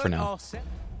a rock for now.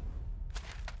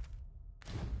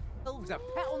 A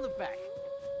pat on the back.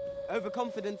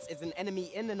 Overconfidence is an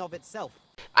enemy in and of itself.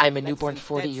 I'm a newborn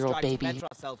 40-year-old baby.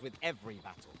 With every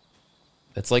battle.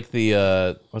 It's like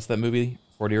the, what's that movie?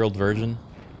 40-year-old virgin?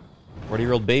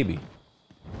 40-year-old baby.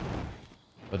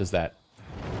 What is that?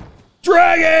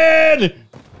 Dragon!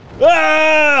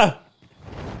 Ah!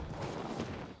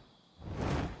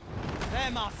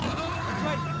 There, Master.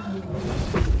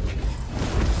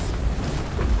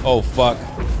 Oh, fuck.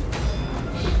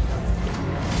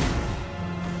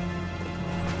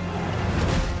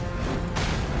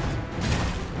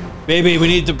 Baby, we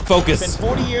need to focus. It's been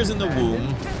 40 years in the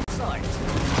womb.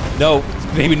 No,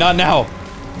 baby, not now.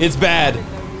 It's bad.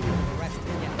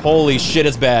 Holy shit,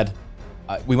 it's bad.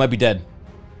 We might be dead.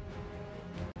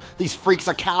 These freaks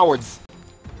are cowards.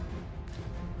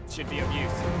 Should be of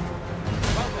use.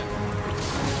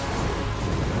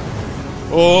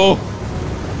 Oh.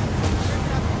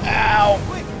 Ow.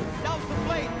 Quick, douse the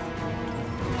blade.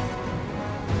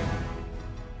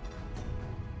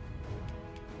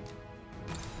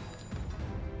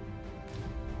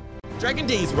 Dragon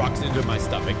Days rocks into my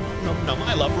stomach. No,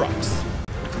 I love rocks.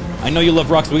 I know you love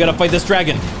rocks, but we gotta fight this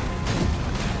dragon.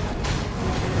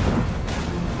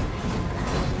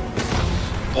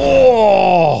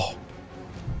 Oh!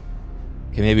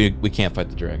 Okay, maybe we can't fight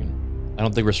the dragon. I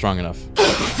don't think we're strong enough.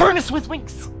 Furnace with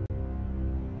wings.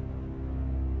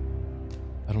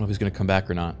 I don't know if he's gonna come back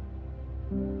or not.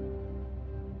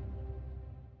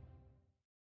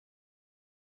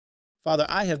 Father,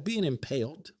 I have been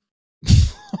impaled.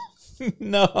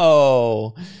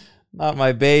 No, not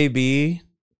my baby.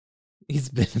 He's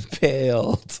been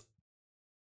impaled.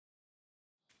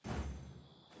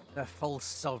 The false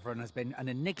sovereign has been an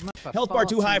enigma for Health bar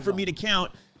too high for me to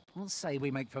count. I'll say we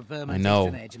make for Vermon's I know.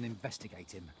 Eastern Edge and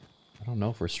investigate him. I don't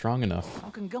know if we're strong enough. I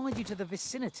can guide you to the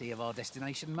vicinity of our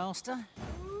destination, Master.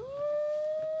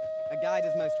 A guide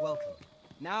is most welcome.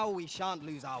 Now we shan't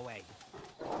lose our way.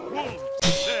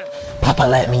 Papa,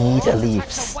 let me eat the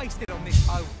leaves.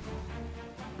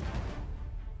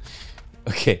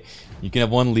 Okay, you can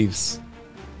have one leaves.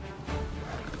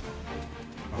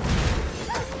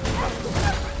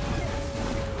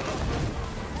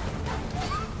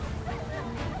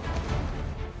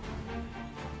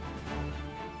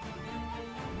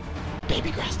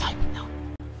 Baby grass type, no.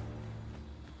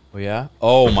 Oh yeah?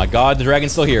 Oh my god, the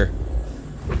dragon's still here.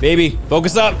 Baby,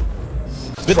 focus up!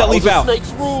 Spit that leaf out!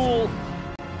 Snakes rule!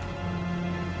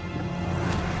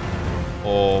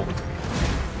 Oh.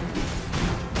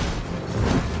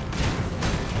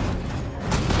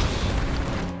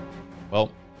 Well.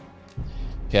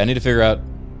 Okay, I need to figure out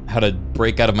how to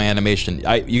break out of my animation.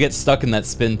 You get stuck in that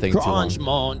spin thing too long.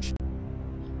 Munch.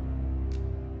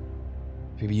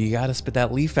 Baby, you gotta spit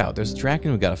that leaf out. There's a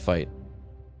dragon we gotta fight.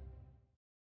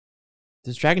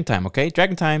 It's dragon time, okay?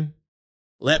 Dragon time.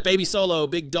 Let baby solo,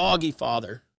 big doggy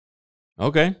father.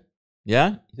 Okay. Yeah?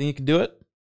 You think you can do it?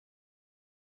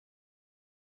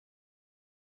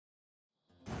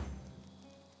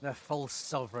 The false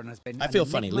sovereign has been. I feel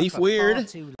funny. Leaf weird.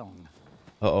 Too long.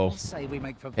 Uh-oh. Say we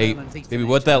make for Hey, Vermon's Eastern baby, Edge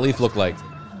what'd that leaf look like?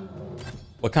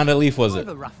 What kind of leaf was I it?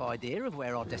 have a rough idea of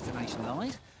where our destination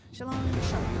lies. Shall I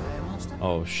show you there, Master?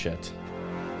 Oh, shit.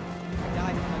 A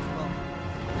guide is most welcome.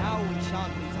 Now we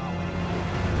shan't lose our way.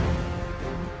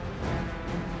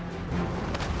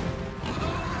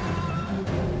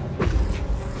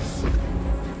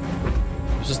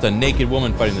 It's just a naked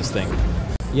woman fighting this thing.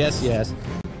 Yes, yes.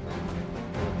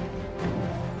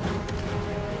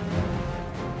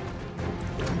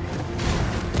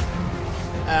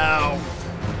 Ow.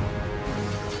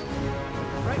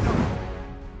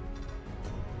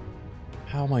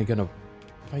 How am I gonna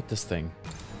fight this thing?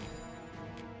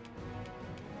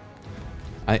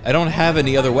 I don't have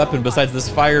any other weapon besides this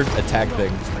fire attack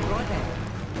thing.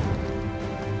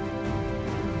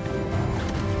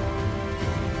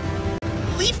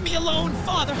 Leave me alone,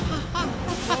 father.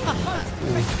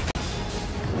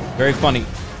 Very funny.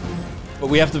 But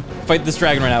we have to fight this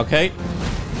dragon right now, okay?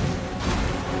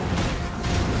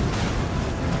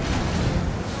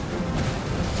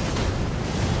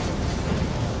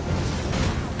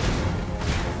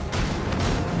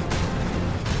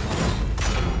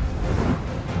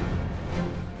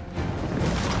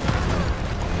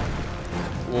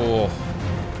 Whoa.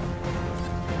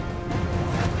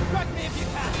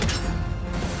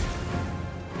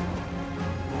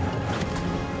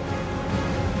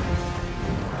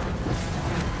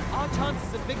 Our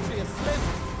chances of victory are slim.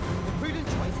 The prudent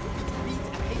choice would be to beat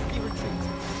and hasty retreat.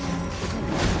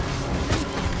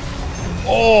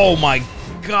 Oh my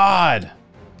god!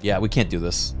 Yeah, we can't do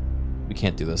this. We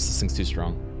can't do this. This thing's too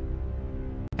strong.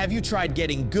 Have you tried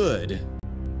getting good?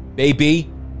 Baby,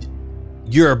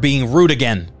 you're being rude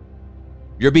again.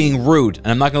 You're being rude, and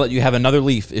I'm not gonna let you have another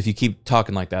leaf if you keep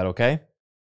talking like that, okay?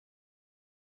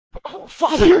 Oh,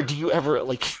 Father, do you ever,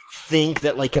 like, think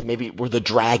that, like, maybe we're the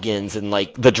dragons and,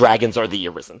 like, the dragons are the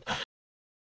arisen?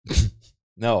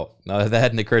 No, that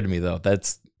hadn't occurred to me, though.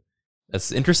 That's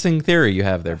an interesting theory you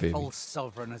have there, The baby. false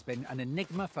sovereign has been an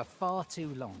enigma for far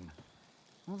too long.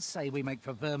 Let's say we make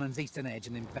for Vermin's eastern edge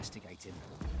and investigate him.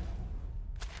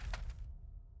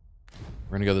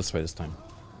 We're gonna go this way this time.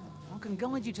 I can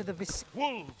guide you to the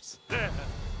Wolves! There!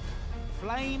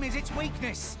 Flame is its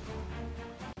weakness.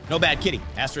 No bad kitty.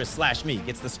 Asterisk slash me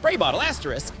gets the spray bottle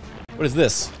asterisk. What is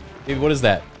this? Baby, what is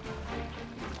that?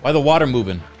 Why the water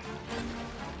moving?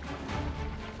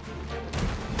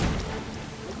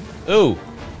 Ooh.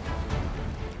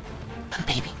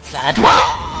 Baby, sad.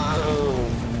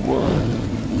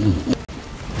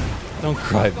 Don't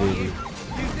cry, baby.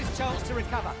 Use this chance to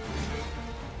recover.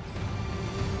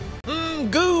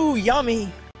 Goo,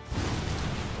 yummy.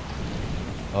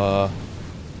 Oh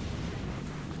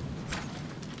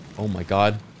my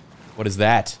god. What is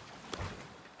that?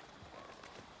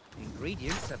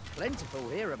 Ingredients are plentiful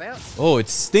hereabouts. Oh,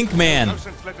 it's Stink Man. No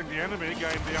sense letting the enemy gain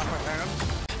the upper hand.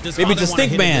 Does Maybe Father it's a wanna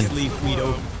Stink hit Man. this leaf weed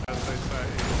over? As they say.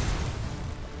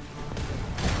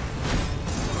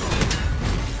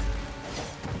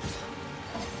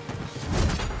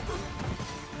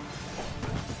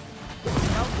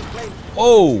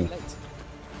 Oh!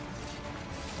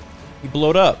 He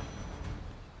blowed up.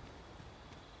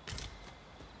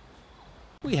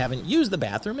 We haven't used the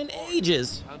bathroom in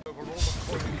ages.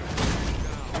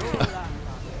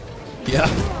 Yeah.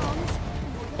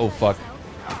 Oh, fuck.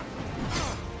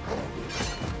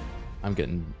 I'm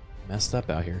getting messed up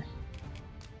out here.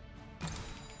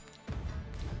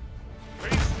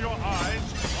 Feast your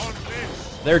eyes on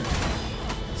this. They're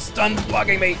stun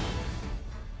blocking me.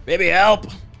 Baby, help.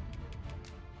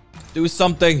 Do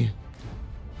something.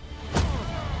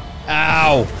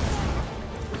 Ow.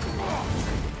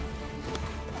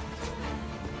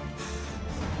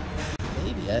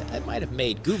 Maybe I might have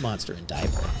made Goo Monster in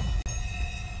diaper.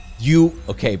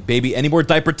 Okay, baby, any more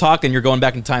diaper talk and you're going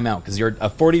back in timeout because you're a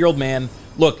 40-year-old man.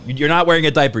 Look, you're not wearing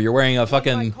a diaper. You're wearing a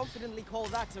fucking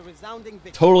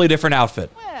totally different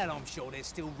outfit. Well, I'm sure there's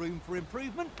still room for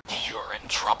improvement. You're in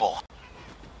trouble.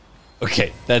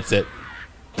 Okay, that's it.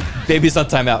 Baby's on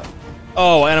timeout.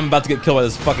 Oh, and I'm about to get killed by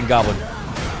this fucking goblin.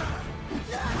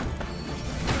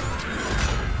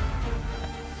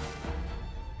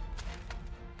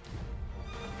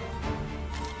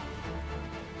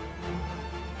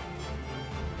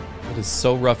 It is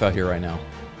so rough out here right now.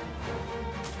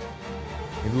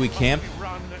 Maybe we camp? You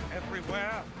run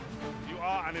everywhere. You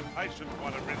are an impatient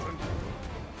one, Arisen.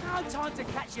 No time to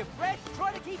catch your breath.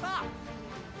 Try to keep up.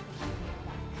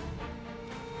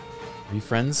 Are you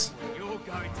friends? You're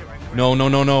going to No, no,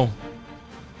 no, no.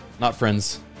 Not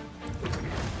friends.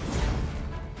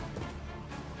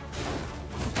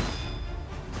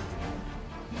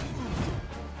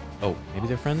 Oh, maybe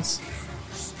they're friends?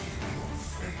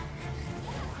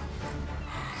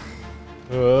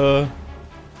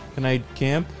 Can I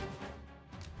camp?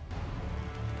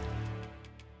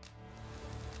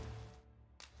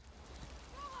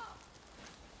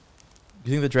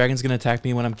 You think the dragon's gonna attack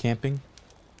me when I'm camping?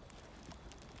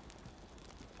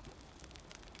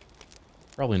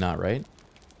 Probably not, right?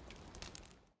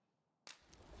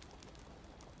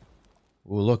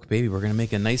 Oh, look, baby, we're gonna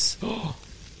make a nice...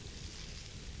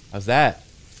 How's that?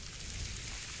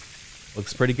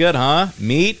 Looks pretty good, huh?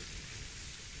 Meat?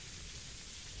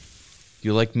 Do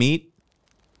you like meat?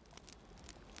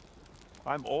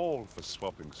 I'm all for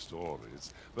swapping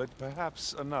stories, but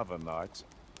perhaps another night.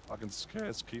 I can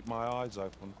scarce keep my eyes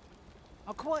open.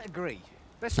 I quite agree.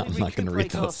 Best No, we I'm not gonna read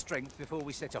recuperate our those. strength before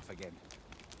we set off again.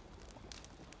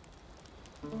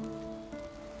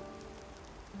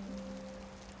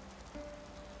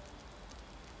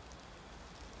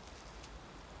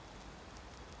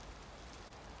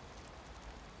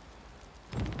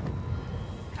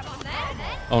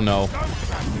 Oh no.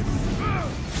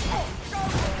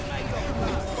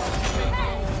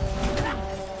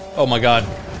 Oh my god.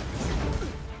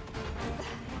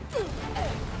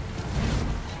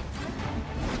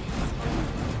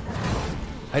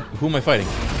 Who am I fighting?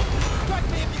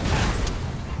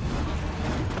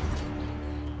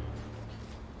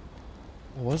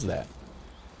 What was that?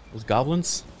 Those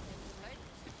goblins?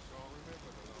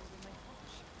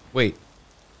 Wait.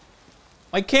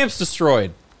 My camp's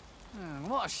destroyed.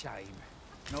 What a shame.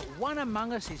 Not one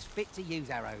among us is fit to use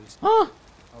arrows. Huh?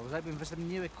 I was hoping for some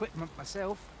new equipment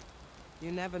myself.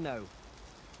 You never know.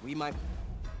 We might...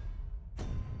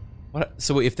 What?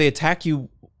 So if they attack you...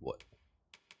 What?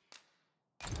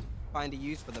 Find a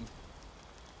use for them.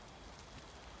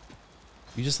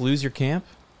 You just lose your camp?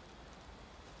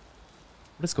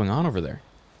 What is going on over there?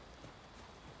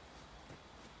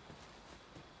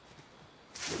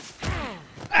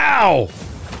 Ow!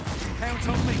 Count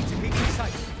on me to keep you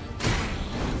safe.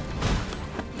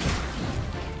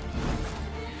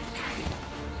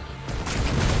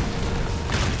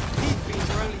 These beings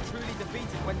are only truly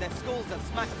defeated when their skulls are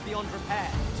smashed beyond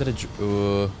repair. Is that a...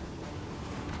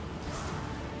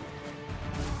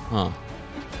 Huh.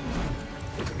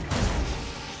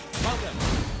 Well done.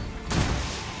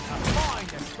 A fine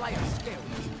display of skill.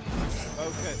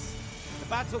 Focus. The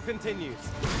battle continues.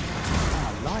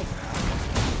 I like that.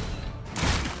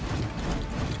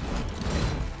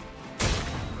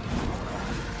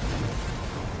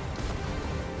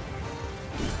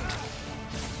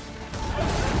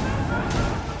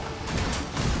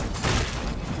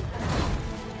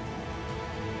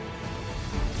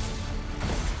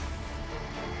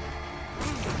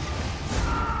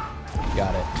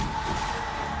 Got it.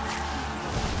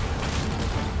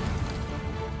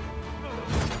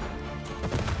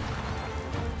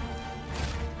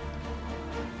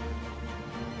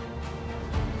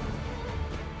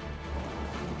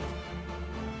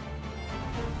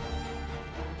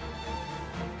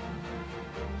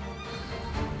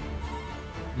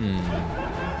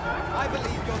 I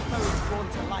believe your foe is drawn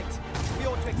to light. We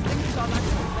ought to extinguish our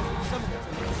lanterns and summon it to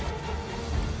me.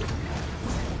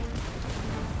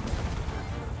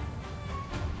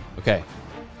 Okay.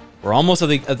 We're almost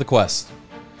at the quest.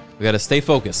 We gotta stay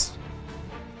focused.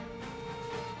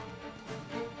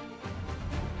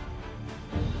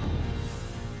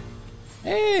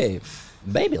 Hey,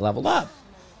 baby leveled up.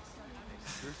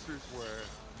 This is where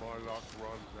my luck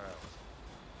runs out.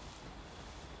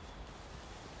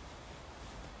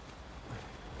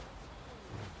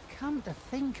 Come to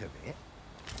think of it,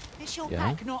 is your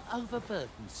back not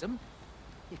overburdensome?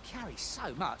 You carry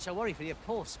so much, I worry for your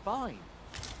poor spine.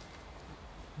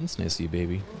 That's nice of you,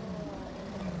 baby.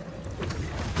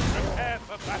 Prepare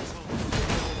for battle.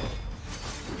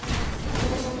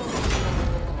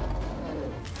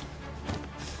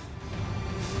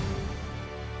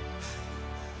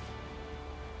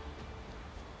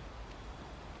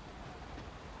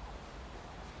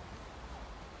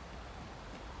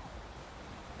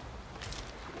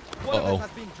 One of us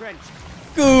has been drenched.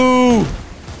 Goo!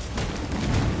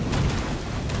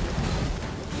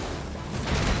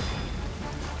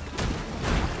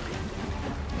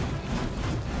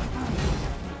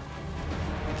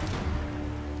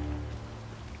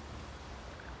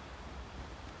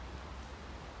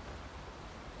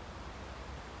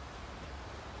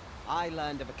 I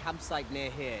learned of a campsite near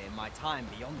here in my time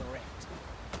beyond the rift.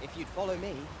 If you'd follow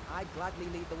me, I'd gladly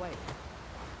lead the way.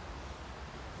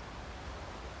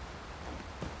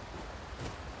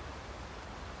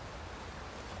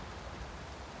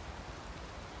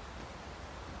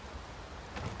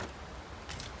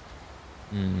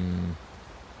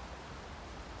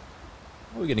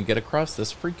 How are we gonna get across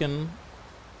this freaking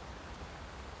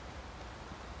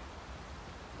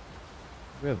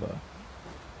river?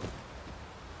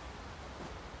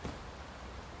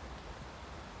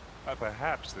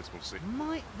 Perhaps this will see.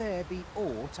 Might there be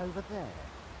aught over there?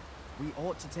 We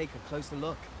ought to take a closer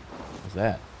look. What's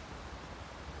that?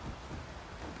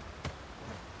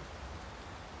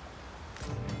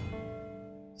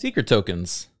 Secret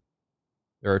tokens.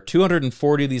 There are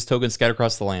 240 of these tokens scattered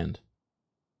across the land.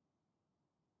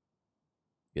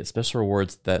 Get special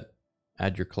rewards that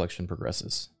add your collection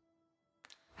progresses.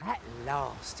 At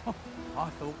last. I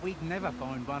thought we'd never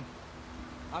find one.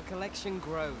 Our collection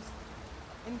grows.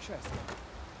 Interesting.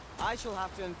 I shall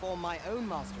have to inform my own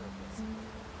master of this.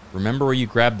 Remember where you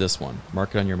grabbed this one.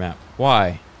 Mark it on your map.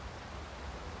 Why?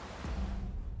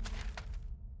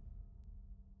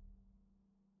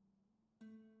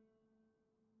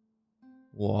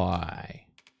 Why?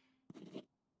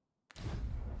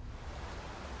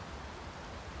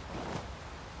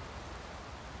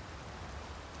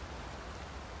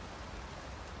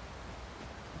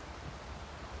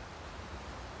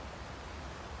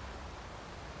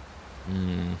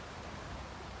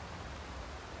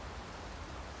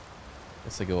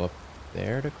 Guess I go up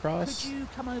there to cross. Could you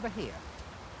come over here?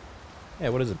 Yeah,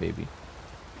 what is it, baby?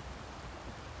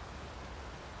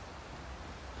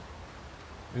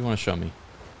 What do you want to show me?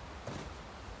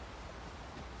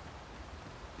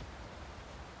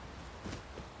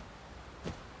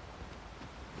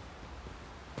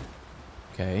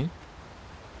 Okay.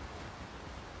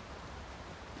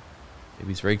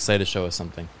 Baby's very excited to show us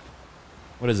something.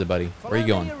 What is it, buddy? Where are you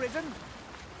going?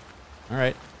 All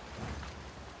right.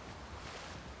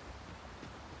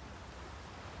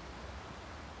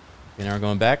 Okay, now we're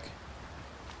going back.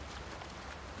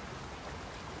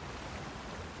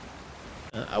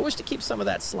 I wish to keep some of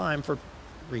that slime for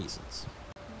reasons.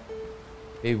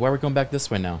 Baby, why are we going back this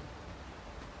way now?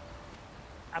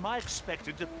 Am I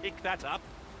expected to pick that up?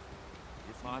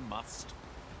 If I must.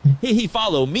 He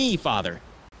follow me, father.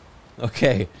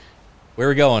 Okay. Where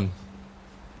are we going?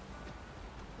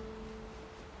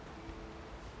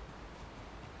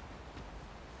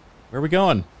 Where are we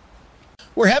going?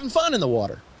 We're having fun in the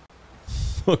water.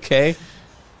 Okay.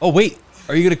 Oh, wait.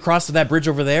 Are you going to cross to that bridge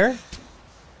over there?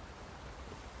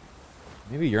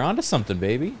 Maybe you're onto something,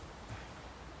 baby.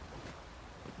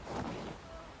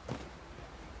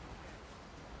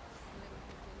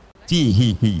 Tee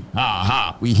hee hee. Ha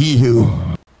ha. We hee hoo.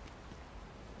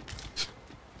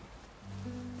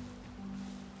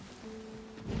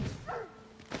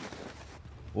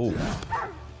 Oh.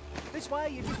 This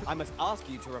way, I must ask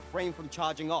you to refrain from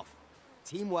charging off.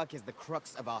 Teamwork is the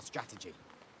crux of our strategy.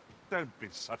 Don't be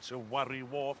such a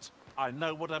worrywart. I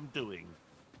know what I'm doing.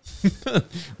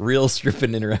 Real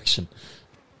stripping interaction.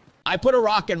 I put a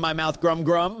rock in my mouth, Grum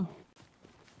Grum.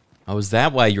 Oh, is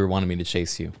that why you were wanting me to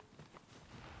chase you?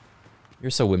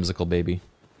 You're so whimsical, baby.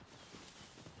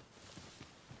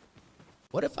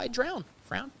 What if I drown?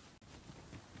 Frown?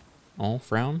 Oh,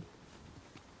 frown?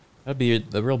 That'd be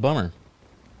a real bummer.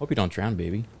 Hope you don't drown,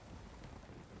 baby.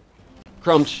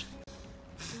 Crunch.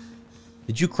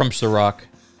 Did you crunch the rock?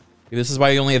 This is why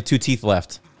you only have 2 teeth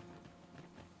left.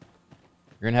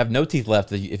 You're gonna have no teeth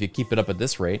left if you keep it up at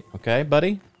this rate, okay,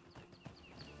 buddy?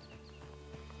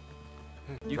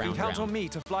 You can count on me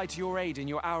to fly to your aid in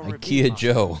your hour of IKEA need,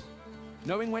 Joe.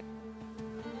 knowing when...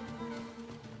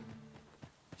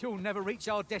 You'll never reach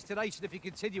our destination if you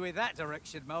continue in that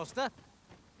direction, Master.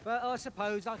 But I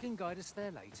suppose I can guide us there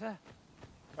later.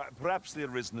 Perhaps the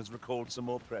Arisen has recalled some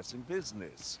more pressing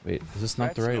business. Wait, is this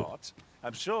not the right... Not.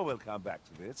 I'm sure we'll come back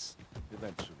to this,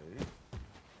 eventually.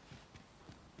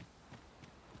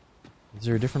 Is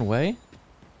there a different way?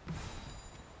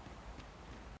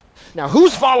 Now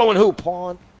who's following who,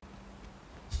 Pawn?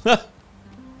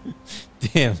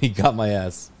 Damn, he got my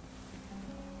ass.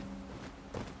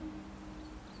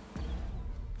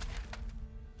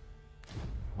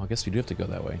 Well, I guess we do have to go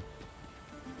that way.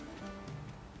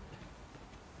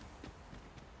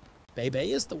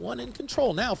 Babey is the one in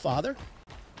control now, father.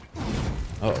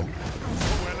 Uh-oh.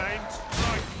 Well aimed.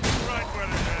 Right where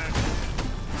it is.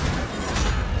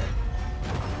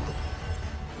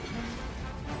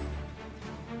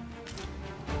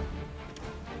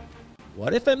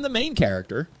 What if I'm the main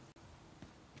character?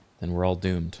 Then we're all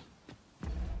doomed.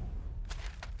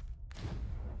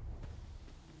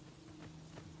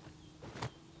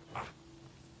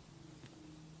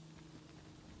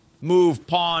 Move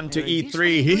pawn to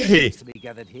E3. To be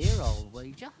gathered here, I'll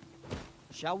wager.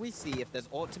 Shall we see if there's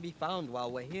aught to be found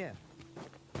while we're here?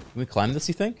 Can we climb this,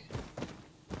 you think?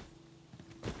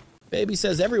 Baby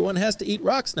says everyone has to eat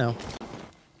rocks now.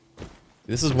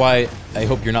 This is why I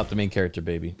hope you're not the main character,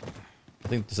 baby. I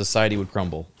think the society would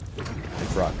crumble.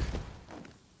 Like rock.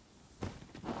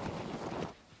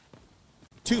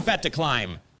 Too fat to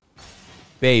climb.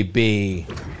 Baby.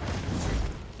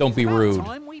 Don't be rude. About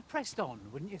time we pressed on,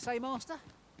 wouldn't you say, Master?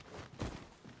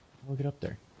 We'll get up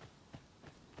there.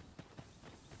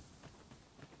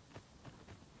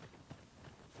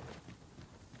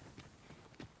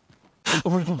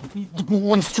 We're gonna be the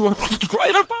ones to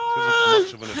try to buy.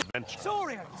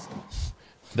 Saurians!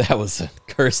 That was a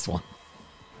cursed one.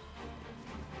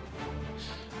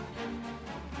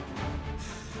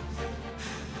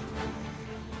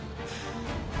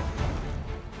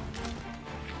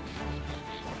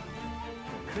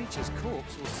 The creature's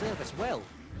corpse will serve us well.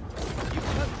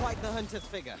 You've got quite the hunter's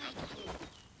figure.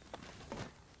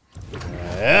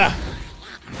 Yeah.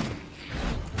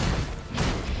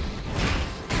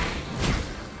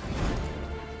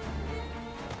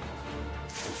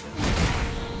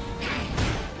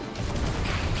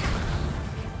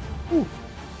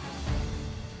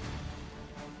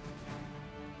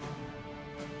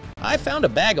 I found a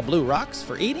bag of blue rocks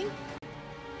for eating.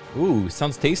 Ooh,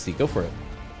 sounds tasty. Go for it.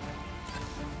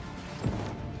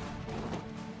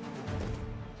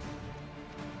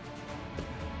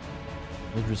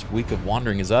 Mildred's week of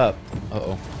wandering is up.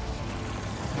 Uh-oh.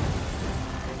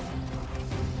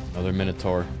 Another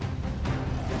Minotaur.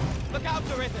 Look out,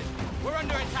 Criken! We're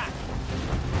under attack!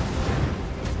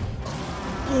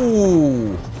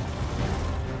 Ooh!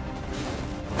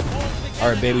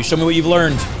 Alright, baby, show me what you've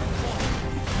learned.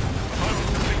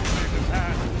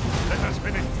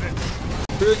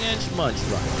 Inch munch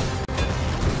rock.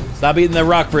 Stop eating the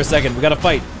rock for a second. We gotta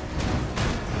fight.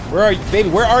 Where are you, baby?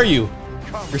 Where are you?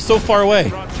 You're so far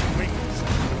away.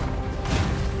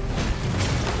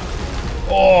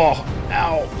 Oh,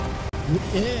 ow.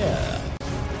 Yeah.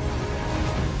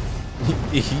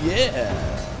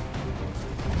 Yeah.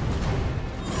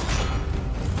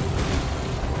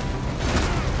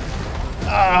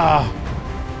 Ah.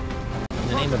 In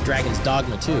the name of Dragon's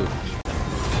Dogma 2.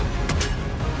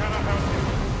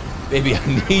 Baby,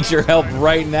 I need your help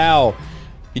right now.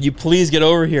 Can you please get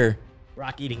over here?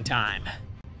 Rock eating time.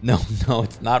 No, no,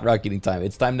 it's not rock eating time.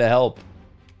 It's time to help.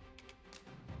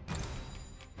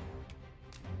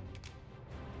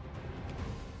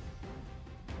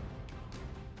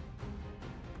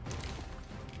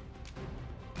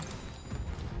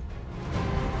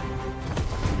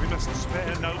 We must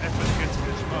spare no effort against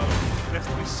this foe, lest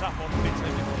we suffer bitter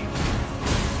defeat.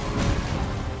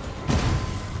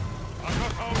 I've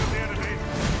got hold of the enemy.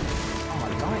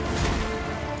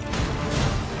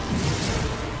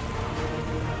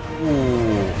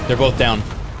 Ooh, they're both down.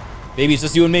 Baby, it's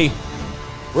just you and me.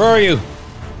 Where are you?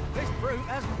 This brute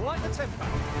has quite the temper.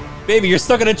 Baby, you're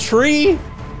stuck in a tree?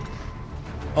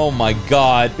 Oh my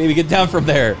god. Baby, get down from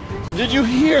there. Did you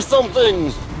hear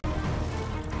something?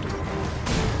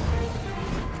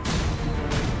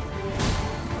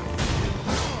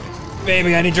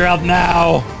 Baby, I need your help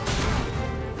now.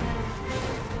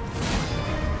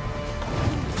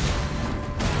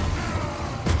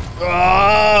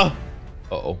 Ah!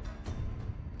 Uh-oh.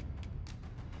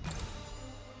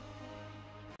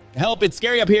 Help, it's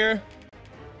scary up here.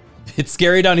 It's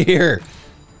scary down here.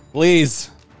 Please.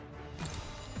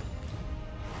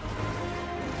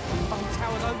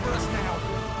 Towers over us now,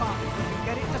 but if we can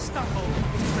get it to stumble,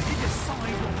 its prodigious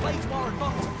size will play to our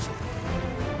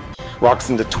advantage. Rocks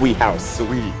in the tree house,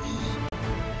 sweet.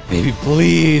 Baby,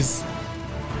 please.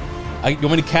 You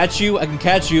want me to catch you? I can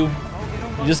catch you.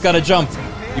 You just gotta jump.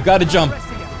 You gotta jump.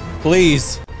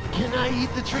 Please. Can I eat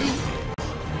the tree?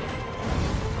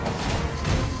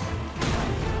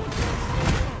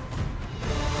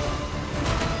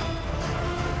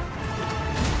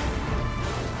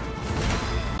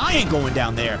 I ain't going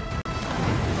down there.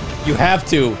 You have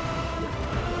to.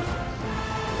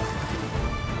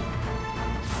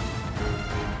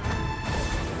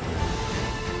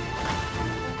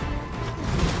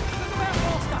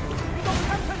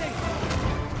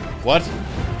 What?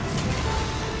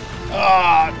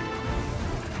 Ah!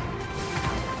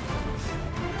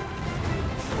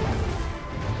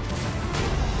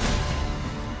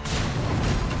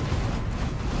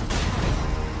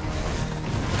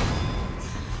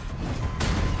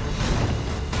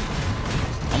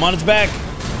 I'm on its back.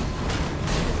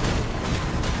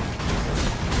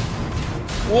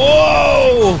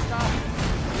 Whoa!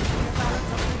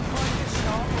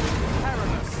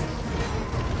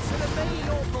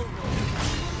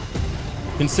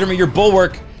 Consider me your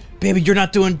bulwark. Baby, you're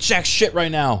not doing jack shit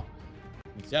right now.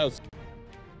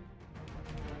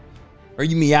 Are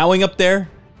you meowing up there?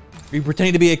 Are you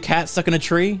pretending to be a cat stuck in a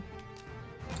tree?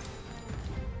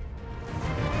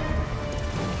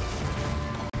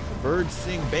 Birds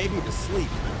sing baby to sleep.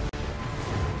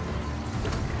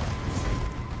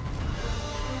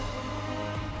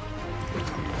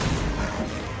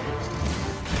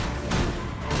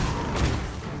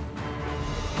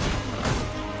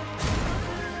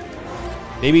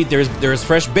 Baby, there's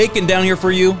fresh bacon down here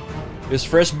for you. There's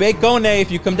fresh bacon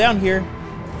if you come down here.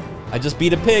 I just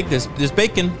beat a pig. There's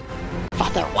bacon.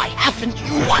 Father, why haven't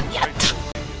you won yet?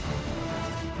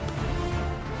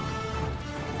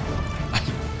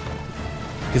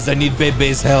 Because I need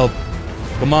Bebe's help.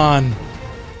 Come on.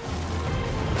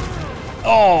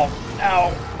 Oh,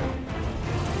 ow.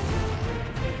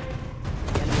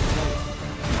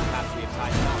 Perhaps we have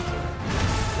tied him out.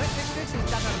 Don't think this has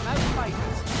done us no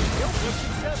favors. The Ultras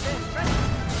should serve their strength.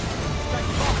 Take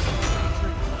them off.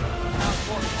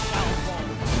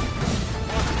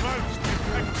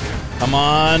 Come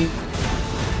on.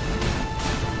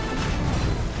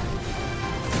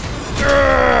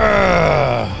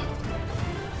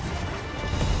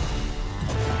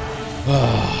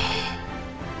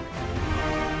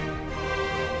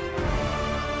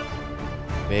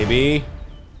 Baby.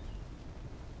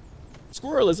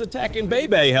 Squirrel is attacking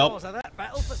Bebe. Help. That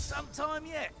battle for some time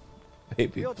yet.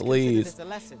 Baby, We ought to please. consider this a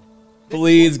lesson.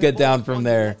 Please get down from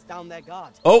there. Down their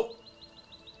guard. Oh!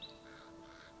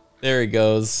 There he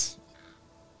goes.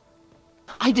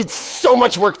 I did so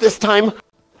much work this time.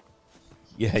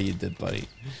 Yeah, you did, buddy.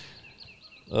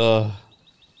 Ugh.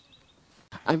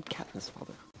 I'm Katniss'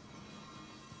 father.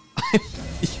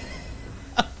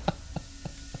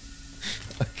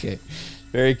 Okay,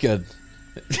 very good.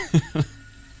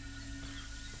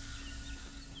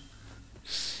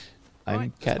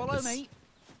 I'm Katniss.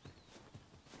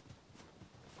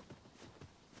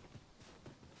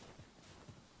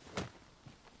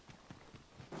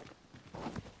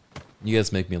 You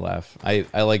guys make me laugh. I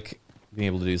like being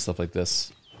able to do stuff like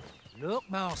this. Look,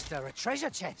 Master, a treasure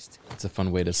chest. It's a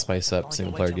fun way to spice up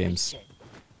single player games.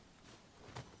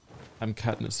 I'm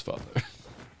Katniss' father.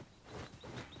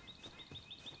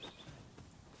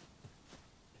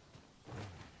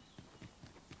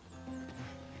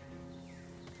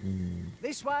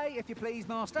 This way, if you please,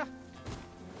 Master.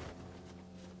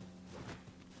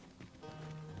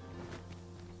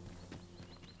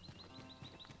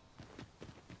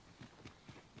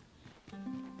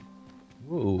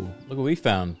 Whoa, look what we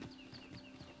found.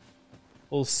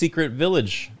 Little secret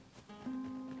village.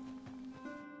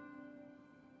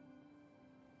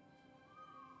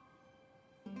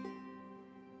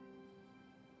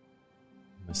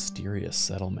 Mysterious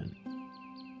settlement.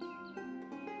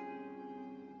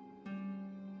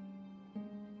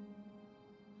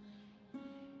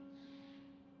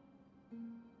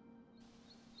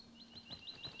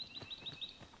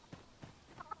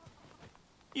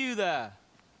 You there.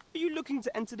 Are you looking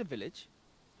to enter the village?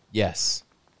 Yes.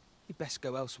 You'd best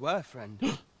go elsewhere, friend.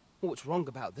 What's wrong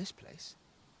about this place?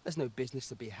 There's no business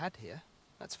to be had here,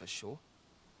 that's for sure.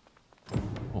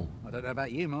 Oh. I don't know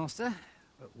about you, Master,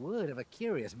 but word of a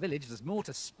curious village does more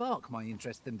to spark my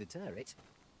interest than deter it.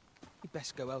 You'd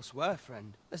best go elsewhere,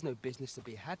 friend. There's no business to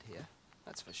be had here,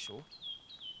 that's for sure.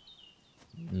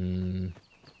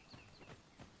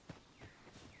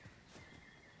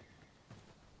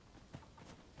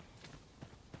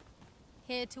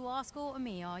 Here to ask aught of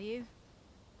me, are you?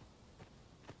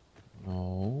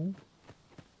 No.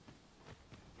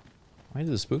 Why is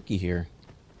it spooky here?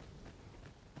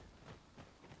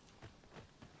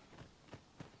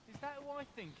 Is that who I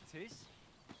think it is?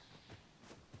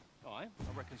 Aye,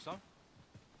 I reckon so.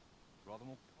 Rather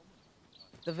more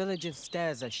common. The villagers'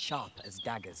 stares are sharp as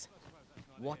daggers.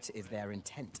 What is their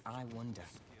intent, I wonder?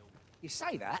 You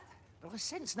say that, but I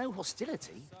sense no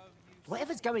hostility.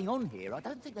 Whatever's going on here, I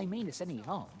don't think they mean us any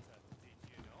harm.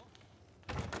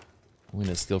 I'm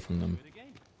gonna steal from them.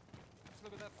 Let's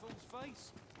look at that fool's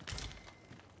face.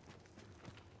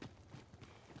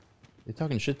 They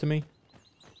talking shit to me?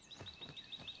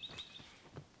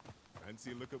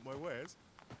 Fancy a look at my wares?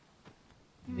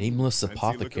 Nameless Fancy a look at my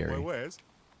apothecary. wares?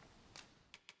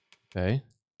 Okay.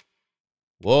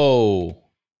 Whoa.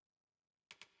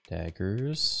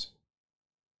 Daggers.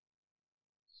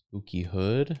 Spooky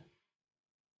hood.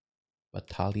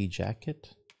 Batali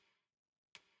jacket.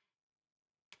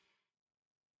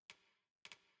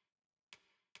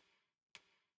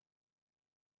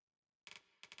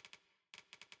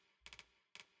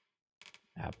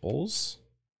 Apples.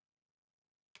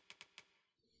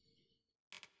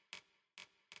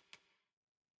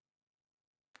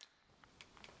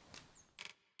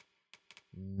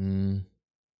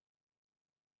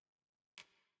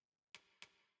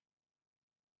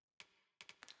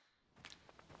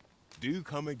 Do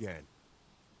come again.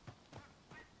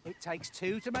 It takes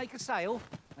two to make a sale,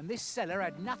 and this seller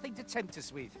had nothing to tempt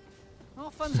us with. Our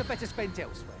funds are better spent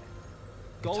elsewhere.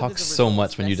 You talk so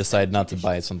much when you decide not to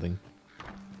buy something.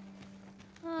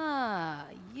 Ah,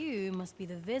 you must be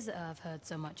the visitor I've heard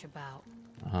so much about.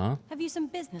 Uh-huh. Have you some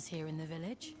business here in the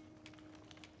village?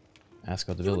 Ask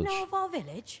about the You village. know of our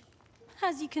village?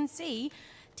 As you can see,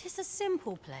 'tis a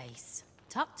simple place,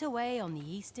 tucked away on the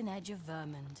eastern edge of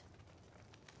Vermond.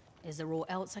 Is there aught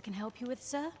else I can help you with,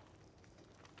 sir?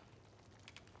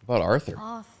 About Arthur.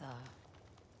 Arthur.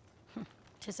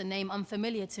 'Tis a name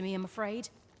unfamiliar to me, I'm afraid.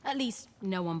 At least,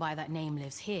 no one by that name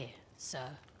lives here,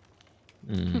 sir.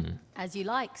 As you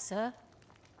like, sir.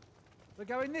 We're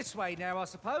going this way now, I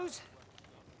suppose.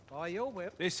 By your will.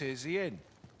 This is the inn.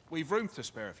 We've room to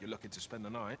spare if you're looking to spend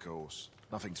the night. Of course.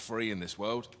 Nothing's free in this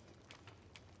world.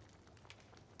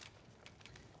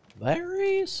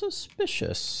 Very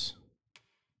suspicious.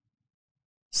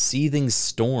 Seething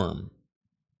Storm.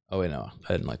 Oh, wait, no.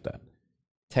 I didn't like that.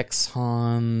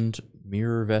 Texhond,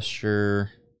 Mirror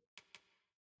Vesture.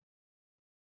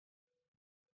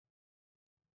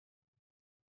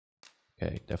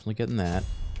 Okay, definitely getting that.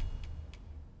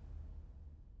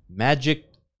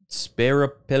 Magic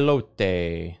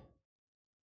Sparapelote.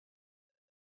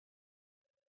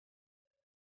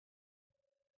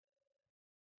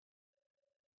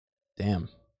 Damn.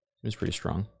 Seems pretty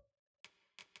strong.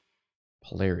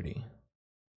 Polarity.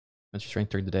 That's your strength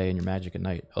during the day and your magic at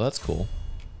night. Oh, that's cool.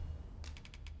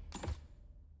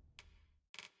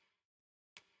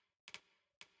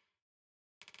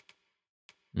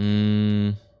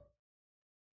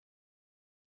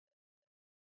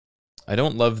 I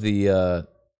don't love the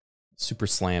super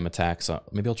slam attacks.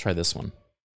 Maybe I'll try this one.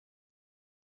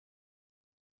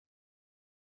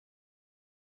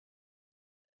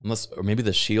 Unless, or maybe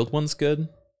the shield one's good.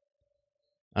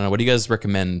 I don't know. What do you guys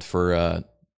recommend for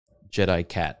Jedi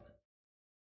Cat?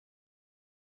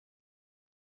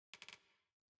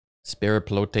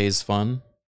 Sparaplote's fun.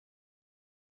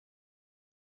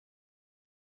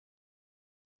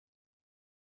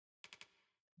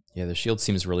 Yeah, the shield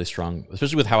seems really strong,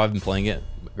 especially with how I've been playing it.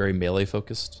 Very melee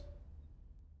focused.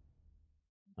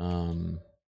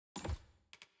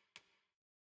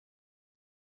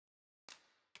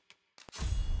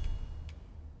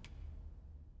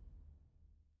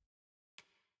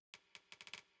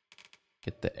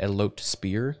 Get the Elote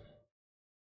Spear.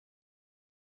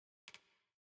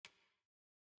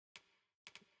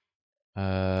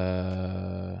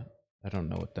 I don't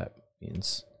know what that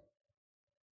means.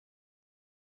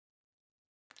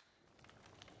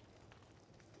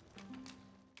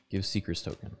 Give Seeker's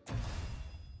token.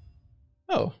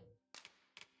 Oh.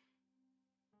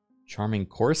 Charming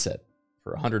corset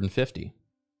for 150.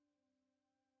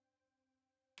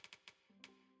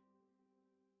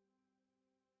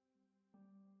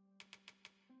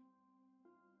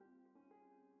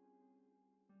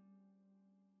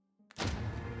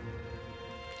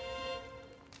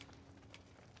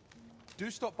 Do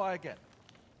stop by again.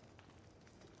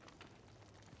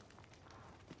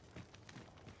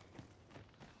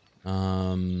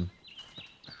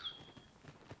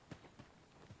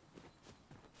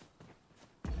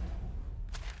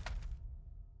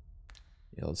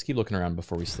 Yeah, let's keep looking around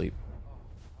before we sleep.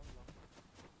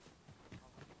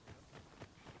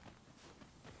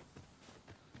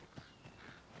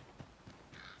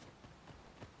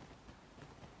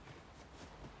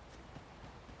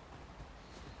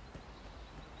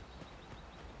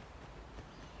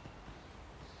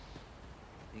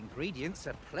 Ingredients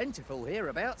are plentiful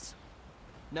hereabouts.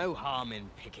 No harm in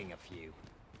picking a few.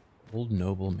 Old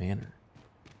Noble Manor.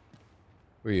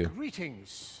 Who are you?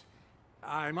 Greetings.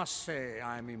 I must say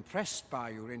I'm impressed by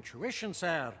your intuition,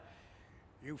 sir.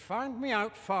 You found me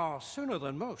out far sooner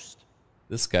than most.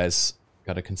 This guy's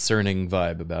got a concerning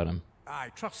vibe about him. I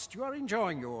trust you are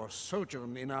enjoying your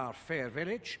sojourn in our fair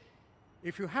village.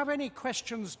 If you have any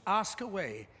questions, ask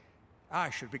away.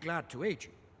 I should be glad to aid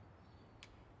you.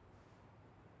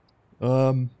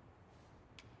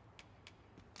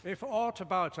 If aught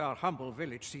about our humble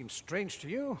village seems strange to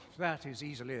you, that is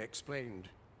easily explained.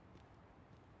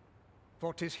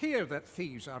 For 'tis here that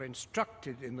thieves are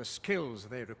instructed in the skills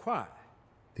they require.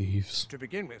 Thieves. To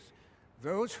begin with,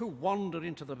 those who wander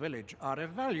into the village are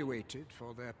evaluated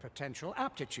for their potential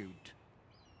aptitude.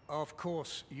 Of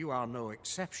course, you are no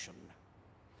exception.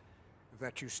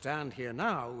 That you stand here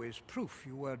now is proof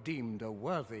you were deemed a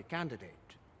worthy candidate.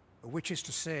 Which is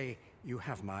to say, you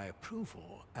have my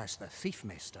approval as the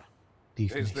Thiefmeister.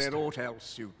 Is there aught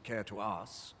else you'd care to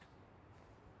ask?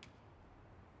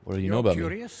 What do you know about me?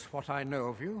 You're curious what I know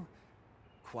of you?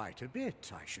 Quite a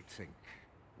bit, I should think.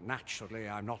 Naturally,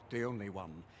 I'm not the only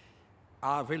one.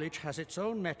 Our village has its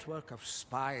own network of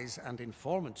spies and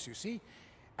informants, you see,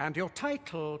 and your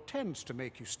title tends to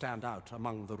make you stand out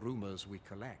among the rumors we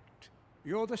collect.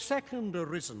 You're the second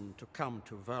arisen to come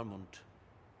to Vermont,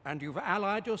 and you've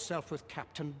allied yourself with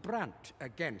Captain Brandt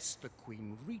against the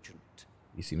Queen Regent.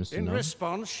 He seems to In know.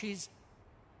 response, she's...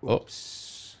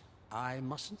 Oops. I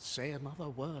mustn't say another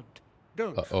word.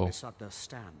 Don't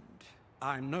misunderstand.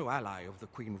 I'm no ally of the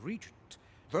Queen Regent.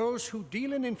 Those who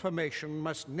deal in information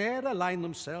must ne'er align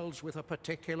themselves with a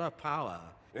particular power.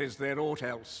 Is there aught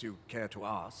else you'd care to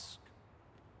ask?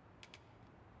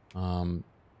 You know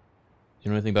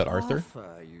anything about Arthur?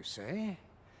 Arthur, you say?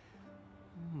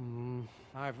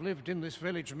 I've lived in this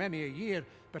village many a year,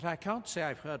 but I can't say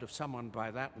I've heard of someone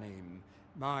by that name.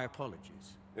 My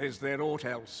apologies. Is there aught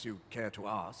else you'd care to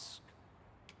ask?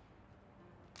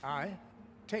 Aye.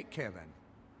 Take care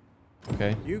then.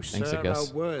 Okay. You, thanks, sir, I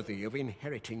guess. are worthy of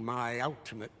inheriting my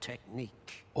ultimate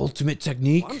technique. Ultimate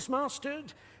technique? Once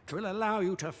mastered, it will allow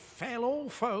you to fell all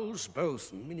foes,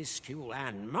 both minuscule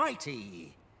and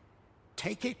mighty.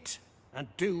 Take it, and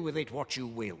do with it what you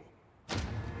will.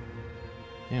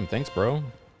 Damn, thanks, bro.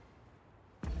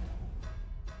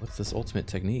 What's this ultimate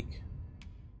technique?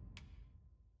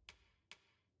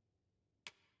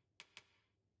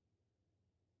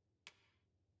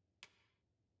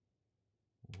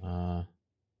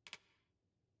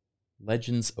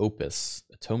 Legends Opus,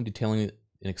 a tome detailing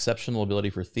an exceptional ability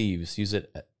for thieves. Use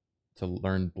it to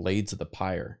learn Blades of the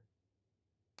Pyre.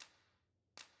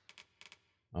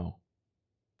 Oh.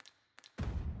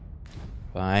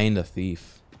 Find a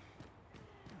thief.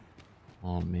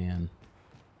 Oh, man.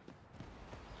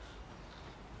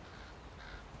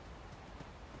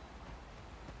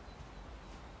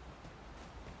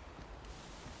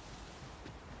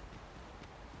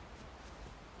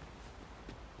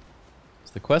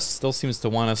 The quest still seems to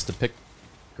want us to pick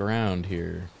ground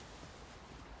here.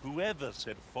 Whoever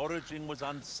said foraging was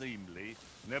unseemly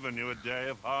never knew a day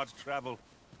of hard travel.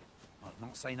 I'd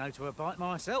not say no to a bite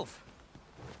myself.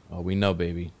 Oh, we know,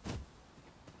 baby.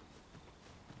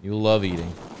 You love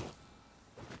eating.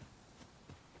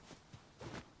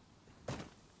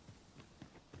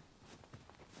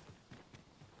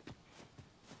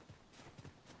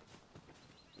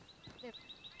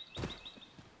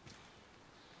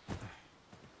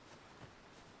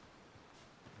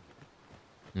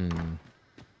 Hmm.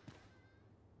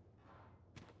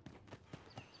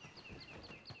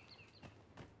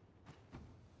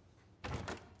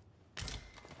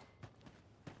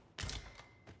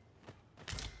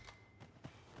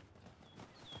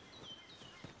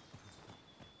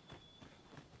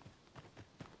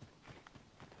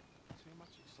 Too much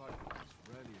excitement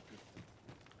is rarely a good thing.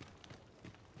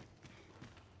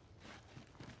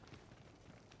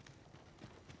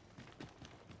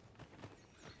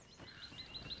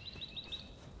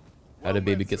 How did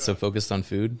baby get so focused on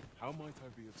food? How might I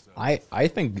be of service? I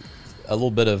think a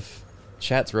little bit of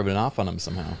chat's rubbing off on him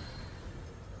somehow.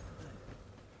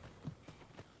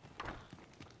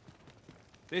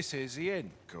 This is the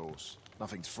end, of course.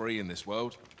 Nothing's free in this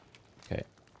world. Okay,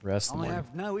 rest. I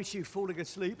have no issue falling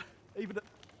asleep, even at...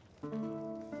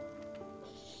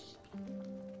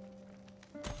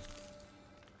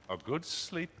 A good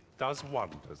sleep does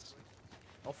wonders.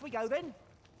 Off we go then.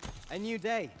 A new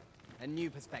day, a new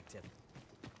perspective.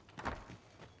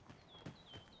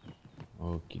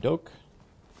 Okie doke.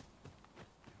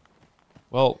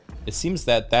 Well, it seems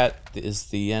that that is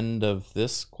the end of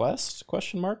this quest?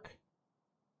 Question mark?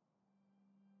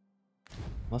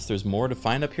 Unless there's more to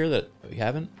find up here that we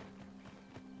haven't.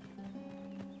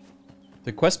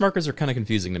 The quest markers are kind of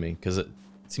confusing to me because it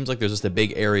seems like there's just a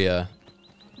big area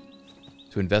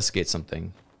to investigate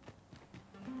something.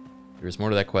 There's more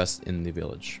to that quest in the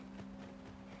village.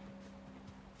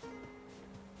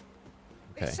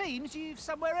 It seems you've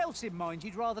somewhere else in mind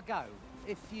you'd rather go.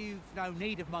 If you've no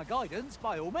need of my guidance,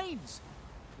 by all means,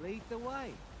 lead the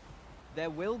way.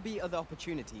 There will be other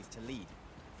opportunities to lead.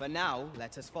 For now,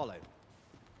 let us follow.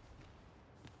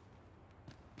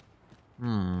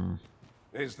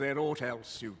 Is there aught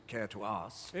else you care to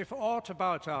ask? If aught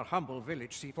about our humble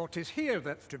village, see, for 'tis here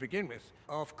that to begin with.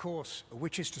 Of course,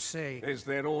 which is to say, is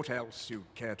there aught else you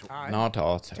care to ask? Not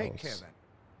aught Take else. care then.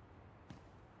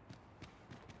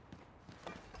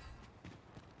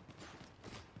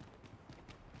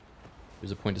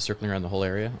 There's a point to circling around the whole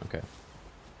area? Okay.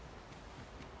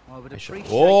 I would should-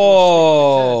 appreciate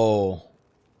Whoa!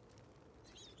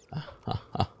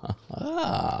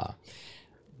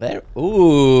 There.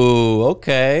 Ooh,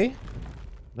 okay.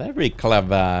 Very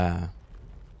clever.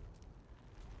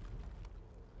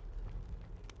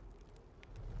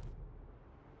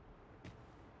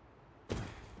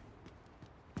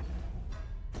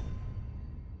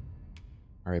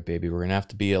 All right, baby, we're gonna have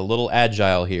to be a little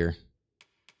agile here.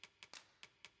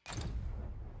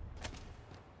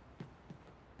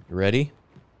 You ready?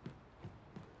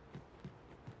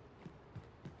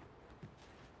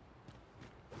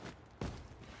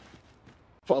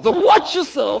 Father, watch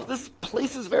yourself! This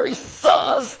place is very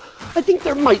sus! I think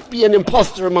there might be an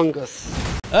imposter among us.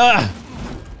 Ah!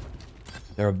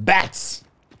 There are bats!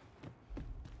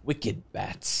 Wicked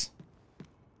bats.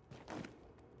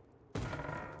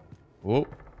 Whoa.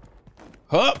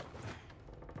 Hup!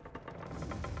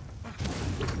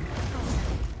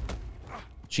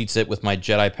 Cheats it with my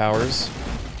Jedi powers.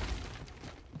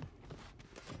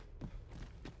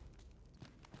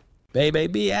 Baby,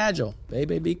 be agile.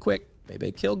 Baby, be quick.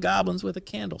 Baby, kill goblins with a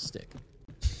candlestick.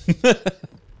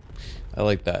 I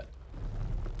like that.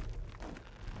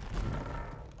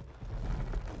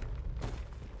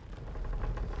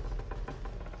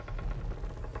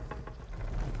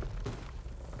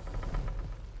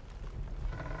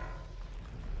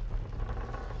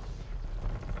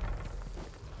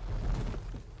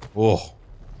 Oh.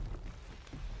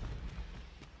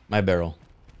 My barrel.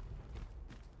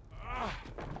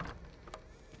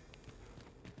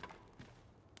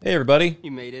 Hey, everybody.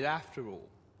 You made it after all.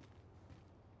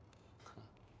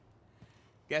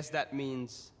 Guess that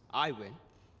means I win.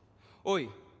 Oi,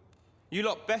 You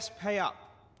lot best pay up.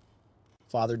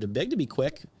 Father to beg to be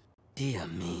quick. Dear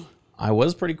me. I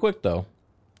was pretty quick, though.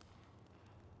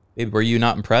 Babe, were you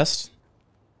not impressed?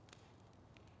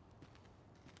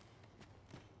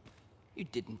 You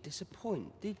didn't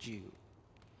disappoint, did you?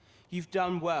 You've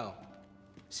done well.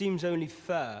 Seems only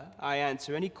fair I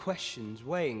answer any questions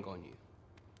weighing on you.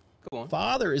 Go on.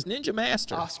 Father is ninja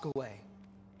master. Ask away.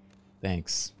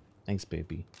 Thanks. Thanks,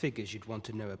 baby. Figures you'd want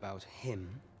to know about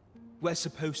him. We're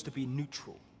supposed to be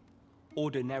neutral.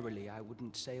 Ordinarily, I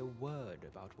wouldn't say a word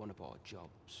about one of our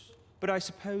jobs. But I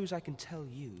suppose I can tell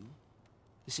you,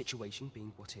 the situation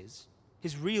being what is.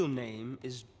 His real name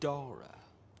is Dara.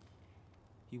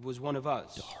 He was one of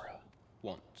us. Dara.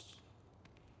 Once.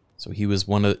 So he was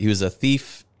a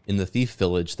thief in the thief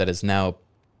village that is now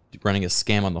running a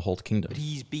scam on the whole kingdom. But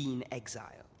he's been exiled.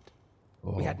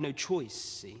 Oh. We had no choice,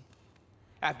 see?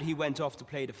 After he went off to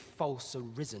play the false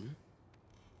arisen.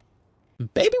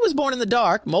 Baby was born in the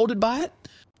dark, molded by it.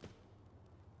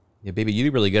 Yeah, baby, you'd be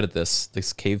really good at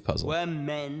this cave puzzle. We're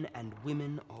men and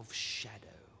women of shadow.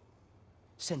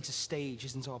 Center stage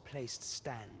isn't our place to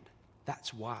stand.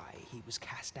 That's why he was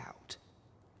cast out.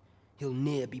 He'll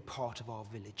ne'er be part of our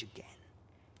village again.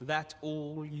 That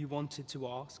all you wanted to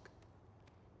ask?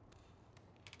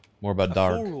 More about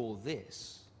Dara. Before all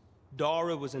this,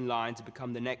 Dara was in line to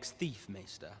become the next thief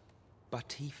maester,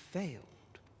 but he failed.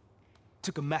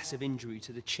 Took a massive injury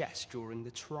to the chest during the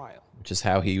trial. Which is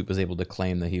how he was able to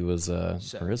claim that he was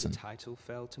So arisen. the title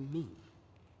fell to me.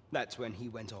 That's when he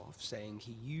went off, saying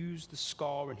he used the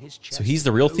scar on his chest. So he's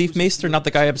the real thief maester, not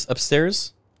the guy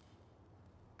upstairs?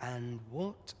 And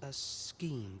what a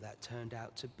scheme that turned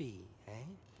out to be, eh?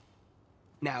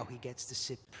 Now he gets to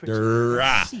sit pretty in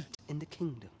a seat in the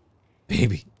kingdom.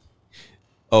 Baby.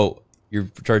 Oh, you're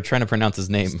trying to pronounce his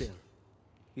name. Still,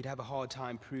 you'd have a hard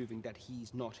time proving that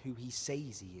he's not who he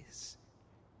says he is.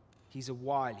 He's a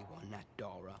wily one, that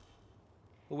Dara.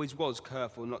 Always was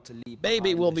careful not to leave.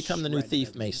 Baby will become the new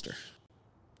thief maester.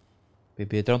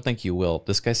 Baby, I don't think you will.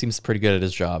 This guy seems pretty good at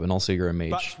his job, and also you're a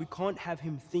mage. But we can't have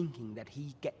him thinking that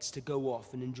he gets to go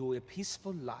off and enjoy a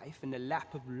peaceful life in a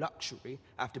lap of luxury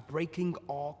after breaking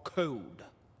our code.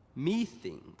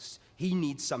 Methinks he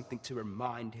needs something to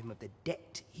remind him of the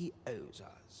debt he owes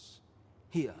us.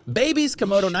 Here. Baby's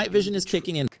Komodo night vision is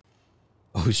kicking in.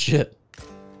 Oh, shit.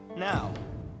 Now,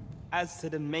 as to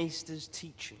the Maester's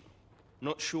teaching,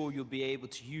 not sure you'll be able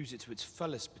to use it to its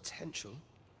fullest potential,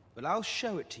 but I'll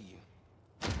show it to you.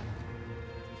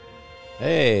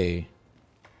 Hey,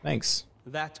 thanks.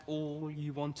 That all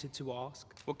you wanted to ask?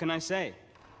 What can I say?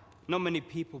 Not many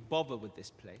people bother with this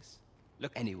place.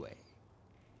 Look, anyway,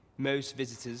 most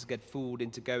visitors get fooled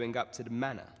into going up to the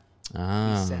manor.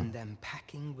 Ah. We send them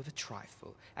packing with a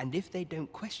trifle, and if they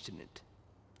don't question it,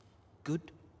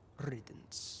 good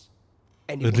riddance.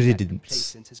 Anyone that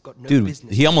complacent has got no Dude,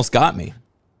 business. he almost got me.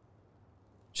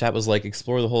 Chat was like,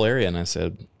 explore the whole area, and I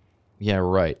said, yeah,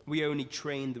 right. We only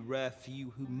train the rare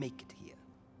few who make it here.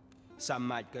 Some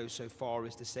might go so far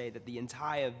as to say that the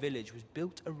entire village was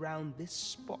built around this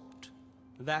spot.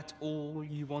 That all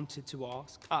you wanted to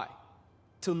ask? Aye.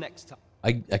 Till next time.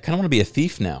 I kind of want to be a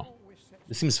thief now.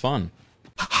 This seems fun.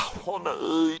 I wanna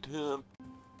eat him.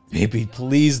 Baby,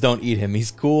 please don't eat him.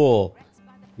 He's cool.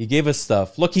 He gave us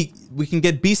stuff. Look, we can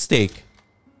get beefsteak.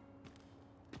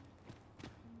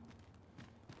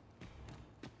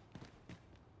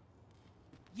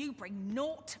 You bring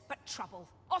naught but trouble.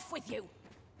 Off with you!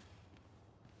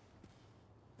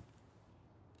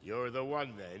 You're the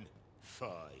one, then? Fie.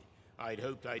 I'd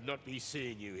hoped I'd not be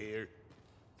seeing you here.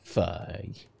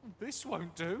 Fie. This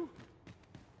won't do.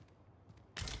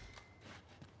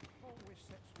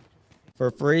 For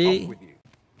free? Off with you.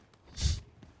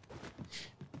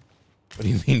 What do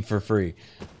you mean for free?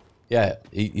 Yeah,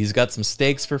 he's got some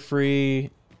steaks for free.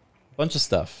 Bunch of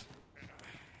stuff.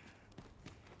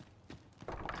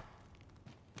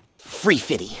 Free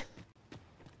fitty.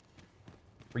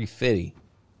 Free fitty.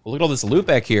 Well, look at all this loot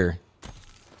back here.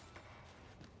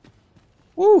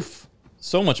 Woof.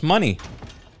 So much money.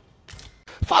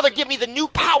 Father, give me the new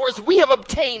powers we have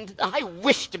obtained. I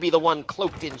wish to be the one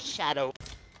cloaked in shadow.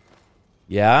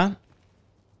 Yeah?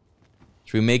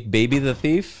 Should we make Baby the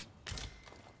thief?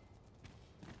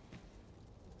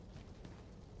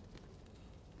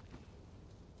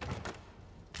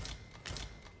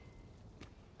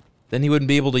 Then he wouldn't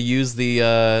be able to use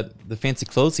the fancy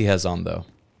clothes he has on, though.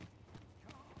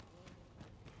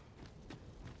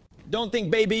 Don't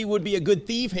think Baby would be a good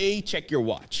thief? Hey, check your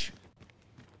watch.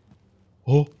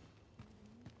 Oh.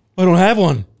 I don't have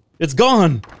one. It's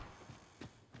gone.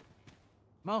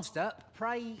 Master,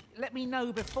 pray let me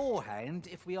know beforehand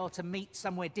if we are to meet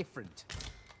somewhere different.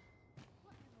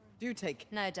 Do take...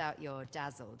 No doubt you're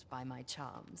dazzled by my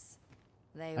charms.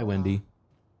 They Hi, Wendy.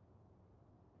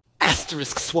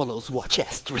 Asterisk swallows watch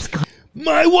asterisk.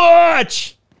 My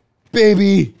watch!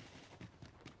 Baby!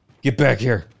 Get back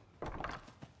here.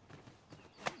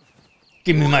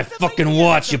 Give me my fucking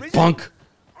watch, you punk!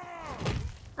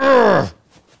 Urgh.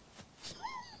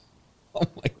 Oh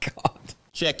my god.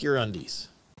 Check your undies.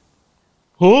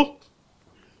 Huh?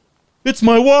 It's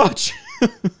my watch!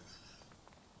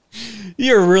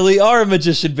 You really are a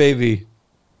magician, baby.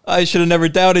 I should have never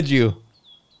doubted you.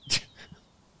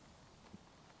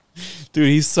 Dude,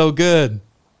 he's so good.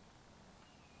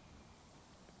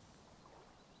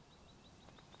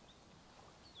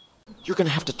 You're gonna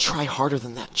have to try harder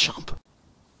than that, chump.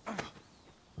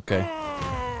 Okay.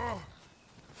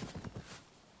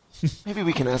 Maybe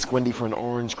we can ask Wendy for an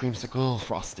orange creamsicle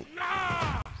frosting.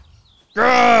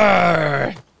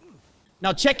 Now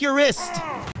check your wrist.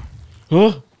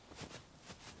 Huh?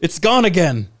 It's gone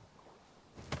again.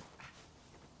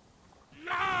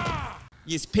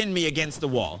 You pinned me against the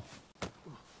wall.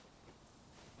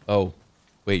 Oh,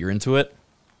 wait, you're into it?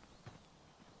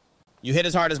 You hit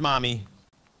as hard as mommy.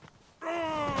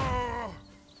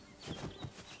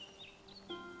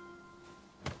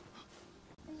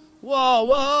 Whoa,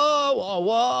 whoa,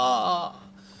 whoa,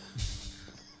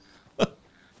 whoa.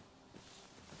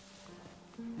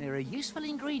 There are useful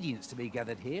ingredients to be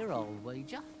gathered here, I'll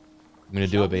wager. I'm gonna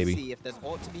do it, baby. See if there's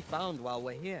aught to be found while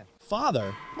we're here.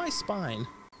 Father, my spine.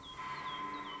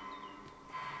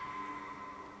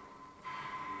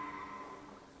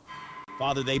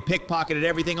 Father, they pickpocketed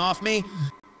everything off me.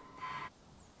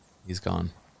 He's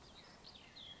gone.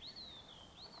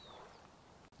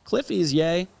 Cliffies,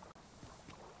 yay.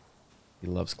 He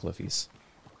loves Cliffies.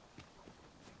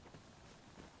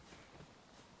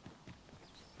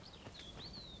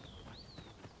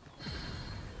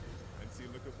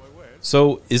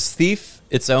 So, is Thief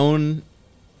its own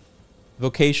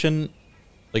vocation?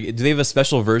 Like, do they have a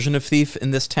special version of Thief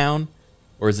in this town?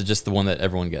 Or is it just the one that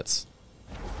everyone gets?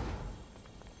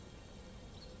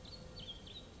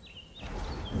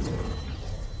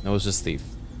 No, it's just Thief.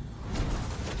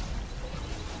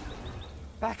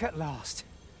 Back at last.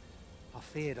 I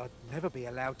feared I'd never be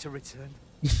allowed to return.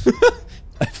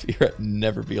 I fear I'd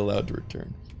never be allowed to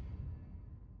return.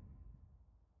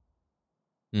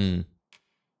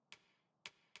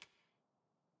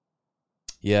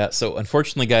 Yeah, so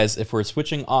unfortunately, guys, if we're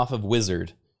switching off of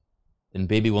Wizard, then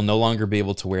Baby will no longer be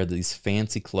able to wear these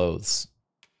fancy clothes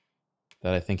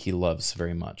that I think he loves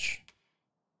very much.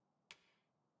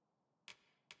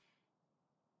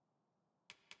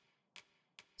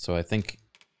 So I think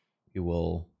we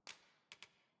will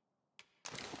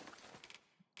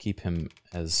keep him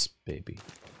as Baby.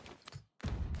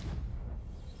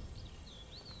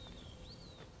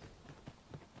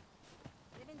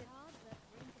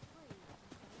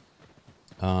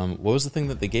 What was the thing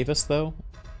that they gave us, though?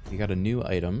 We got a new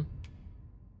item.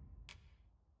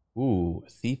 Ooh,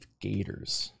 Thief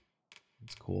Gators.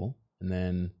 That's cool. And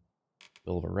then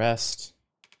Bill of Arrest.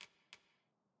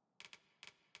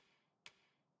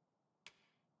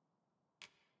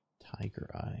 Tiger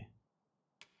Eye.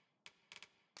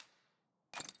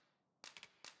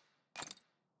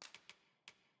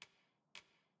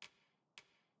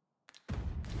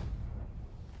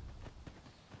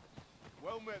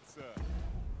 Well met, sir.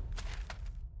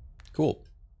 Cool.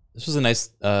 This was a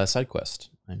nice side quest.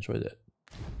 I enjoyed it.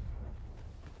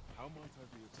 How might I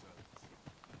be of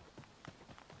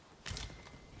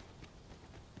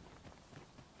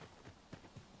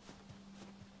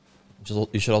service?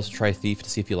 You should also try Thief to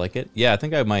see if you like it. Yeah, I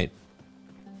think I might.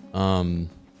 You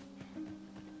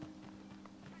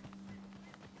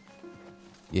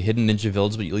hidden ninja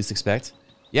village, but you least expect.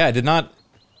 Yeah, I did not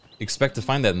expect to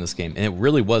find that in this game, and it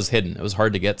really was hidden. It was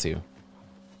hard to get to.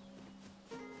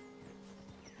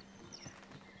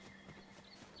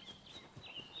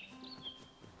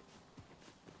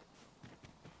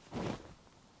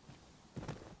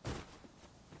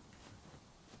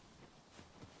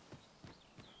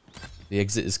 The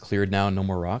exit is cleared now, no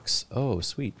more rocks. Oh,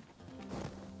 sweet.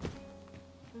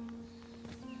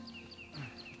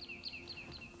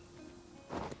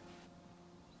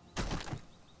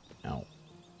 Ow.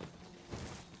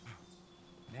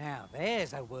 Now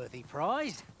there's a worthy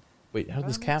prize. Wait, how did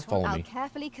this cat follow I'll me?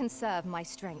 carefully conserve my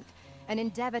strength and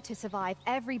endeavor to survive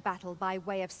every battle by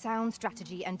way of sound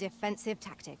strategy and defensive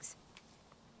tactics.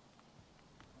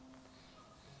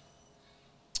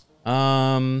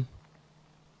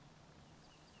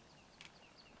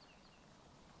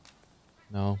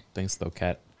 No, thanks though,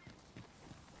 cat.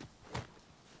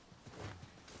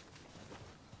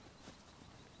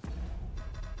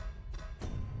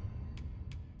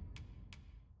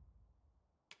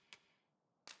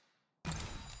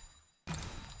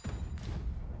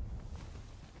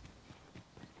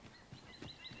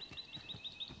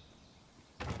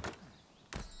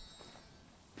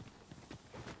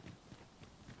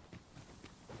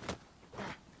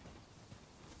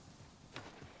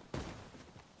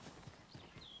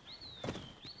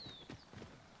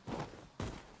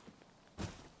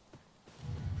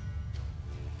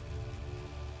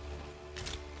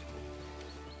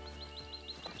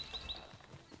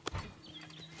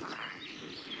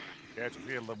 Care to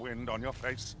feel the wind on your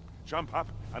face? Jump up,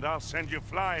 and I'll send you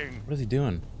flying. What is he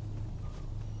doing?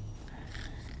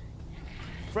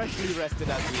 Freshly rested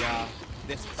as we are,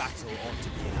 this battle ought to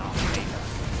be in our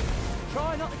favor.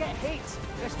 Try not to get hit.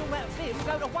 Let's not let him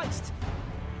go to waste.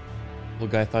 Little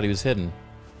guy thought he was hidden.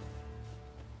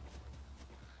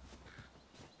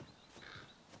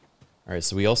 Alright,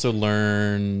 so we also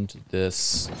learned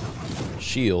this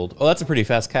shield. Oh, that's a pretty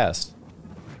fast cast.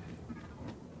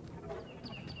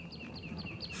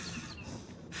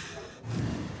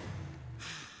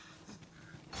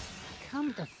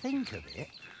 Come to think of it,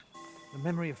 the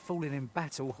memory of falling in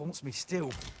battle haunts me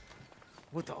still.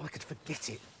 Would that I could forget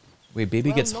it. Wait,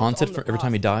 Baby gets haunted for every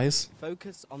time he dies?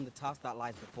 Focus on the task that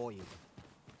lies before you.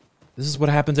 This is what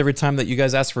happens every time that you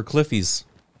guys ask for Cliffies.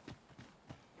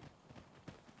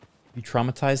 You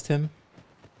traumatized him?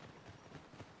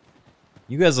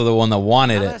 You guys are the one that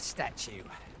wanted it. Statue.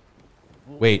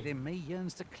 Wait. Within me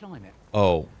yearns to climb it.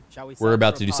 Oh, we're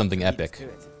about to do something epic.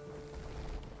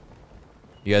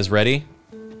 You guys ready?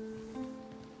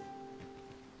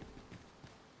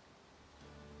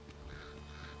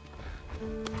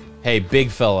 Hey, big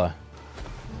fella.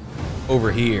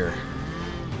 Over here.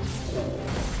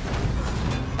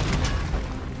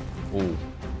 Ooh.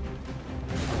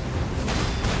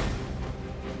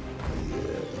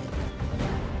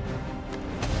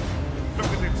 Look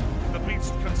at it. The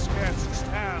beast can scarce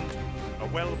stand. A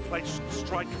well-placed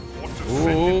strike ought to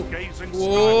send it gazing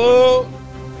skyward.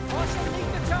 I shall lead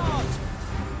the charge.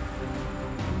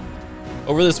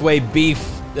 Over this way, beast.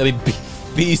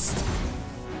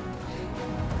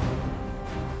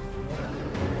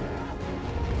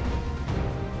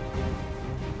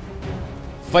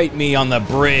 Fight me on the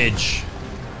bridge.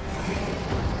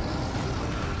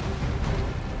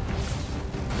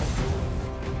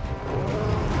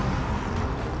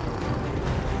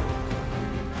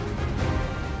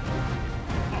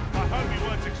 I hope you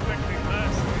weren't expecting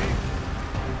mercy.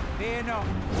 Fear not,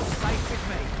 you're safe with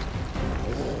me.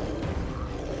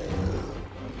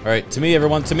 All right, to me,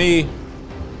 everyone, to me.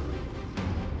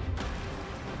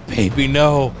 Baby,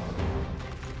 no.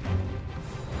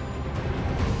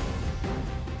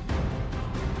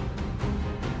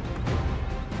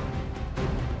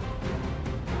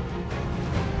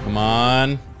 Come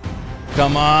on.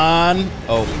 Come on.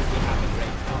 Oh.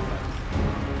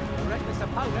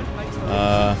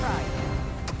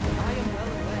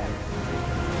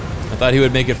 I thought he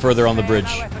would make it further on the bridge.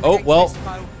 Oh, well.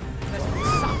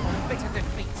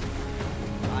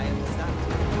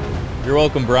 You're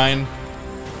welcome, Brian.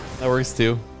 That works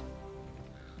too.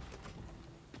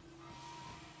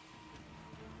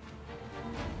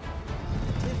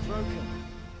 It is broken,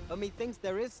 but methinks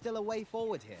there is still a way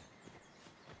forward here.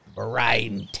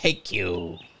 Brian, take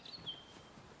you.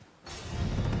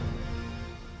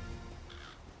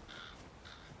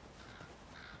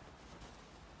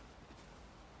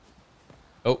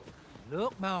 Oh.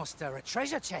 Look, Master, a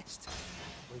treasure chest.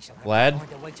 We shall have Vlad? to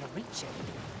find a way to reach it.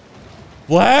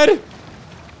 Vlad?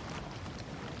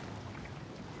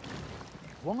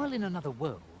 While in another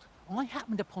world, I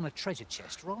happened upon a treasure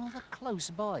chest rather close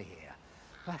by here.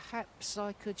 Perhaps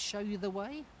I could show you the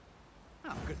way?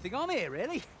 Oh, good thing I'm here,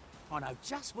 really. I know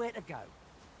just where to go.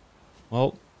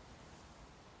 Well,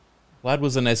 Vlad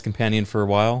was a nice companion for a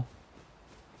while.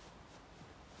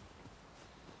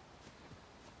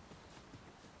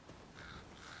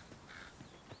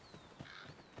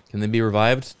 Can they be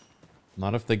revived?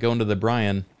 Not if they go into the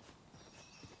Brian.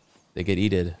 They get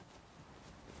eated.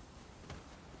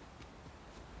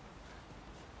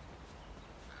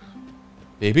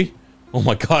 Baby? Oh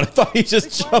my god, I thought he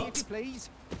just jumped.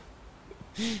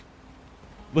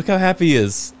 Look how happy he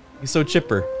is. He's so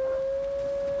chipper.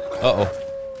 Uh-oh.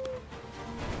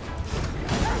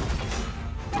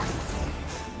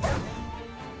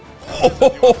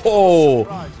 Oh!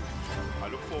 I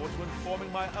look forward to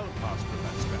informing my own master of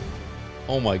that step.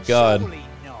 Oh my god. Surely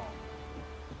not.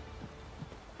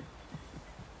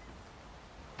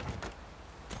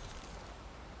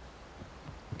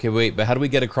 Okay, wait, but how do we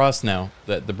get across now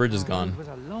that the bridge is gone? It was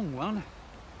a long one,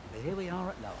 but here we are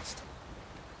at last.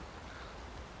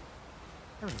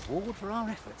 A reward for our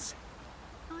efforts.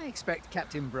 I expect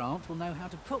Captain Brandt will know how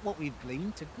to put what we've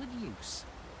gleaned to good use.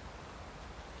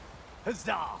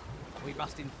 Huzzah! We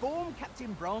must inform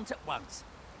Captain Brandt at once.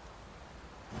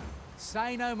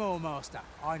 Say no more, Master.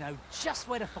 I know just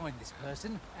where to find this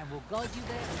person, and will guide you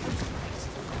there post-haste.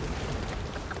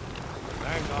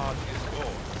 Vanguard is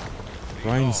yours.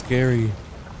 Brian's scary.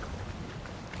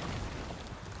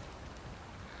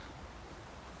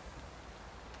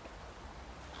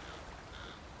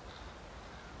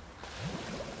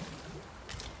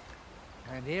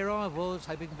 And here I was,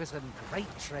 hoping for some great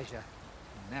treasure.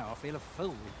 And now I feel a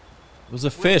fool. It was a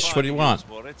fish. What do you want?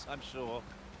 For it, I'm sure.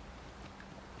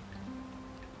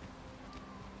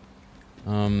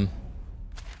 I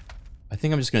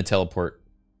think I'm just gonna teleport.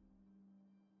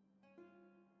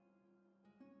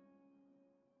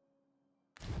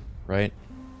 Right?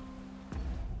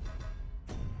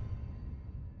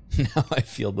 Now I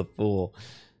feel the fool.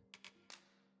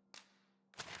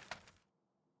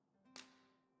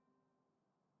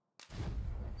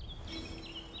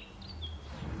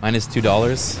 Minus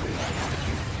 $2.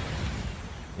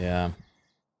 Yeah.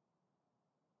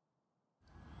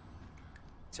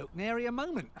 Took nary a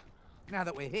moment. Now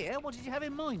that we're here, what did you have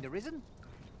in mind, Arisen?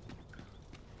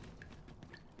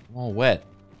 I'm all wet.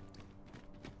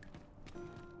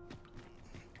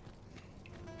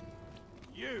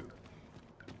 You.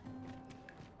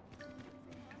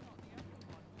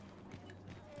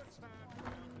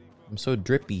 I'm so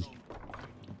drippy.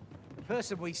 The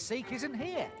person we seek isn't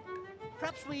here.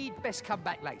 Perhaps we'd best come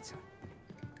back later.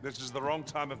 This is the wrong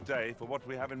time of day for what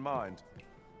we have in mind.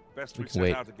 Best we can set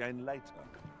wait. out again later.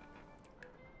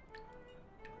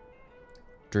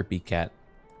 Drippy cat.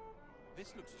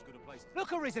 This looks as good a place.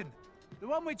 Look, Arisen! The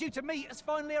one we're due to meet has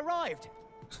finally arrived.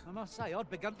 I must say, I'd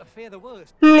begun to fear the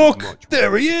worst. Look!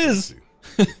 There he is!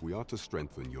 If we are to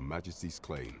strengthen your majesty's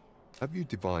claim, have you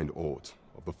divined aught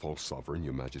of the false sovereign,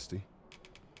 your majesty?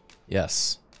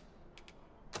 Yes.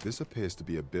 This appears to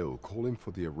be a bill calling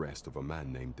for the arrest of a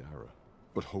man named Dara.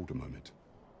 But hold a moment.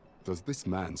 Does this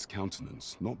man's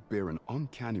countenance not bear an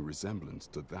uncanny resemblance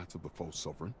to that of the false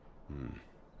sovereign?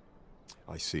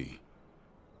 I see.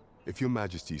 If your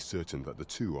majesty is certain that the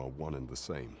two are one and the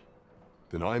same,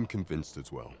 then I am convinced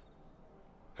as well.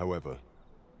 However,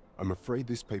 I'm afraid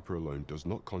this paper alone does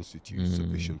not constitute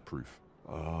sufficient proof.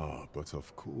 Ah, but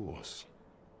of course.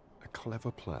 A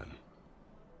clever plan.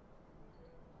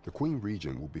 The Queen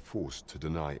Regent will be forced to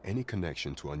deny any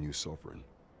connection to our new sovereign,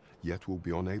 yet will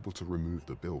be unable to remove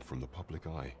the bill from the public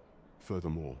eye.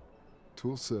 Furthermore,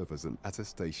 'twill serve as an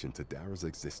attestation to Dara's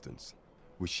existence,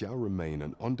 which shall remain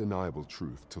an undeniable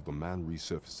truth till the man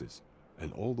resurfaces,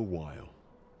 and all the while,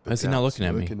 Why is he not doubts looking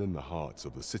at me? lurking in the hearts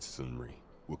of the citizenry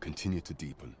will continue to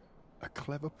deepen. A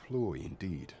clever ploy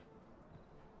indeed.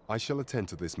 I shall attend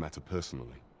to this matter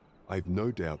personally. I've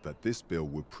no doubt that this bill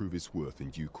will prove its worth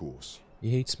in due course. He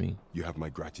hates me. You have my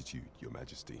gratitude, your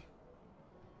majesty.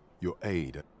 Your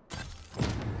aid.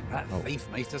 That thief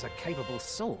maester's a capable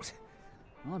sort.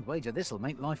 I'd wager this'll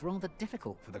make life rather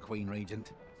difficult for the Queen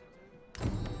Regent.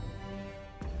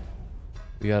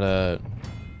 We got a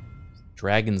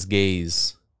Dragon's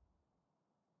Gaze.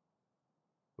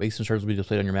 Wakes and shards will be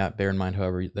displayed on your map. Bear in mind,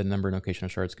 however, the number and location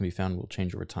of shards can be found will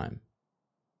change over time.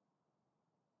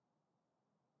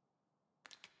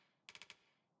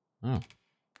 Oh.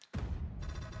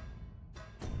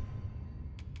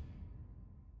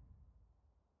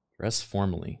 Dress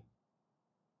formally.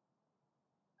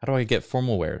 How do I get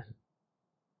formal wear?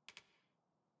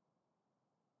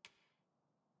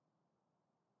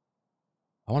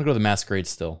 I want to go to the masquerade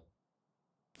still.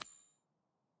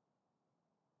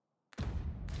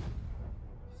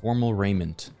 Formal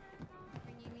raiment.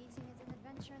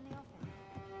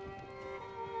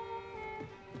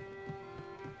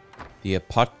 The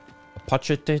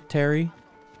apothecary?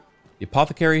 The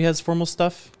apothecary has formal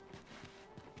stuff?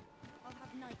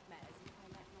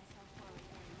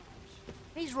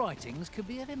 These writings could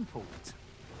be of import.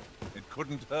 It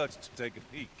couldn't hurt to take a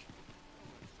peek.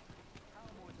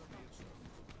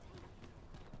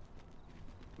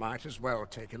 Might as well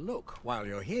take a look while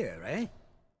you're here, eh?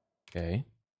 Okay.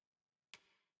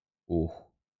 Ooh.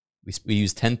 We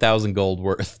used 10,000 gold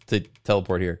worth to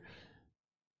teleport here.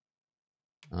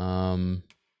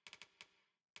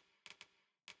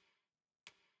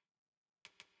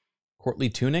 Courtly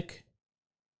tunic?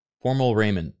 Formal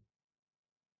raiment.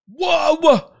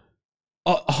 Whoa!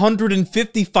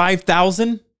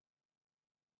 155,000?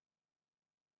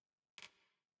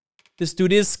 This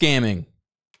dude is scamming.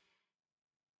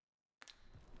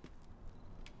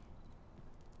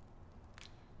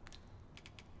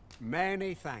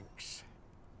 Many thanks.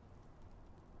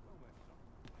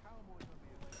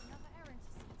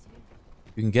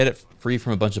 You can get it free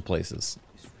from a bunch of places.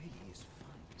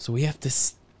 So we have to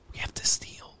steal.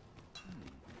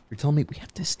 You're telling me we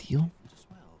have to steal?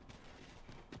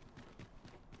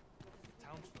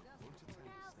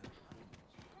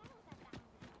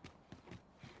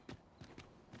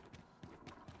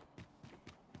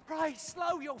 Pray,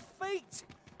 slow your feet!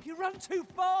 You run too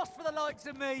fast for the likes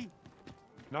of me!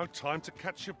 No time to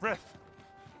catch your breath.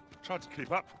 Try to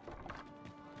keep up.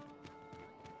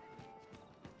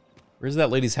 Where's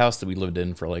that lady's house that we lived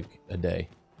in for like a day?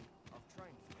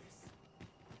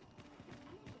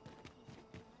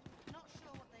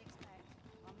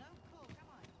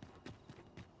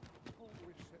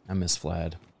 I miss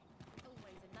Vlad.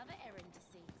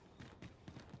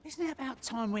 Isn't it about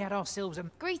time we had ourselves a...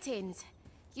 Greetings.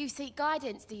 You seek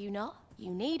guidance, do you not?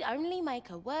 You need only make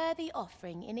a worthy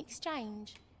offering in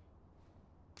exchange.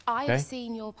 I have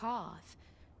seen your path.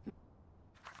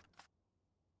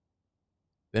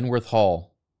 Benworth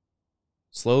Hall.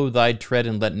 Slow thy tread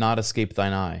and let not escape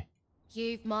thine eye.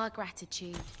 You've my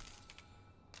gratitude.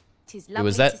 'Tis Wait, lovely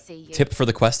was to that see you. tip for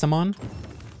the quest I'm on?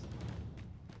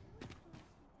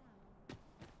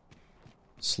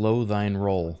 Slow thine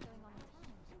roll.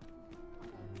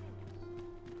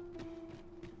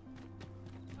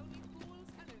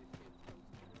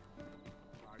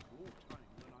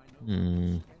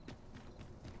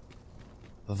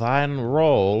 Thine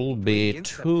roll be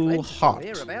too hot.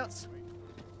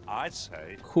 I'd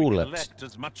say Cool we it. collect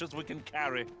as much as we can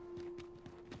carry.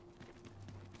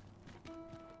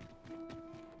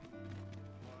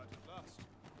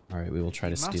 Alright, we will try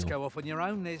to You must steal. go off on your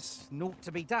own. There's naught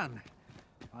to be done.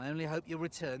 I only hope you'll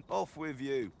return. Off with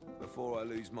you before I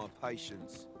lose my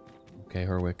patience. Okay,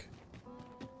 Herwick.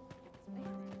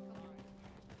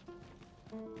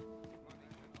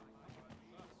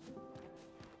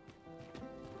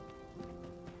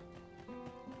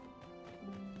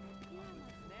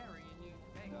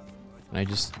 Can I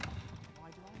just...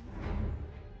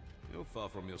 You're far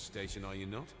from your station, are you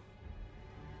not?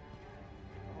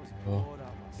 Oh.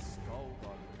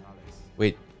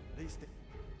 Wait.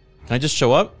 Can I just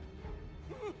show up?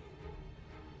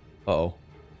 Uh-oh.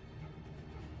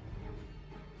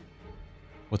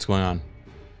 What's going on?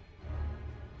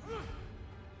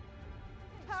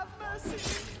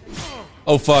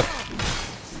 Oh, fuck.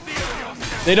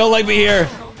 They don't like me here.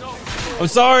 I'm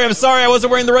sorry, I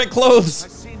wasn't wearing the right clothes. I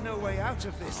see no way out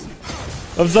of this.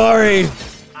 I'm sorry.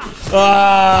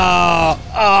 Ah,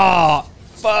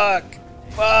 fuck.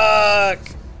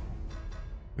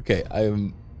 Okay,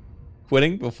 I'm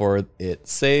quitting before it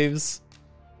saves.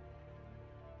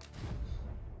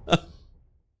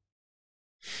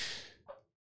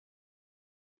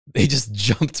 They just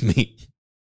jumped me.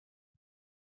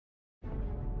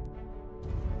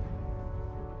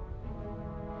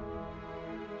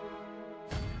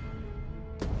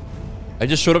 I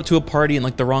just showed up to a party in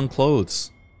like the wrong clothes.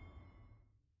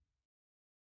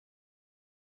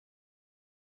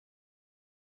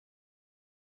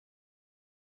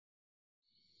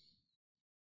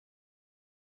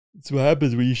 That's what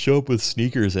happens when you show up with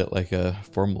sneakers at like a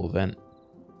formal event.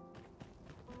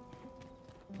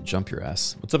 Jump your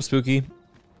ass. What's up, Spooky?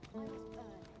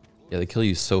 Yeah, they kill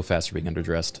you so fast for being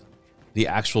underdressed. The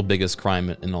actual biggest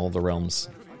crime in all the realms.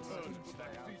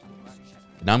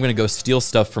 Now I'm gonna go steal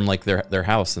stuff from like their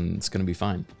house and it's gonna be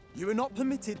fine. You are not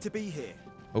permitted to be here.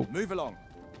 Oh. Move along.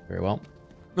 Very well.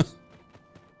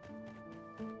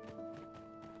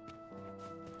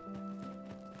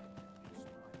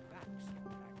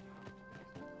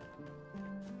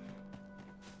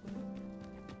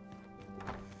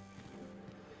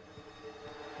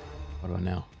 What do I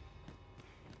now?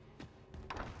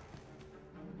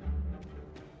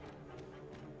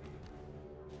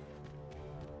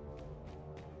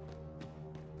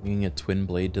 Bringing a twin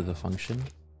blade to the function?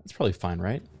 That's probably fine,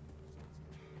 right?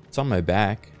 It's on my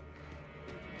back.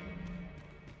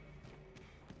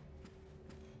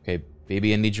 Okay,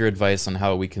 baby, I need your advice on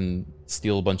how we can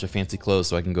steal a bunch of fancy clothes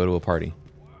so I can go to a party.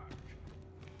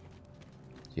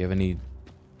 Do you have any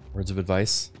words of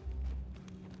advice?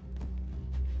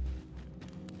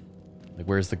 Like,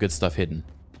 where's the good stuff hidden?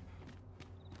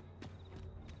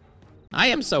 I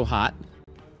am so hot.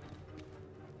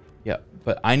 Yeah,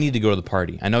 but I need to go to the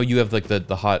party. I know you have like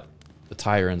the hot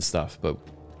attire and stuff, but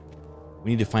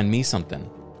we need to find me something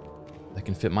that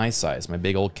can fit my size, my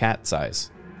big old cat size.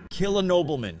 Kill a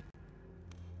nobleman.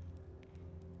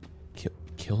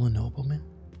 Kill a nobleman?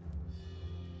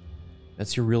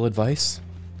 That's your real advice?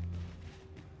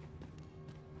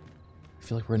 I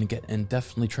feel like we're gonna get in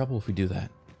definitely trouble if we do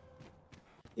that.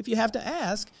 If you have to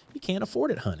ask, you can't afford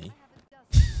it, honey.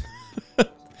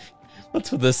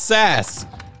 What's with the sass?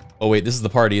 Oh wait, this is the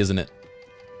party, isn't it?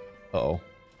 Uh-oh.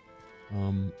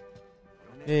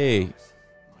 Hey.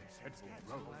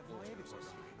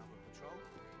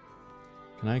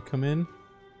 Can I come in?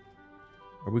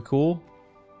 Are we cool?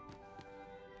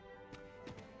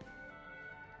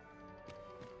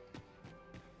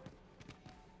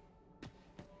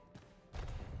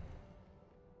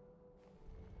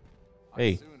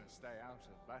 Hey.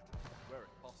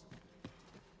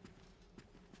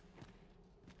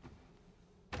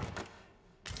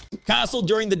 Castle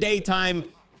during the daytime.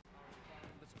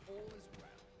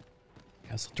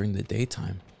 Castle during the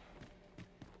daytime.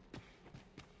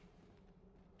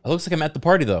 It looks like I'm at the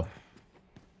party, though.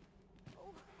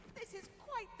 This is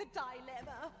quite the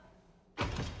dilemma.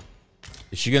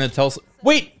 Is she gonna tell us?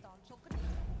 Wait!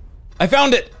 I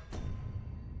found it!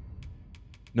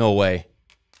 No way.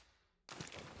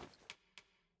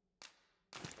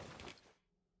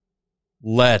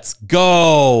 Let's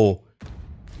go!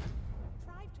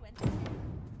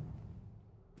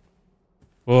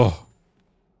 Oh.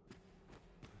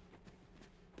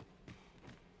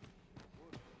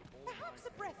 Perhaps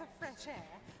a breath of fresh air.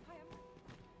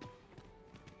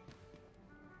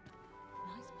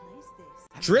 Nice place,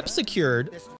 this. Drip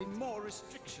secured.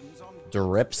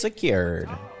 Drip secured.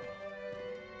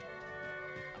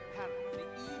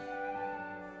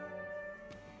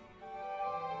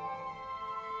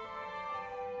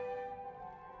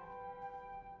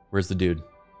 Where's the dude?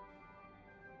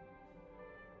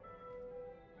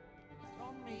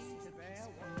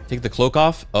 Take the cloak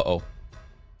off? Uh-oh.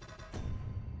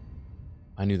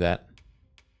 I knew that.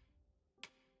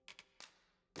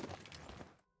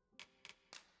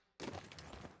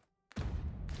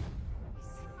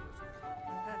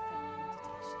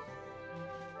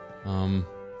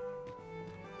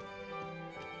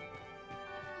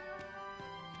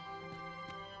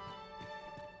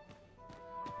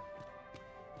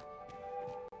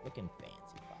 Looking fancy,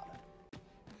 Father.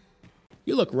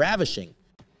 You look ravishing.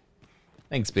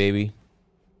 Thanks, baby.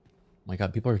 Oh my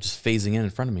god, people are just phasing in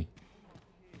front of me.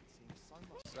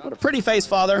 What a pretty face,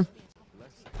 Father.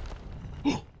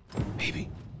 Baby,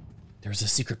 there's a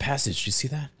secret passage. Do you see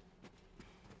that?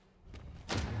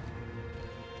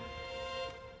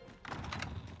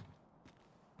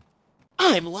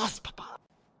 I'm lost, Papa.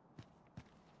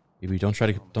 Baby, don't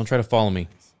try to follow me.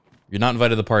 You're not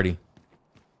invited to the party.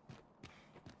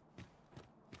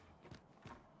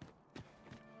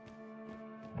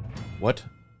 What?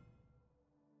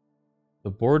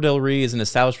 The Bordelry is an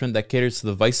establishment that caters to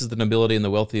the vices of the nobility and the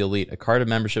wealthy elite. A card of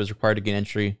membership is required to gain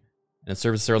entry, and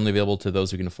services are only available to those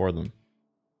who can afford them.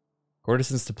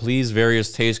 Courtesans to please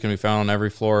various tastes can be found on every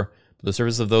floor, but the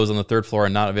services of those on the third floor are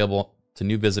not available to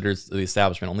new visitors to the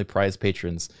establishment. Only prized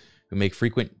patrons who make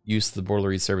frequent use of the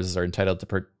Bordelry services are entitled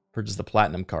to purchase the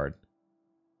platinum card.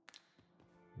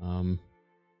 I'm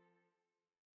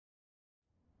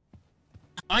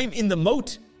in the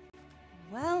moat.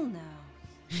 Well, now.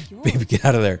 Baby, get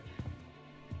out of there.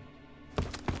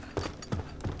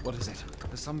 What is it?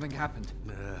 Has something happened?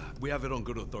 We have it on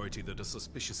good authority that a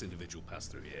suspicious individual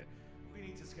passed through here. We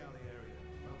need to scour the area.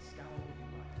 Well, scour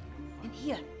In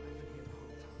here.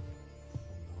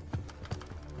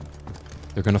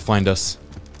 They're gonna find us.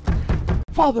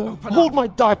 Father, hold my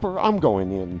diaper. I'm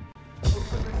going in.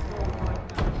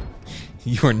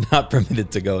 You are not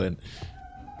permitted to go in.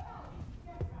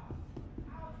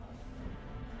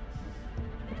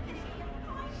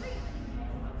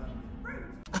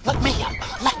 Let me in!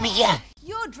 Let me in!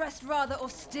 You're dressed rather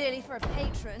austerely for a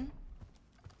patron.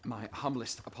 My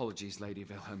humblest apologies, Lady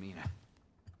Wilhelmina.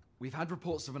 We've had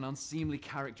reports of an unseemly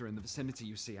character in the vicinity,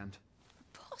 you see, and...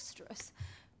 Preposterous.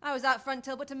 I was out front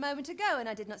till but a moment ago, and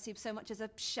I did not see so much as a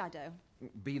shadow.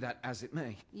 Be that as it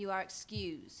may. You are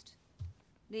excused.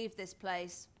 Leave this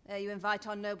place, ere you invite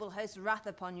our noble host's wrath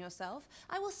upon yourself.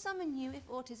 I will summon you if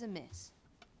aught is amiss.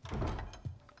 Pray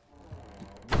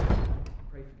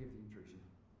forgive the intrusion.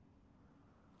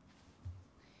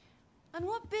 And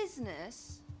what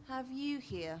business have you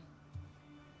here?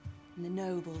 In the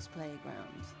nobles'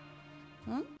 playground?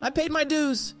 Hmm? I paid my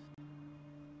dues.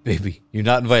 Baby, you're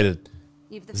not invited.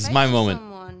 You've the This is face my of moment.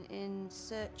 someone in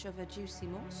search of a juicy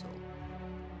morsel.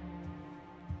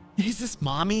 Is this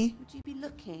mommy? Would you be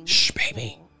looking? Shh,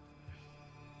 baby.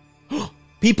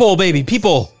 People, baby,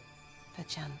 people.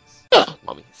 Perchance.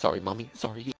 Mommy, sorry, Mommy,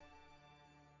 sorry.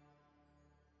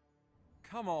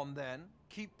 Come on, then.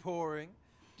 Keep pouring.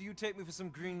 Do you take me for some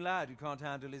green lad who can't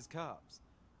handle his cups?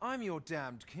 I'm your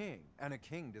damned king, and a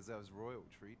king deserves royal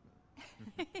treatment.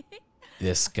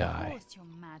 This Of guy. course, Your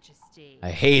Majesty. I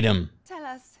hate him. Tell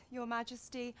us, Your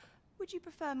Majesty, would you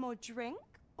prefer more drink,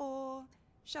 or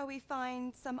shall we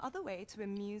find some other way to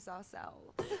amuse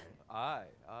ourselves? Aye.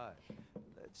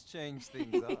 Let's change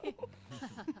things up.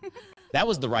 That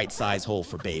was the right size hole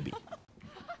for baby.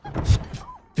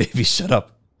 Baby, shut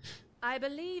up. I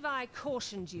believe I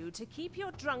cautioned you to keep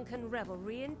your drunken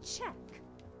revelry in check.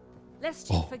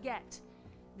 Lest you forget,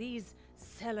 these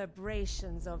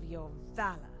celebrations of your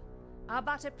valor are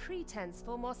but a pretense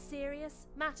for more serious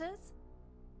matters.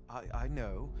 I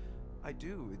know. I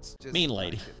do. It's just... Mean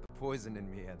lady. I get the poison in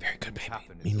me and Very good, things baby.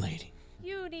 happen. Mean lady.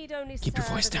 You need only Keep your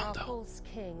serve voice as down, our though. false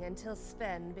king until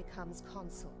Sven becomes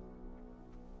consul.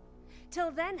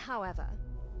 Till then, however,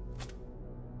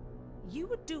 you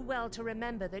would do well to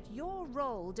remember that your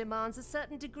role demands a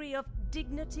certain degree of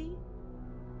dignity.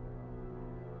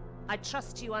 I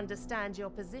trust you understand your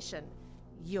position,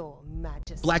 Your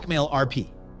Majesty. Blackmail RP.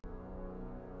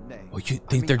 Nay, Oh, you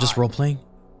think they're just role-playing?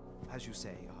 As you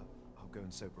say, I'll go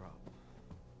and sober up.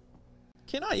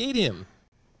 Can I eat him?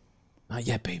 Not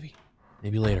yet, baby.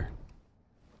 Maybe later.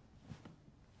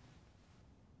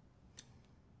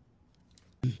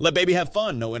 Let baby have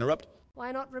fun, no interrupt.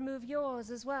 Why not remove yours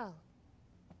as well?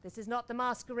 This is not the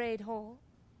masquerade hall,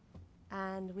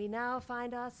 and we now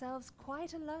find ourselves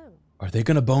quite alone. Are they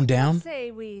gonna bone down? Let's say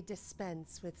we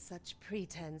dispense with such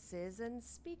pretenses and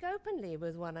speak openly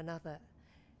with one another.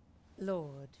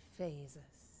 Lord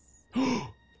Phasus.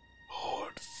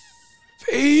 Lord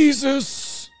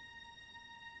Phasus!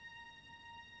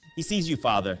 He sees you,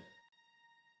 father.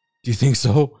 Do you think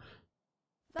so?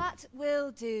 That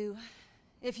will do.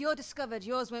 If you're discovered,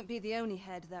 yours won't be the only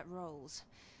head that rolls.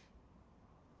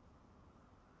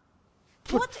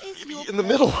 What is your in the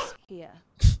middle here?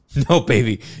 No,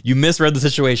 baby. You misread the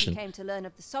situation. You came to learn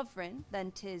of the sovereign,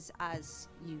 then 'tis as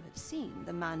you have seen.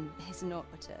 The man is naught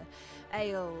but a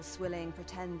ale-swilling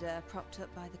pretender propped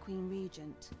up by the Queen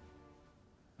Regent.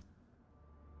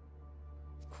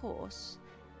 Of course,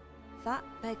 that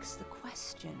begs the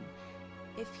question.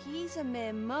 If he's a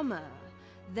mere mummer,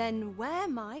 then where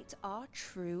might our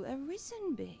true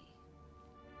Arisen be?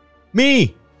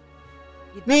 Me!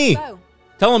 You'd Me! best go.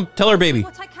 Tell her, baby. Do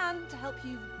what I can to help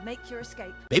you make your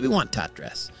escape. Baby want top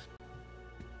dress.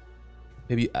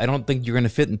 Baby, I don't think you're gonna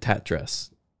fit in tat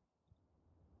dress.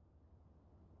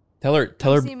 Tell her,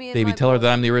 See me in baby, my tell her boat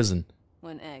that I'm the Arisen.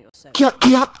 When you're so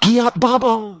Kiat,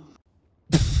 baba.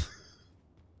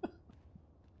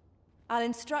 I'll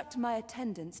instruct my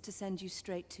attendants to send you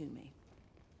straight to me.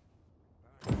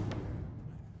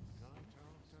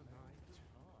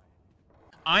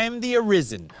 I am the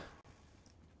Arisen.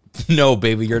 No,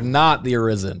 baby, you're not the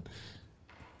Arisen.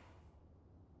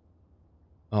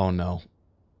 Oh no.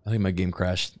 I think my game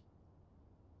crashed.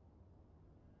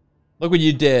 Look what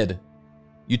you did.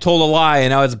 You told a lie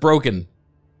and now it's broken.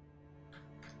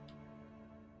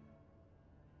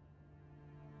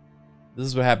 This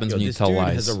is what happens when you tell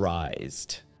lies. This dude has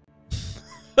arised.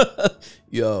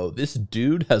 Yo, this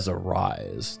dude has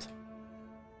arised.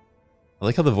 I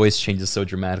like how the voice changes so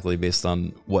dramatically based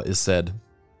on what is said.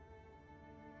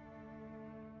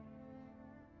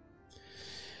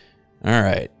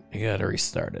 Alright, I gotta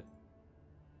restart it.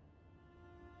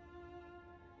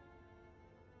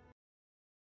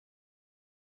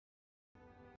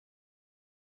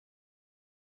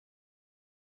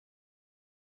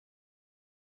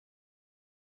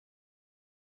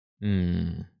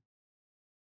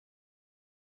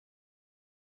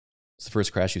 It's the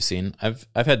first crash you've seen. I've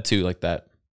had two like that.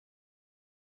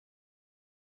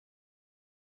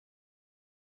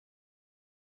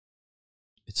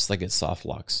 It's just like it soft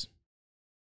locks.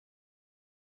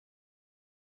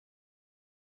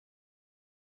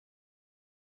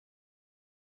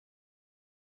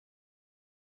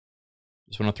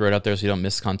 Just want to throw it out there so you don't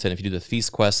miss content. If you do the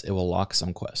feast quest, it will lock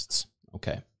some quests.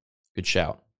 Okay, good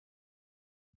shout.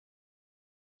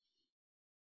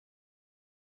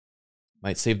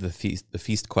 Might save the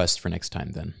feast quest for next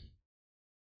time then.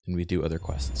 And we do other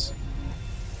quests.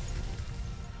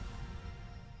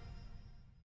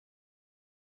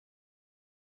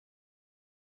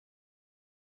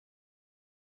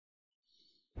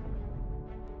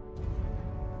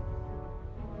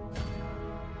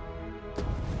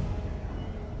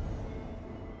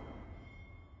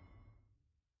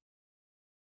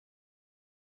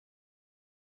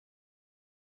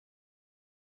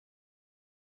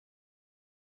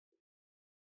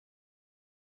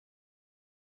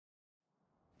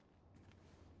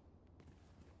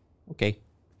 Okay.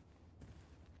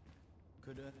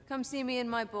 Come see me in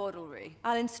my bordlery.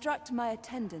 I'll instruct my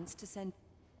attendants to send...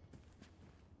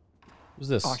 Who's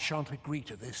this? I shan't agree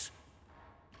to this.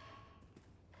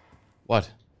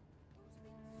 What?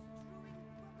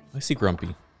 I see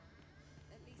Grumpy.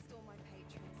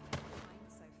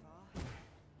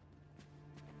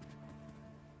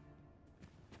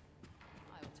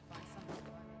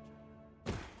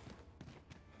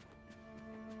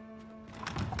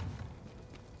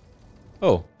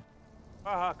 Oh.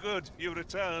 Ah, good, you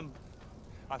return.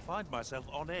 I find myself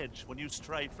on edge when you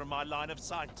stray from my line of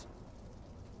sight.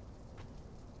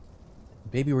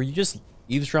 Baby, were you just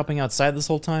eavesdropping outside this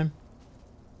whole time?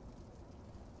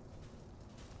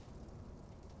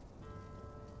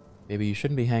 Baby, you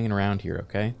shouldn't be hanging around here,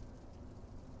 okay?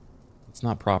 It's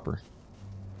not proper.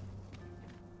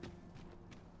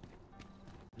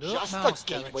 Look, Just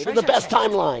Master, a a gateway to the treasure best chest.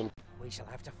 timeline. We shall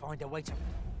have to find a way to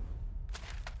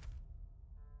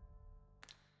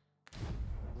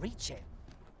reach it.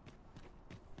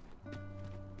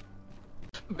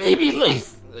 Baby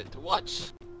Lace to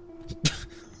watch.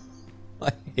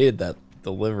 I hated that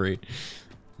delivery.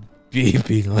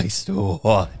 Baby likes to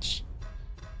watch.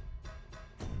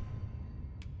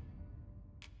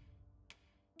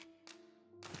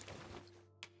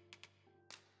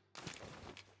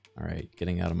 All right,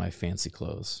 getting out of my fancy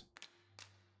clothes.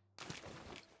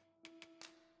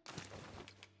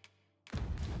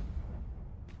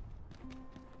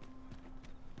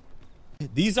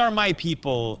 These are my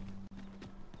people.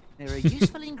 There are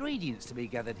useful ingredients to be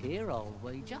gathered here, I'll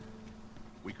wager.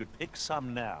 We could pick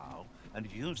some now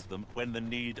and use them when the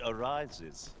need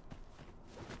arises.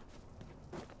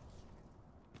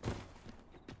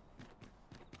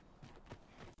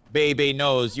 Baby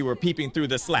knows you were peeping through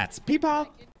the slats. Peepaw.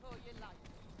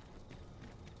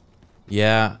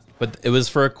 Yeah, but it was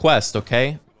for a quest,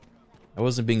 okay? I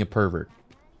wasn't being a pervert.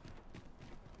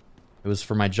 It was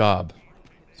for my job,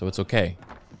 so it's okay.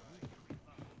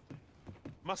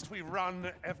 Must we run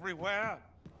everywhere?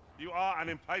 You are an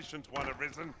impatient one,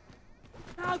 Arisen.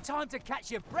 No time to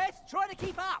catch your breath. Try to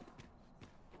keep up.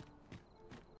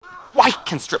 Why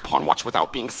can strip pawn watch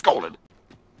without being scolded?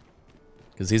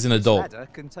 Because he's an adult. Ladder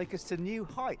can take us to new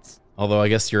heights. Although I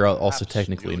guess you're also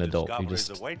technically an adult. You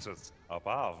just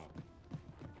above.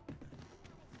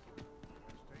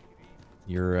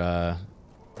 you're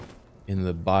in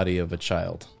the body of a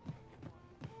child.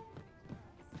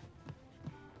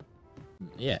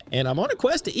 Yeah, and I'm on a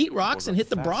quest to eat rocks and hit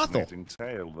the brothel. Fascinating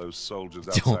tale those soldiers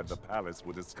outside the palace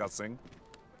were discussing.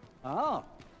 Ah.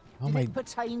 Oh Did my- it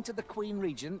pertain to the Queen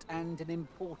Regent and an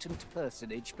important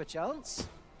personage, perchance?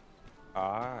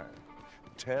 Aye.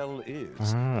 Tell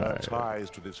is Aye. ties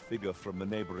to this figure from the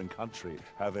neighboring country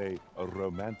have a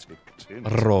romantic tint.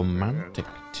 Romantic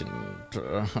tint. Hey,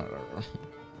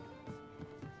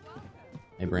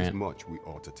 There is Brant. much we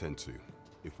ought to tend to,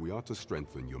 if we are to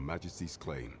strengthen your majesty's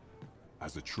claim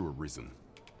as a true Arisen.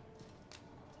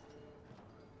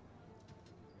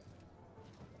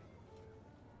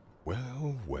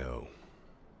 Well, well.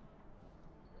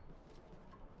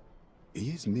 He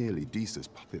is merely Disa's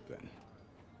puppet then.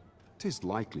 'Tis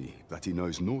likely that he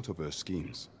knows naught of her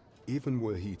schemes, even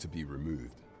were he to be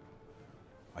removed.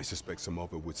 I suspect some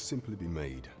other would simply be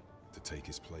made to take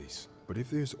his place. But if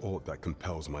there's aught that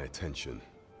compels my attention,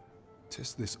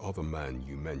 'tis this other man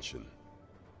you mention.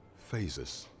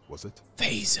 Phasus, was it?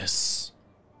 Phasus.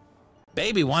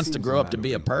 Baby wants to Seems grow a up to man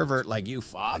be a of pervert like you, And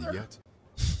father. yet,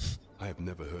 I have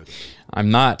never heard of him. I'm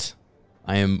not.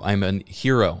 I'm a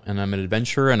hero and I'm an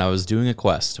adventurer and I was doing a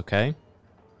quest, okay?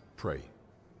 Pray,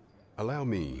 allow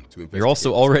me to investigate. You're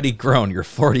also already grown. You're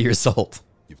 40 years old.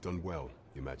 You've done well,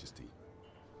 Your Majesty.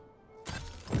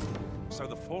 So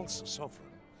the false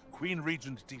sovereign, Queen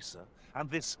Regent Disa, and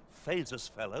this Phasus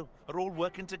fellow are all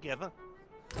working together?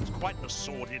 It's quite a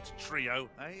sordid trio,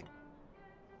 eh?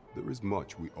 There is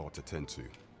much we ought to tend to,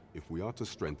 if we are to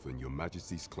strengthen Your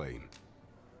Majesty's claim.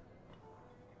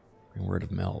 Bring word of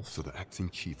Melv. So the acting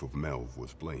chief of Melv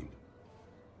was blamed.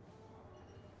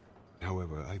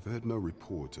 However, I've heard no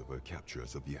report of her capture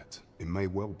as of yet. It may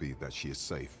well be that she is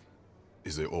safe.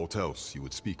 Is there aught else you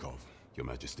would speak of, Your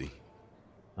Majesty?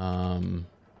 Do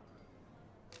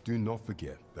not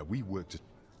forget that we work to...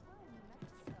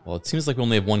 Well, it seems like we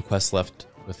only have one quest left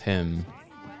with him.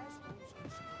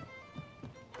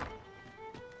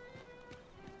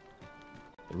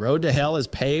 The road to hell is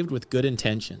paved with good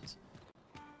intentions.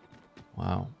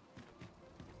 Wow.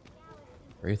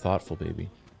 Very thoughtful, baby.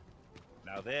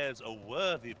 Now there's a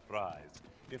worthy prize,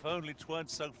 if only 'tweren't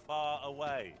so far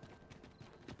away.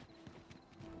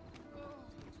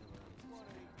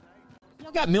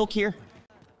 You got milk here?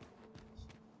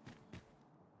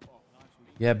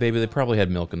 Yeah, baby, they probably had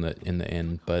milk in the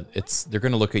inn, but they're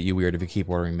gonna look at you weird if you keep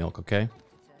ordering milk, okay?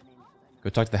 Go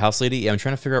talk to the house lady. Yeah, I'm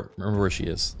trying to remember where she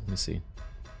is. Let me see.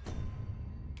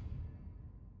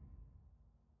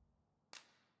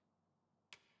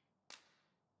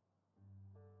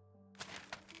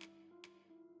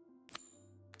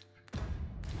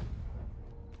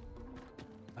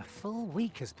 A full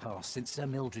week has passed since Sir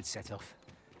Mildred set off.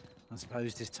 I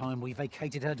suppose it's time we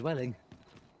vacated her dwelling.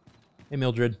 Hey,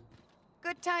 Mildred.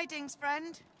 Good tidings,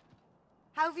 friend.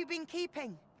 How have you been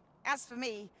keeping? As for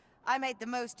me, I made the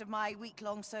most of my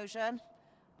week-long sojourn.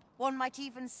 One might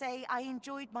even say I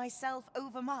enjoyed myself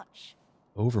overmuch.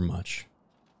 Overmuch.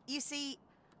 You see,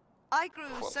 I grew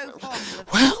so fond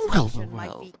of well, my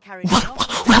well. feet carried me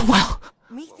off. Well.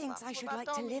 Methinks I should like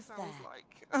to live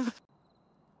there.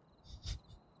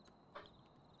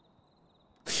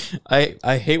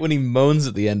 I hate when he moans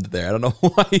at the end there. I don't know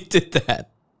why he did that.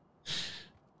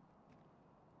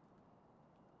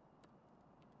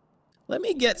 Let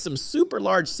me get some super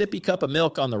large sippy cup of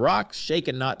milk on the rocks,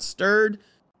 shaken not stirred.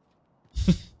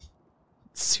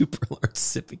 Super large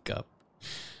sippy cup.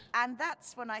 And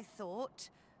that's when I thought,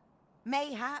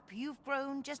 mayhap you've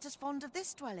grown just as fond of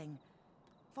this dwelling.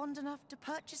 Fond enough to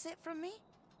purchase it from me?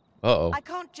 Uh-oh. I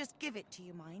can't just give it to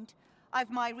you, mind. I've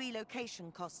my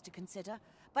relocation costs to consider,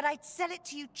 but I'd sell it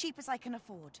to you cheap as I can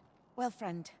afford. Well,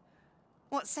 friend,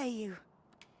 what say you?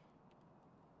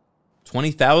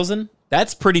 20,000?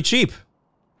 That's pretty cheap.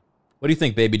 What do you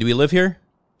think, baby? Do we live here?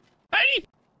 Hey!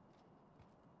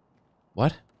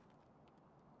 What?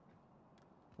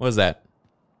 What is that?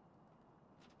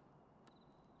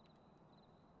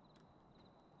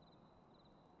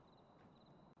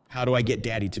 How do I get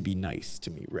daddy to be nice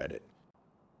to me, Reddit?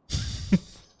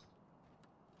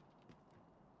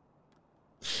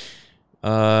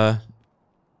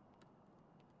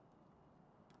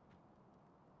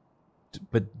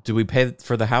 But do we pay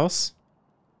for the house?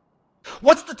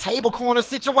 What's the table corner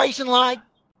situation like?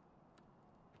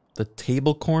 The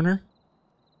table corner?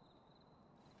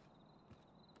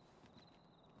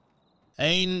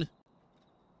 Ain.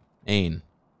 Ain.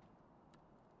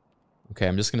 Okay,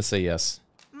 I'm just gonna say yes.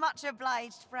 Much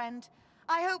obliged, friend.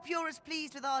 I hope you're as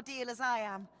pleased with our deal as I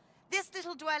am. This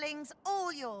little dwelling's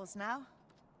all yours now.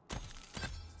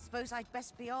 Suppose I'd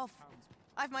best be off.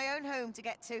 I've my own home to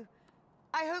get to.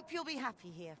 I hope you'll be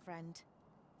happy here, friend.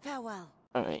 Farewell.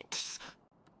 All right.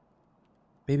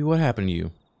 Baby, what happened to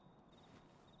you?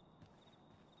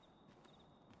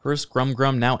 First Grum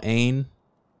Grum, now Ain.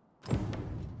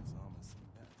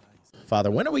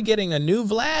 Father, when are we getting a new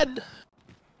Vlad?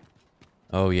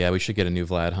 Oh yeah, we should get a new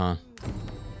Vlad, huh?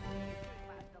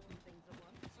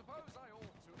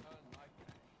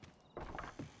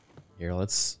 Here,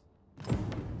 let's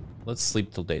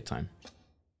sleep till daytime.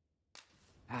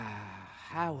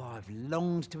 How I've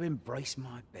longed to embrace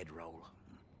my bedroll.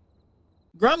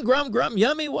 Grum, grum, grum,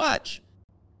 yummy watch.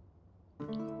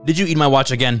 Did you eat my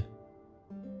watch again?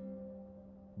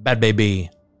 Bad baby.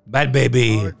 Bad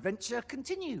baby. Our adventure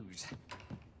continues.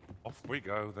 Off we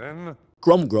go then.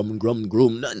 Grum, grum, grum,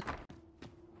 grum, none.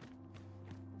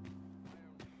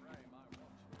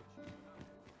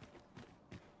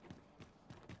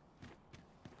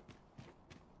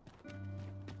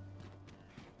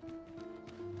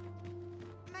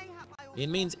 It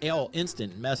means L,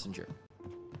 instant messenger.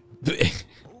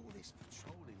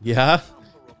 Yeah?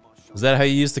 Is that how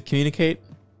you used to communicate?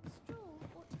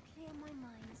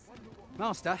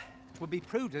 Master, it would be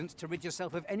prudent to rid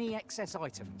yourself of any excess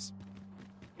items.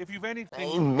 If you've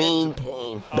anything Pain, main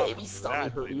pain. Baby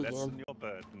stomach hurt you lessen again. your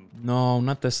burden. No,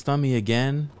 not the stummy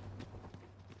again.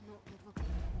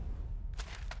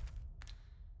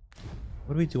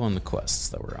 What do we do on the quests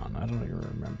that we're on? I don't even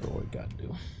remember what we gotta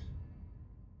do.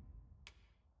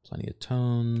 Plenty of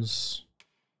tones.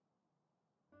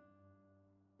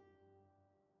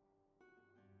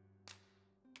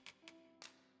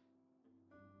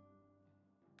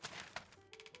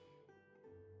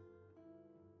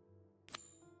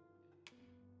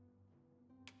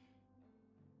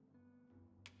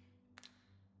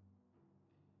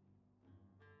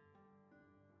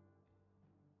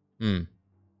 Hmm.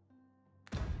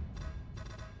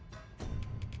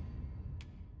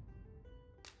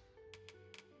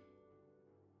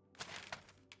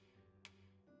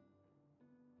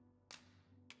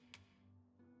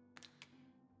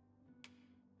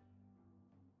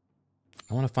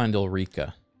 I want to find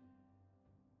Ulrika.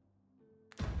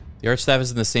 The Archstaff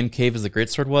is in the same cave as the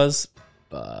Greatsword was?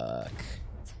 Fuck.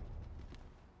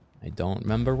 I don't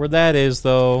remember where that is,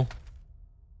 though.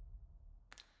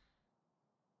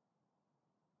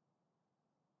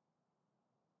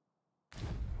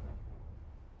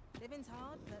 Living's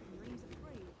hard, but dreams are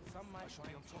free. Some might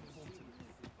be on top of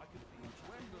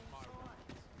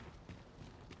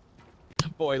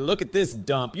Boy, look at this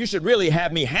dump. You should really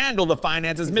have me handle the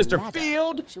finances, Mr.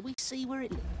 Field. Shall we see where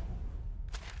it...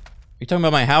 You talking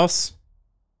about my house?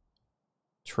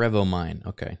 Trevo Mine.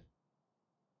 Okay.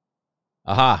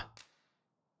 Aha.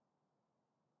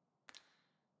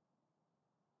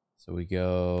 So we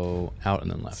go out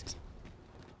and then left.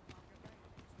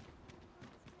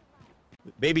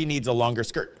 Baby needs a longer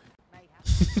skirt.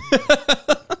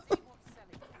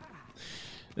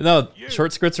 No,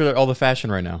 short skirts are all the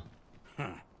fashion right now.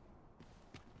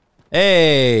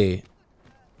 Hey!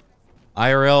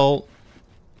 IRL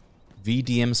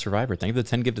VDM Survivor. Thank you for the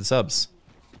 10 gifted subs.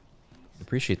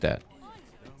 Appreciate that.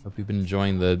 Hope you've been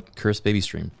enjoying the Cursed Baby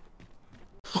stream.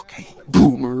 Okay,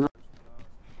 boomer.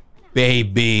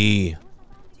 Baby.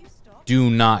 Do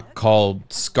not call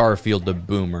Scarfield a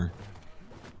boomer.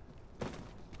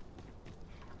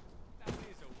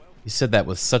 He said that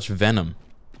with such venom.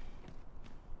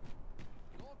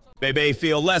 Bebe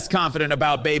feel less confident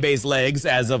about Bebe's legs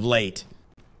as of late.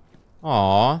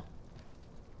 Aww.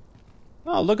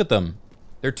 Oh, look at them.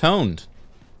 They're toned.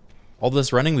 All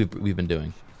this running we've been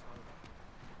doing.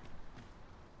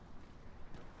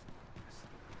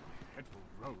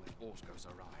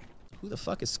 Who the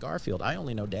fuck is Scarfield? I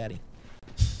only know Daddy.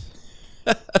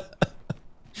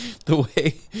 The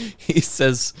way he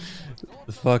says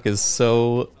the fuck is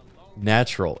so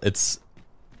natural. It's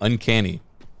uncanny.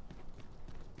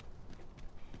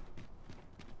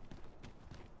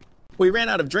 We ran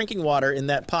out of drinking water in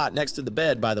that pot next to the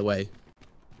bed, by the way.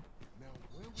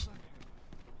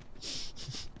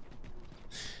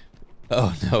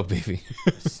 Oh no, baby.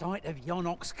 The sight of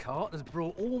Yonok's cart has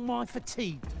brought all my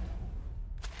fatigue.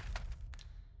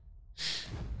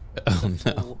 Oh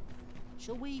no.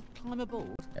 Shall we climb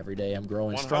aboard? Every day I'm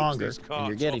growing One stronger, hopes these and carts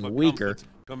you're getting offer weaker. comfort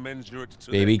commensurate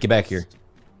to Baby, their get back here. cost.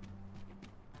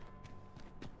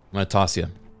 I'm gonna toss you.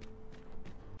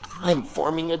 I'm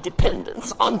forming a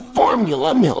dependence on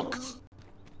formula milk.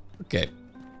 Okay.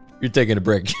 You're taking a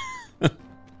break.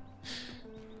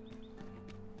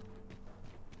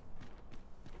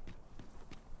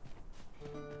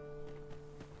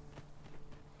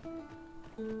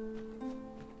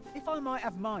 If I might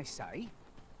have my say,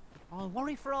 I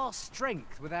worry for our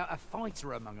strength without a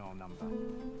fighter among our number.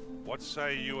 What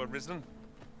say you, Arisen?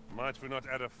 Might we not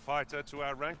add a fighter to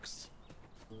our ranks?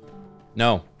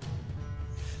 No.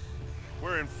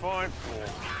 We're in fine form.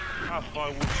 Our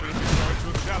foe will soon decide to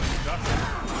have challenged us.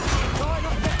 Try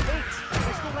not to get beat.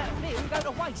 Risk all that fear and go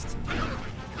to waste.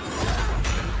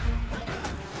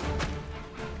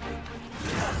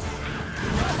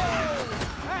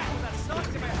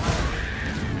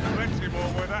 Plenty more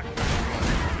where that comes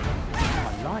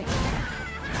I like it. from.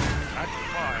 Add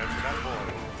fire to that boil,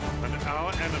 and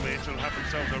our enemy shall have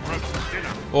themselves a roast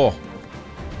dinner. Oh.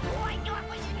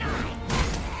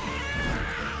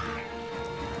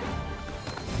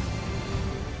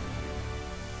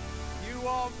 You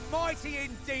are mighty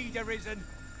indeed, Arisen.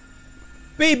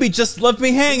 Baby just left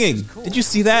me hanging. Did you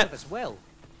see that? As well.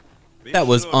 That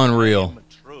was unreal.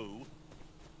 True.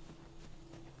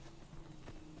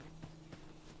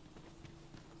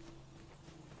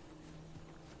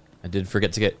 I did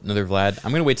forget to get another Vlad.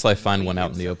 I'm gonna wait till I find one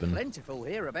out in the open. Plentiful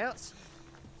hereabouts.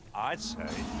 I'd say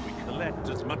we collect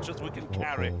as much as we can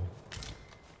carry.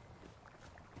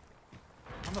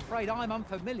 I'm afraid I'm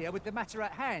unfamiliar with the matter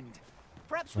at hand.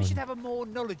 Perhaps we should have a more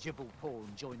knowledgeable pawn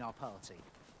join our party.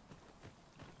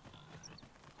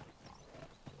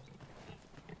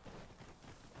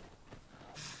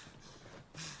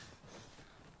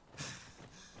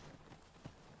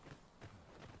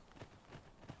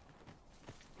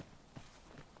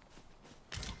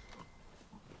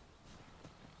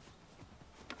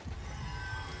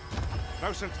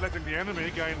 No sense letting the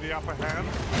enemy gain the upper hand.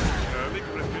 Early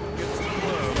Criken gets the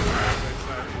worm, as they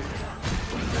say.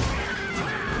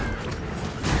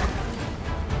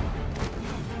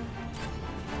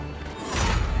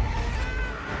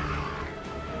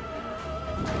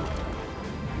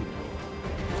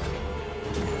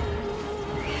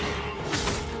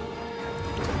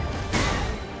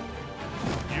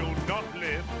 You'll not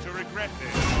live to regret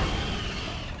it.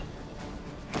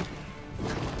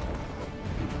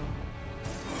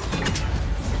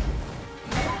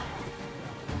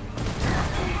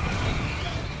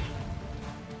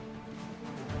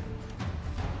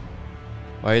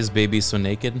 Why is baby so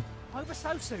naked? Over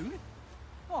so soon?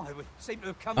 Oh, I would seem to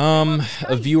have come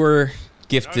A viewer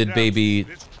gifted No doubt baby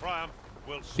this triumph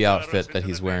will the stir us outfit that into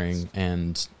he's the wearing,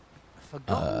 and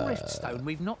Forgotten Riftstone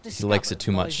we've not he likes it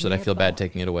too discovered much lies that I feel bad nearby.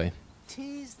 taking it away.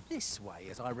 'Tis this way,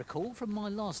 as I recall from my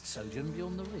last sojourn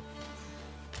beyond the rift.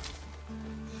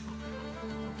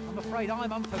 I'm afraid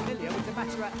I'm unfamiliar with the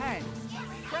matter at hand.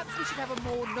 Perhaps we should have a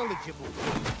more knowledgeable.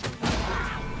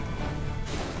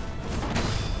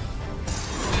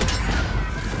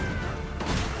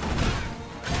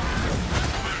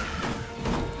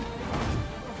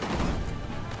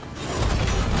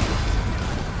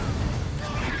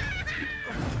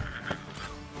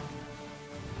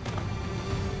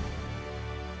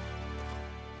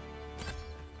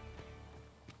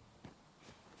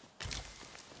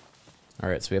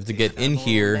 Alright, so we have to get in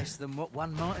here Less than what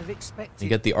one might have expected. and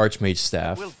get the Archmage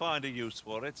staff. We'll find a use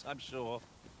for it, I'm sure.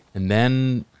 And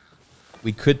then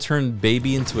we could turn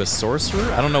baby into a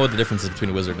sorcerer? I don't know what the difference is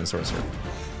between a wizard and a sorcerer.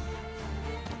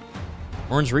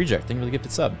 Orange Reject, thank you for the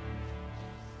gifted sub.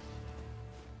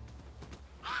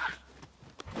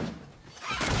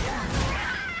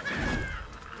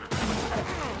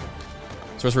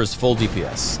 Sorcerer is full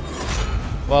DPS.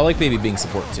 Well, I like Baby being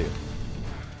support too.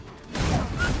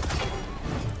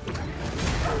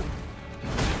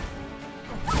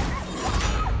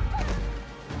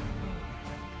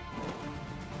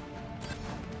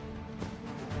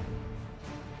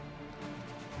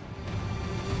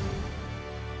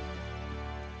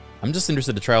 I'm just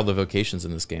interested to try all the vocations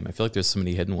in this game. I feel like there's so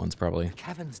many hidden ones, probably. The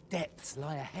cavern's depths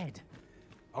lie ahead.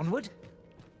 Onward?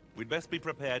 We'd best be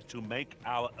prepared to make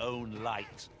our own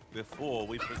light before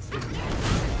we proceed.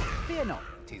 Fear not,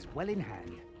 'tis well in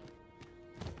hand.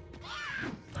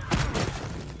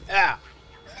 Ah!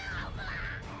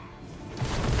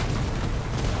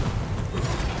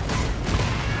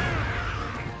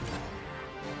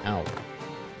 Ow.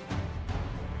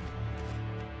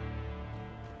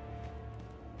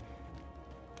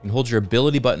 And hold your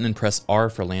ability button and press R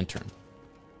for lantern.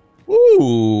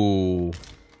 Ooh.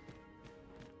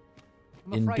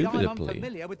 I'm afraid I'm Indubitably.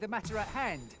 unfamiliar with the matter at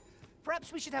hand.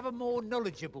 Perhaps we should have a more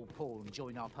knowledgeable pawn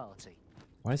join our party.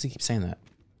 Why does he keep saying that?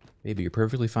 Baby, you're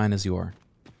perfectly fine as you are.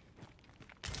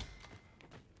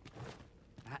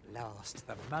 At last,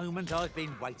 the moment I've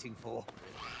been waiting for.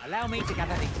 Allow me to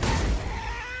gather these.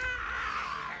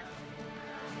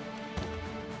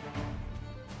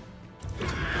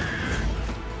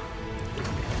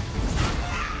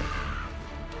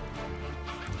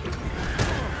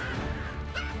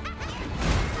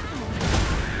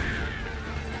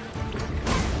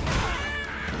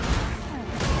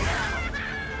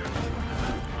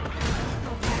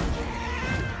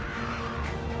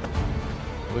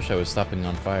 I wish I was stopping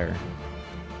on fire.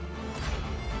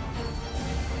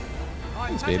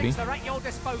 Thanks, baby. Are at your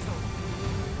disposal.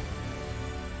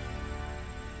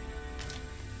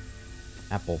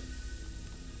 Apple.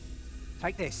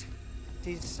 Take this.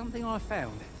 It is something I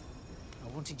found.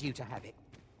 I wanted you to have it.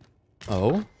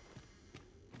 Oh?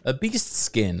 A beast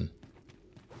skin.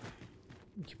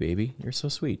 Thank you, baby. You're so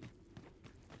sweet.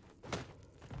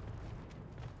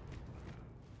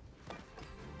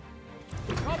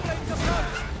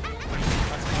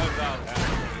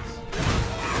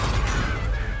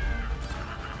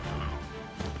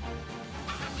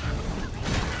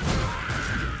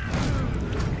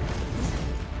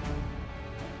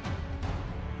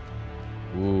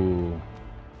 Ooh.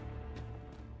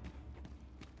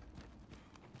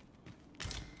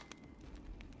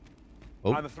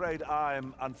 Oh. I'm afraid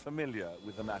I'm unfamiliar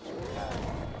with the magic hand.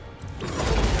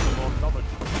 More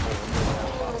knowledgeable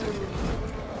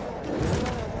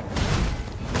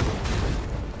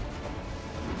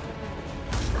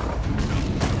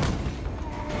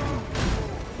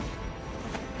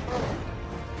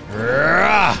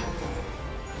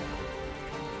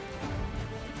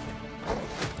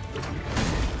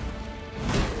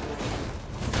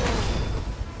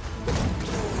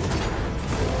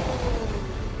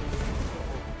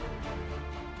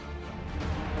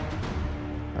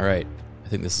All right, I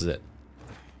think this is it.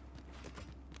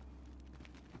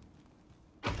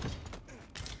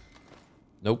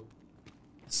 Nope.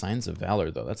 Signs of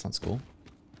Valor, though. That sounds cool.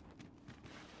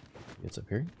 It's up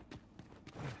here.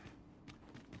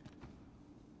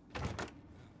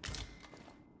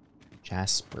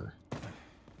 Jasper.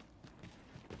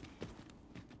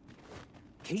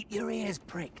 Keep your ears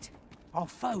pricked. Our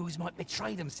foes might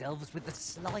betray themselves with the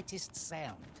slightest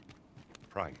sound.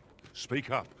 Pray,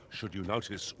 speak up should you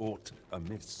notice aught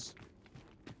amiss.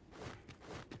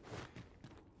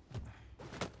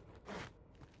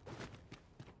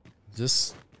 Is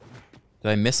this... Did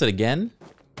I miss it again?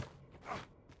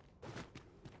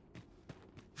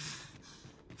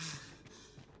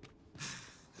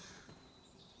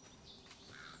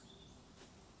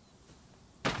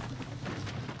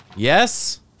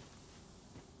 Yes?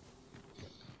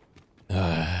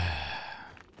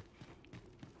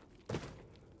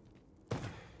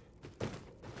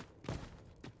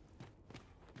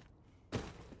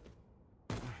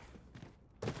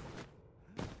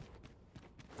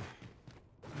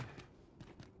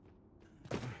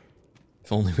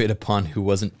 If only we had a pawn who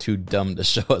wasn't too dumb to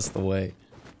show us the way.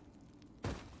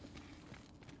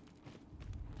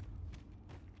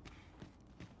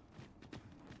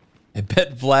 I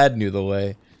bet Vlad knew the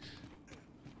way.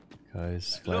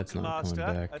 Guys, Vlad's Look, not coming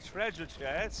Master, back. a treasure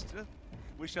chest.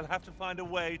 We shall have to find a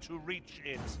way to reach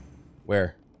it.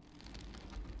 Where?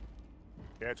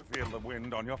 Care to feel the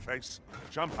wind on your face?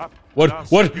 Jump up. What? and I'll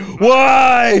What? see you-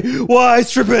 Why? Why,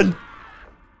 Strippin'?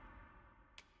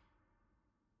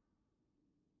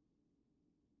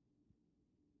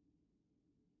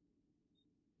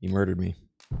 You murdered me.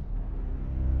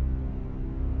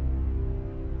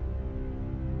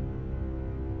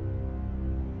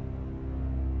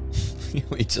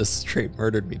 We just straight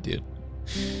murdered me, dude.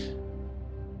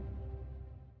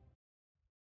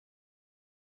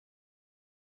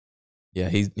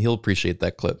 Yeah, he'll appreciate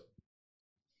that clip.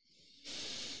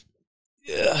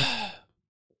 Yeah.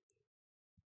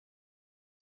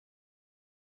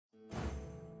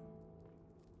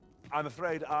 I'm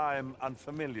afraid I'm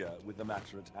unfamiliar with the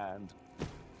matter at hand.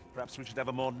 Perhaps we should have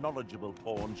a more knowledgeable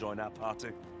pawn join our party.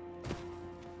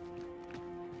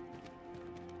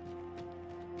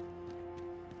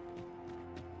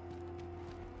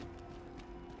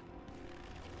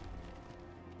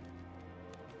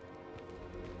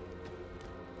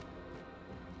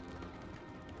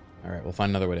 Alright, we'll find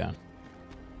another way down.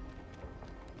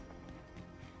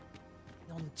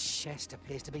 Yon chest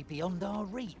appears to be beyond our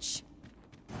reach.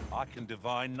 I can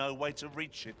divine no way to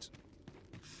reach it.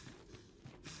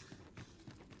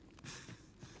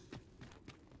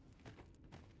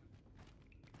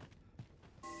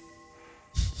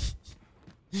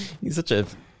 He's such a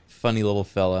funny little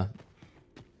fella.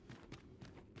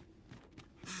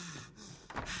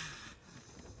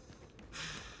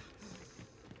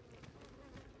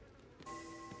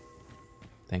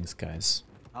 Thanks, guys.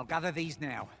 I'll gather these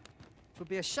now. It would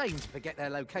be a shame to forget their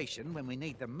location when we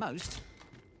need them most.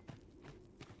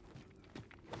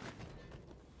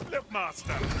 Look,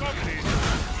 Master, come in.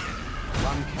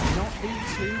 One cannot be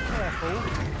too careful.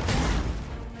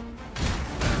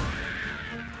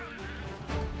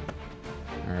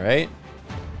 Alright.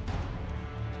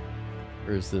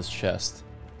 Where's this chest?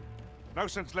 No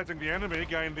sense letting the enemy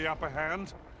gain the upper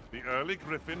hand. The early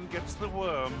griffin gets the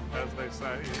worm, as they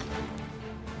say.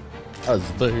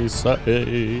 As they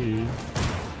say.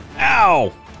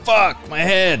 Ow! Fuck! My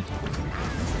head!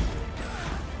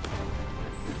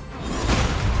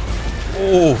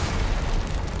 Oh!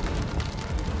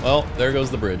 Well, there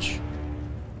goes the bridge.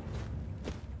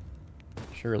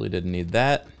 Surely didn't need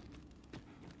that.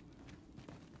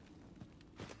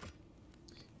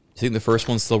 You think the first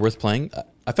one's still worth playing?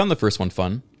 I found the first one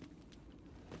fun.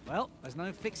 Well, there's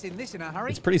no fixing this in a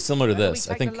hurry. It's pretty similar to this.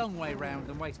 We I think take a long way round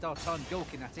and waste our time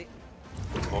gawking at it.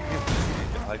 Forgive me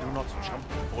if I do not jump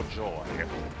for joy.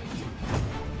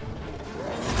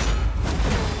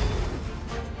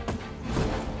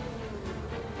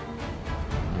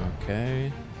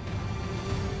 Okay.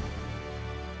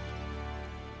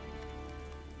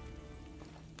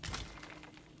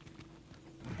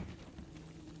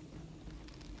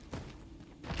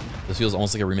 This feels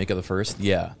almost like a remake of the first.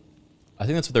 Yeah. I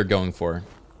think that's what they're going for.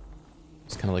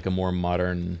 It's kind of like a more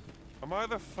modern... Am I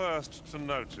the first to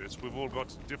notice we've all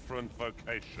got different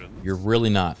vocations? You're really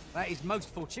not. That is most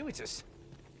fortuitous.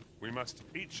 We must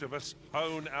each of us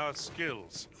hone our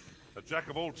skills. A jack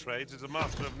of all trades is a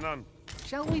master of none.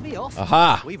 Shall we be off?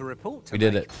 Aha! We've a report to We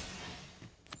did make. it.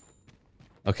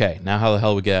 Okay, now how the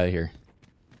hell do we get out of here?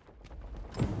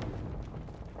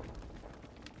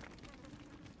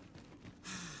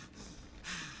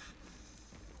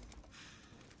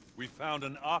 We found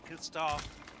an archet staff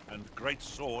and great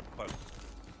sword both.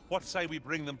 What say we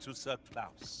bring them to Sir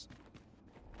Klaus?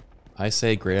 I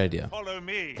say great idea. Follow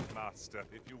me, master,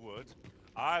 if you would.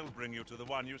 I'll bring you to the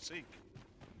one you seek.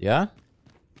 Yeah?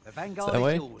 The vanguard that is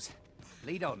way? yours.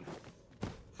 Lead on.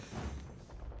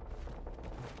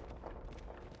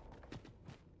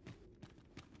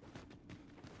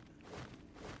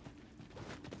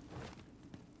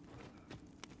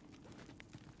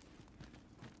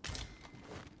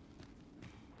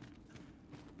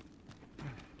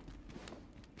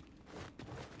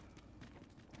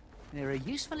 There are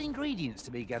useful ingredients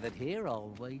to be gathered here,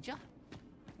 I'll wager.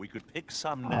 We could pick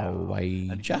some now and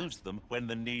wager. use them when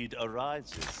the need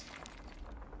arises.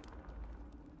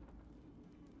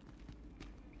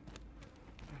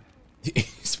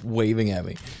 He's waving at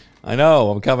me. I know,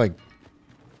 I'm coming.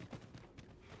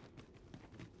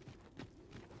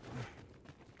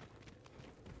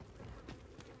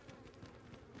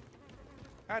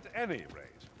 At any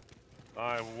rate,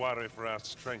 I worry for our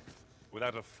strength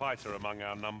without a fighter among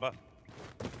our number.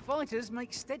 Fighters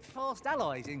make steadfast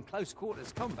allies in close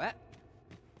quarters combat.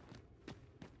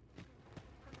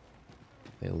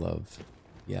 They love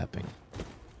yapping.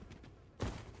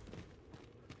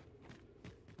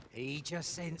 He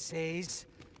just senses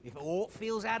if aught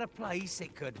feels out of place,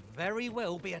 it could very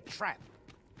well be a trap.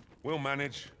 We'll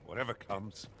manage whatever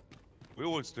comes. We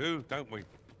always do, don't we?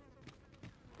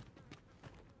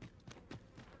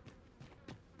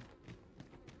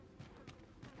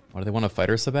 Why do they want a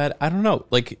fighter so bad? I don't know.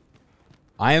 Like,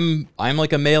 I'm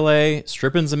like a melee.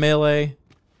 Strippin's a melee.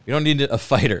 We don't need a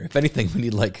fighter. If anything, we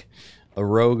need like a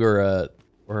rogue or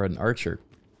an archer.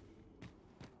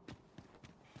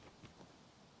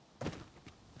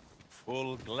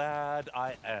 Full glad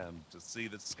I am to see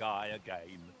the sky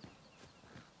again.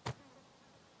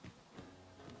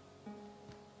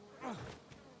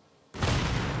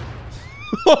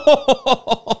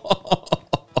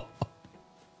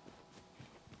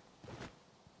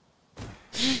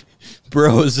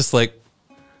 Bro is just like,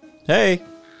 hey.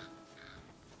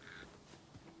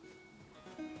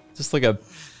 Just like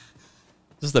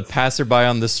just a passerby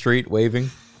on the street waving.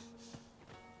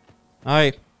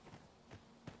 Hi.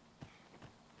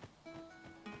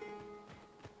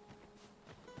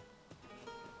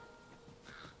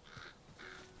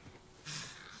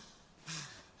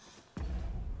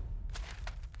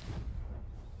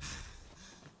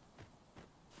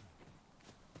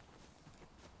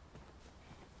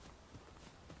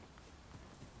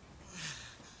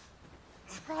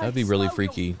 That'd be really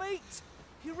freaky.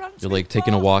 You're like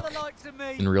taking a walk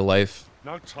in real life.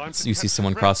 You see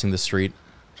someone crossing the street.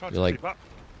 You're like,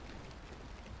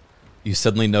 you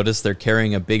suddenly notice they're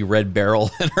carrying a big red barrel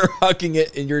and are hucking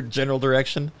it in your general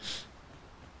direction.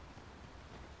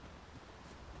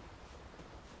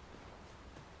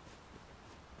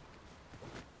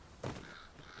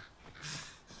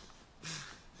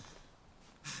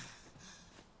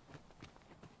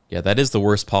 Yeah, that is the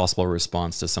worst possible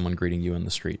response to someone greeting you in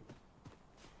the street.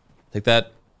 Take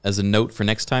that as a note for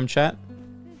next time, chat.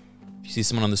 If you see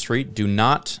someone on the street, do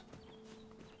not,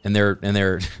 and they're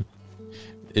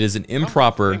it is an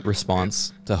improper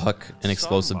response to huck an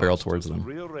explosive barrel towards them.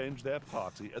 Rearrange their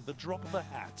party at the drop of a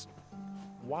hat.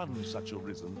 One such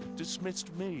arisen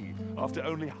dismissed me after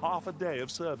only half a day of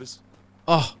service.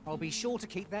 Oh, I'll be sure to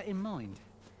keep that in mind.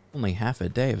 only half a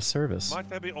day of service. Might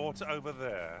there be aught over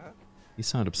there? You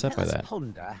sound upset by Let us that.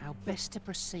 ponder how best to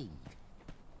proceed.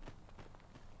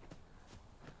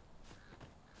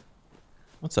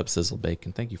 What's up, Sizzle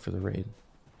Bacon? Thank you for the raid.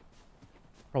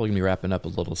 Probably gonna be wrapping up a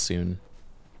little soon.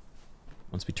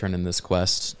 Once we turn in this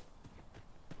quest.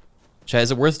 Chat,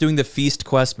 is it worth doing the feast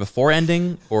quest before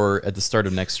ending or at the start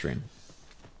of next stream?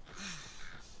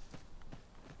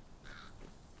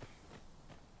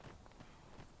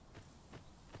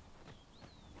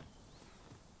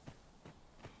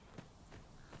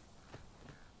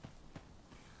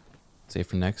 Save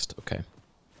for next? Okay.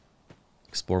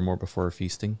 Explore more before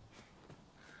feasting.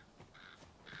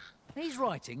 These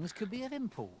writings could be of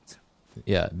import.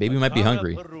 Yeah, Baby might be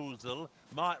hungry. Perusal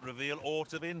might reveal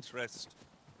aught of interest.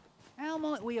 How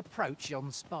might we approach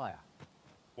yon spire?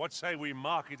 What say we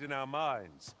mark it in our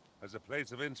minds as a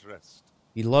place of interest?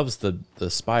 He loves the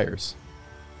spires.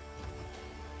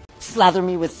 Slather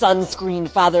me with sunscreen,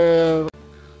 father.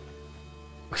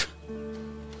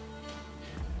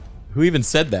 Who even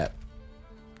said that?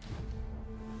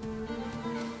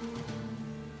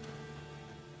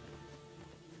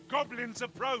 Goblins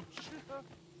approach.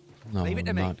 No,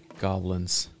 not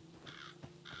goblins.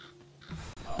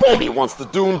 Baby wants the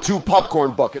Dune 2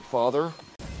 popcorn bucket, father.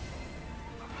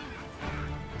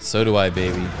 So do I,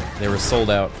 baby. They were sold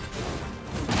out.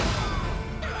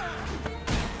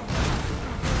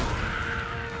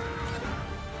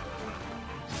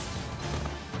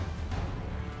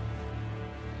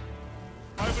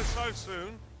 Over so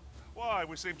soon? Why,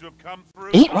 we seem to have come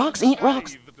through. Eat rocks, eat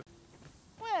rocks.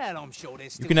 Well, I'm sure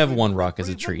there's You can have one rock as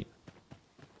a treat.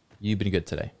 You've been good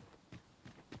today.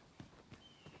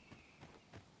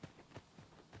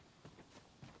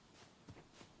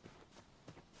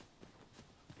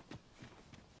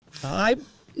 Hi.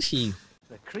 The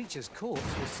creature's corpse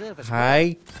will serve us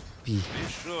Hi. Be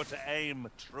sure to aim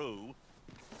true.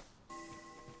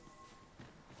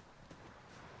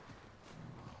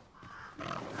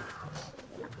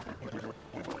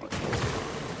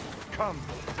 Come,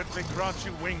 let me grant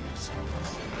you wings.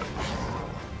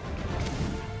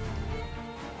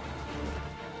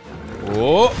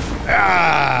 Oh!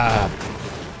 Ah!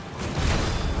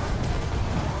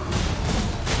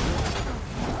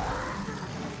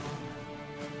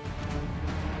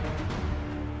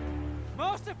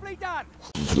 Masterfully done.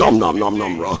 Nom nom nom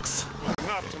nom rocks.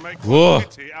 Enough to make Whoa.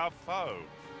 pity our foe.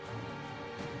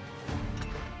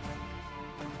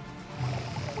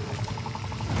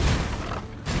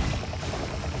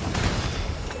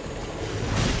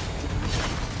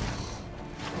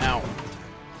 Ow.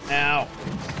 Ow.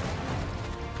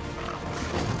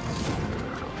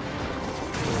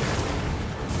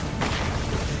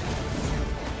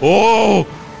 Oh!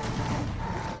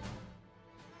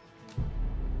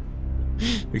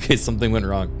 Okay, something went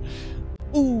wrong.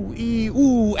 Ooh, ee,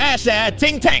 ooh, assa,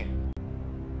 ting tang.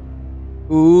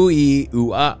 Ooh, ee,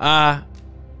 ooh, ah, ah.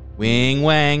 Wing,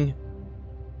 wang.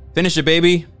 Finish it,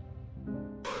 baby.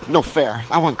 No fair.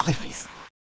 I want Cliffies.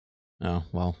 Oh,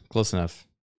 well, close enough.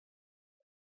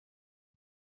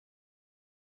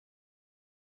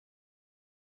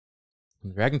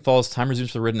 When the dragon falls, time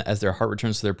resumes for the ridden as their heart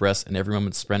returns to their breast, and every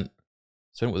moment spent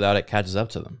without it catches up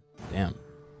to them. Damn.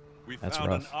 We That's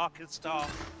found an rough. arched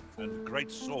staff and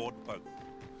great sword both.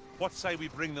 What say we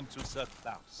bring them to Sir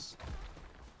Klaus?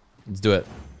 Let's do it.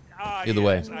 Either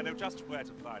way. I know just where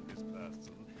to find this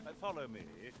person. Follow me.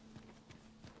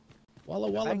 Walla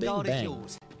walla bing bang.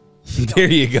 There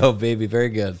you go, baby. Very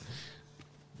good.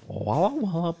 Walla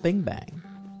walla bing bang.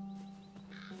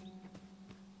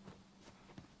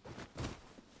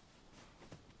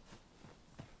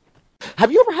 Have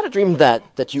you ever had a dream that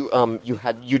you could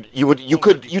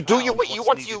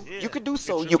do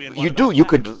so you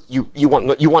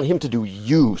want him to do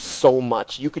you so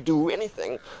much you could do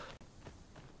anything?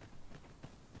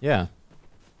 Yeah.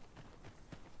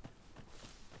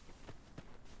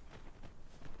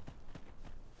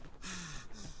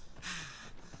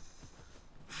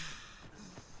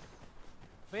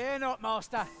 Fear not,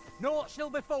 master. Naught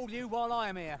shall befall you while I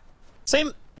am here.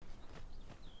 Same.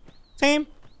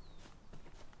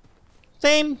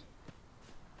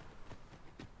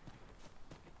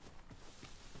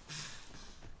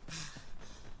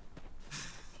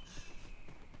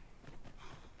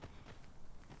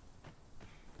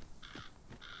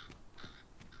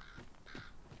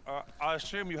 I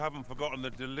assume you haven't forgotten the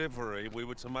delivery we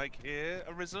were to make here,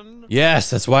 Arisen? Yes,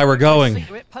 that's why we're going.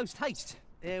 Secret post haste.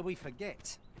 Ere we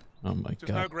forget. Oh my It's no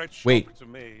god. great shock Wait. to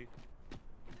me.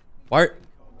 Why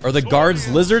are the guards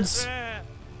lizards?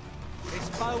 This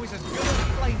bow is as good as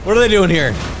flame. What are they doing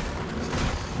here?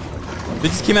 They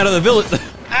just came out of the village.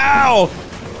 Ow!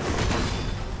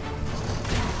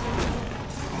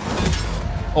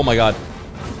 Oh my god.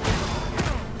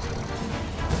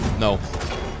 No.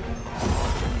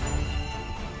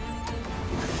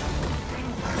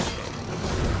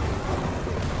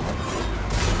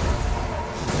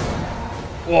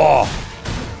 Whoa.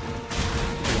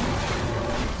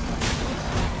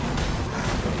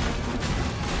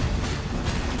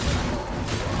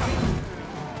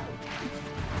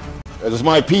 It is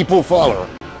my people, follower.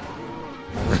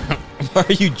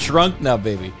 Are you drunk now,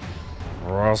 baby?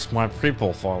 That's my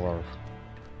people, follower.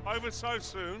 Over so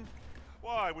soon?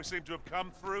 Why, we seem to have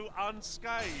come through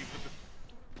unscathed.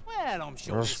 Well, I'm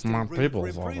sure That's there's still my room people,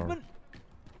 for father. improvement.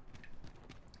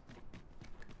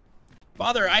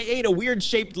 Father, I ate a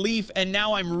weird-shaped leaf, and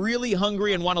now I'm really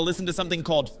hungry and want to listen to something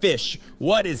called Fish.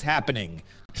 What is happening?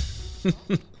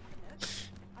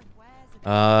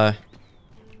 Well,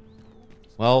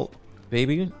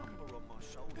 baby,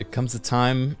 it comes a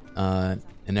time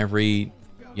in every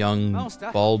young,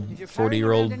 bald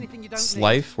 40-year-old's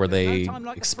life where they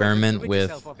experiment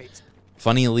with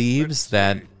funny leaves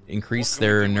that increase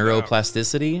their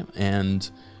neuroplasticity and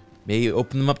may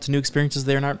open them up to new experiences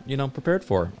they're not, prepared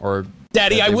for. Or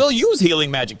Daddy, I will use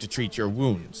healing magic to treat your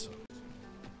wounds.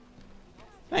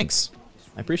 Thanks.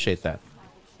 I appreciate that.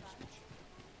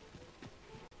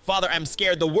 Father, I'm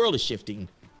scared the world is shifting.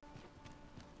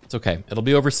 It's okay. It'll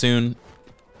be over soon.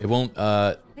 It won't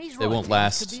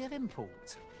last.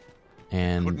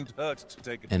 And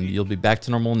you'll be back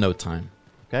to normal in no time.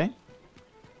 Okay?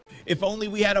 If only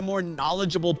we had a more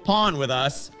knowledgeable pawn with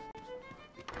us.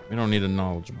 We don't need a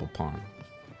knowledgeable pawn.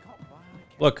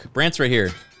 Look, Brant's right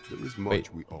here. There is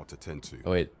much we ought to tend to.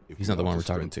 Oh wait, he's not the one we're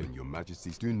talking to. Your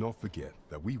Majesties, do not forget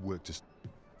that we work to.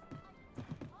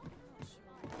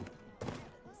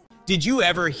 Did you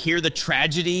ever hear the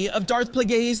tragedy of Darth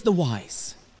Plagueis the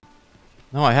Wise?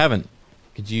 No, I haven't.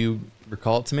 Could you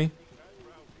recall it to me?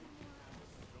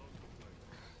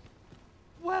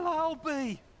 Well, I'll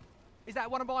be. Is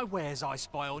that one of my wares I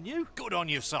spy on you? Good on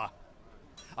you, sir.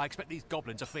 I expect these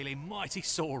goblins are feeling mighty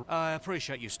sore. I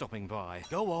appreciate you stopping by.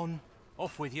 Go on.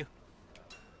 Off with you.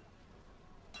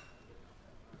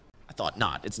 I thought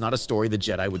not. It's not a story the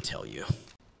Jedi would tell you.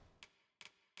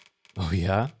 Oh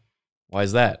yeah? Why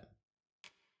is that?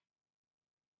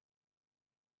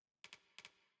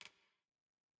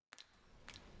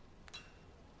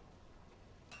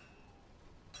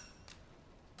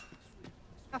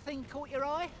 Nothing caught your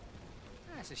eye?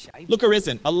 That's a shame. Look,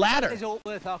 Arisen, a ladder. It's all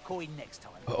worth our coin next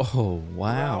time. Oh,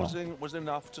 wow. Browsing was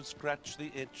enough to scratch the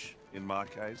itch, in my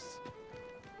case.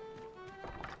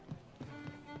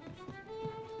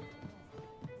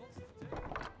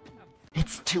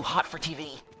 It's too hot for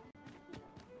TV.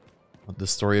 What, the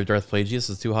story of Darth Plagueis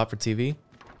is too hot for TV?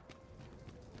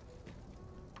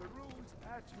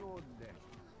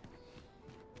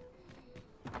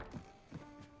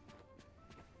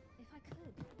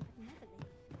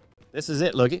 This is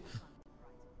it, Luggy.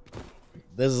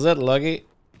 This is it, Luggy.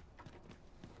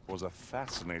 Was a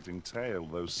fascinating tale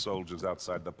those soldiers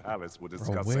outside the palace were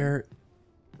discussing. Bro, where?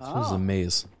 This was a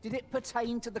maze. Did it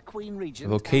pertain to the Queen Regent?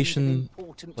 The vocation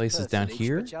place is down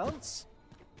here?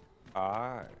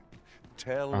 Aye.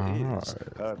 tell is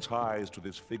her ties to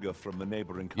this figure from the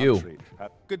neighboring You. country.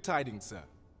 Good tidings, sir.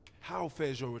 How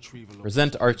fares your retrieval of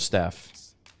Present Archstaff.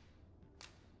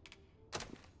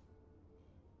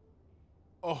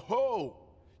 Oh,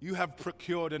 you have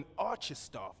procured an archer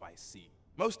staff, I see.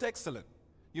 Most excellent.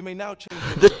 You may now change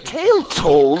your The tale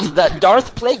told that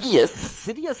Darth Plagueis,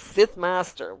 Sidious's Sith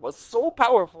Master, was so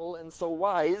powerful and so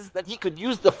wise that he could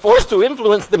use the Force to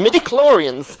influence the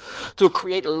midichlorians to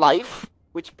create life,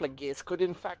 which Plagueis could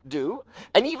in fact do,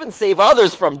 and even save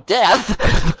others from death,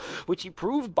 which he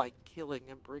proved by killing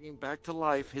and bringing back to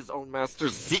life his own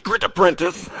master's secret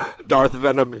apprentice, Darth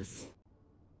Venomous.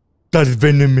 Darth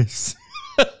Venomous.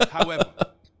 However,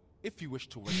 if you wish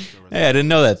to register as Hey, I didn't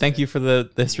know that. Thank you for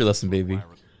the history lesson, baby.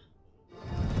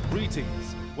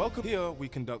 Greetings. Welcome. Here we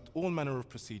conduct all manner of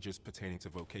procedures pertaining to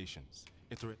vocations.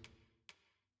 If there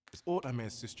is aught I may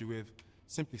assist you with,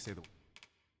 simply say the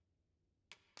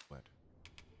word.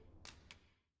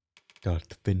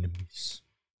 Darth Venomous.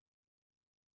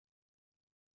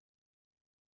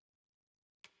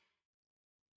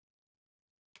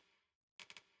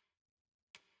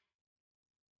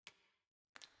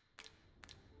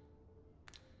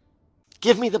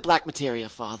 Give me the black materia,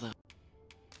 Father.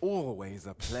 Always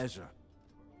a pleasure.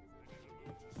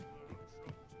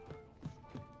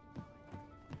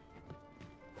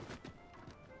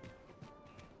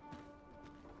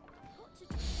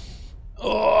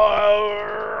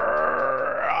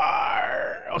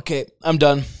 Okay, I'm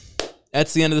done.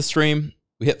 That's the end of the stream.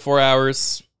 We hit 4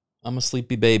 hours. I'm a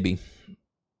sleepy baby.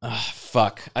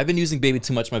 Fuck. I've been using baby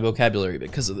too much in my vocabulary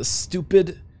because of this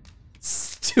stupid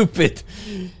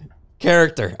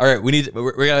character. All right, we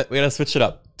gotta switch it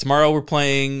up. Tomorrow we're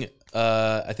playing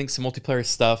I think some multiplayer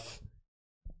stuff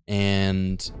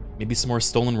and maybe some more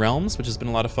Stolen Realms, which has been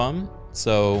a lot of fun.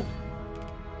 So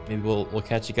maybe we'll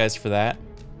catch you guys for that.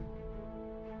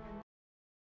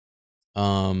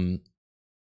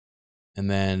 And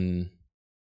then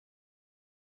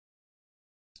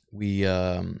we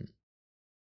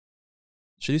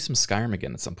should do some Skyrim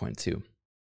again at some point too.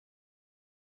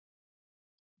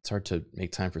 It's hard to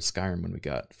make time for Skyrim when we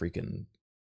got freaking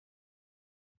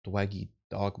Dwaggy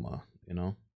Dogma, you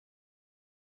know?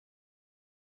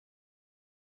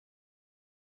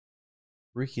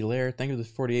 Ricky Lair, thank you for the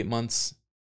 48 months.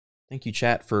 Thank you,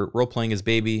 chat, for role-playing as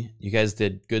baby. You guys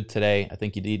did good today. I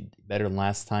think you did better than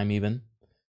last time even.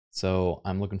 So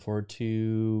I'm looking forward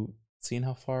to seeing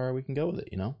how far we can go with it,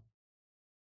 you know?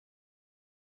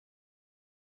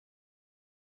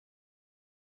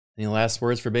 Any last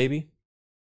words for baby?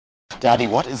 Daddy,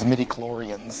 what is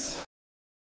midichlorians?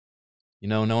 You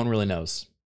know, no one really knows.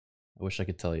 I wish I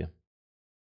could tell you. Can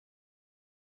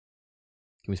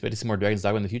we expect to see more Dragon's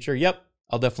Dogma in the future? Yep,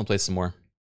 I'll definitely play some more.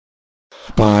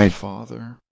 Bye,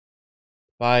 Father.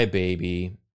 Bye,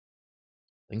 baby.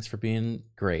 Thanks for being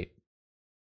great.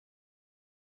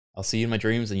 I'll see you in my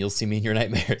dreams and you'll see me in your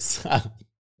nightmares.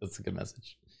 That's a good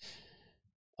message.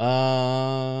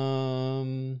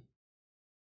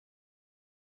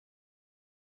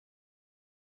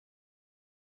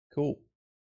 Cool.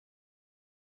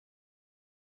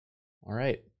 All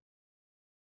right.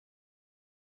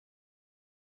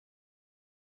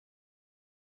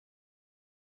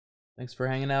 Thanks for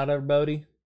hanging out, everybody.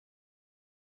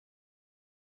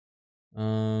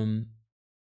 And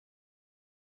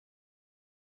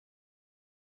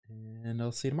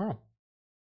I'll see you tomorrow.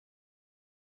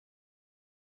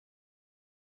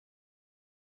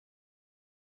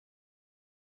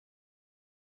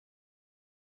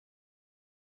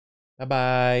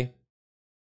 Bye-bye.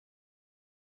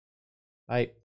 Bye.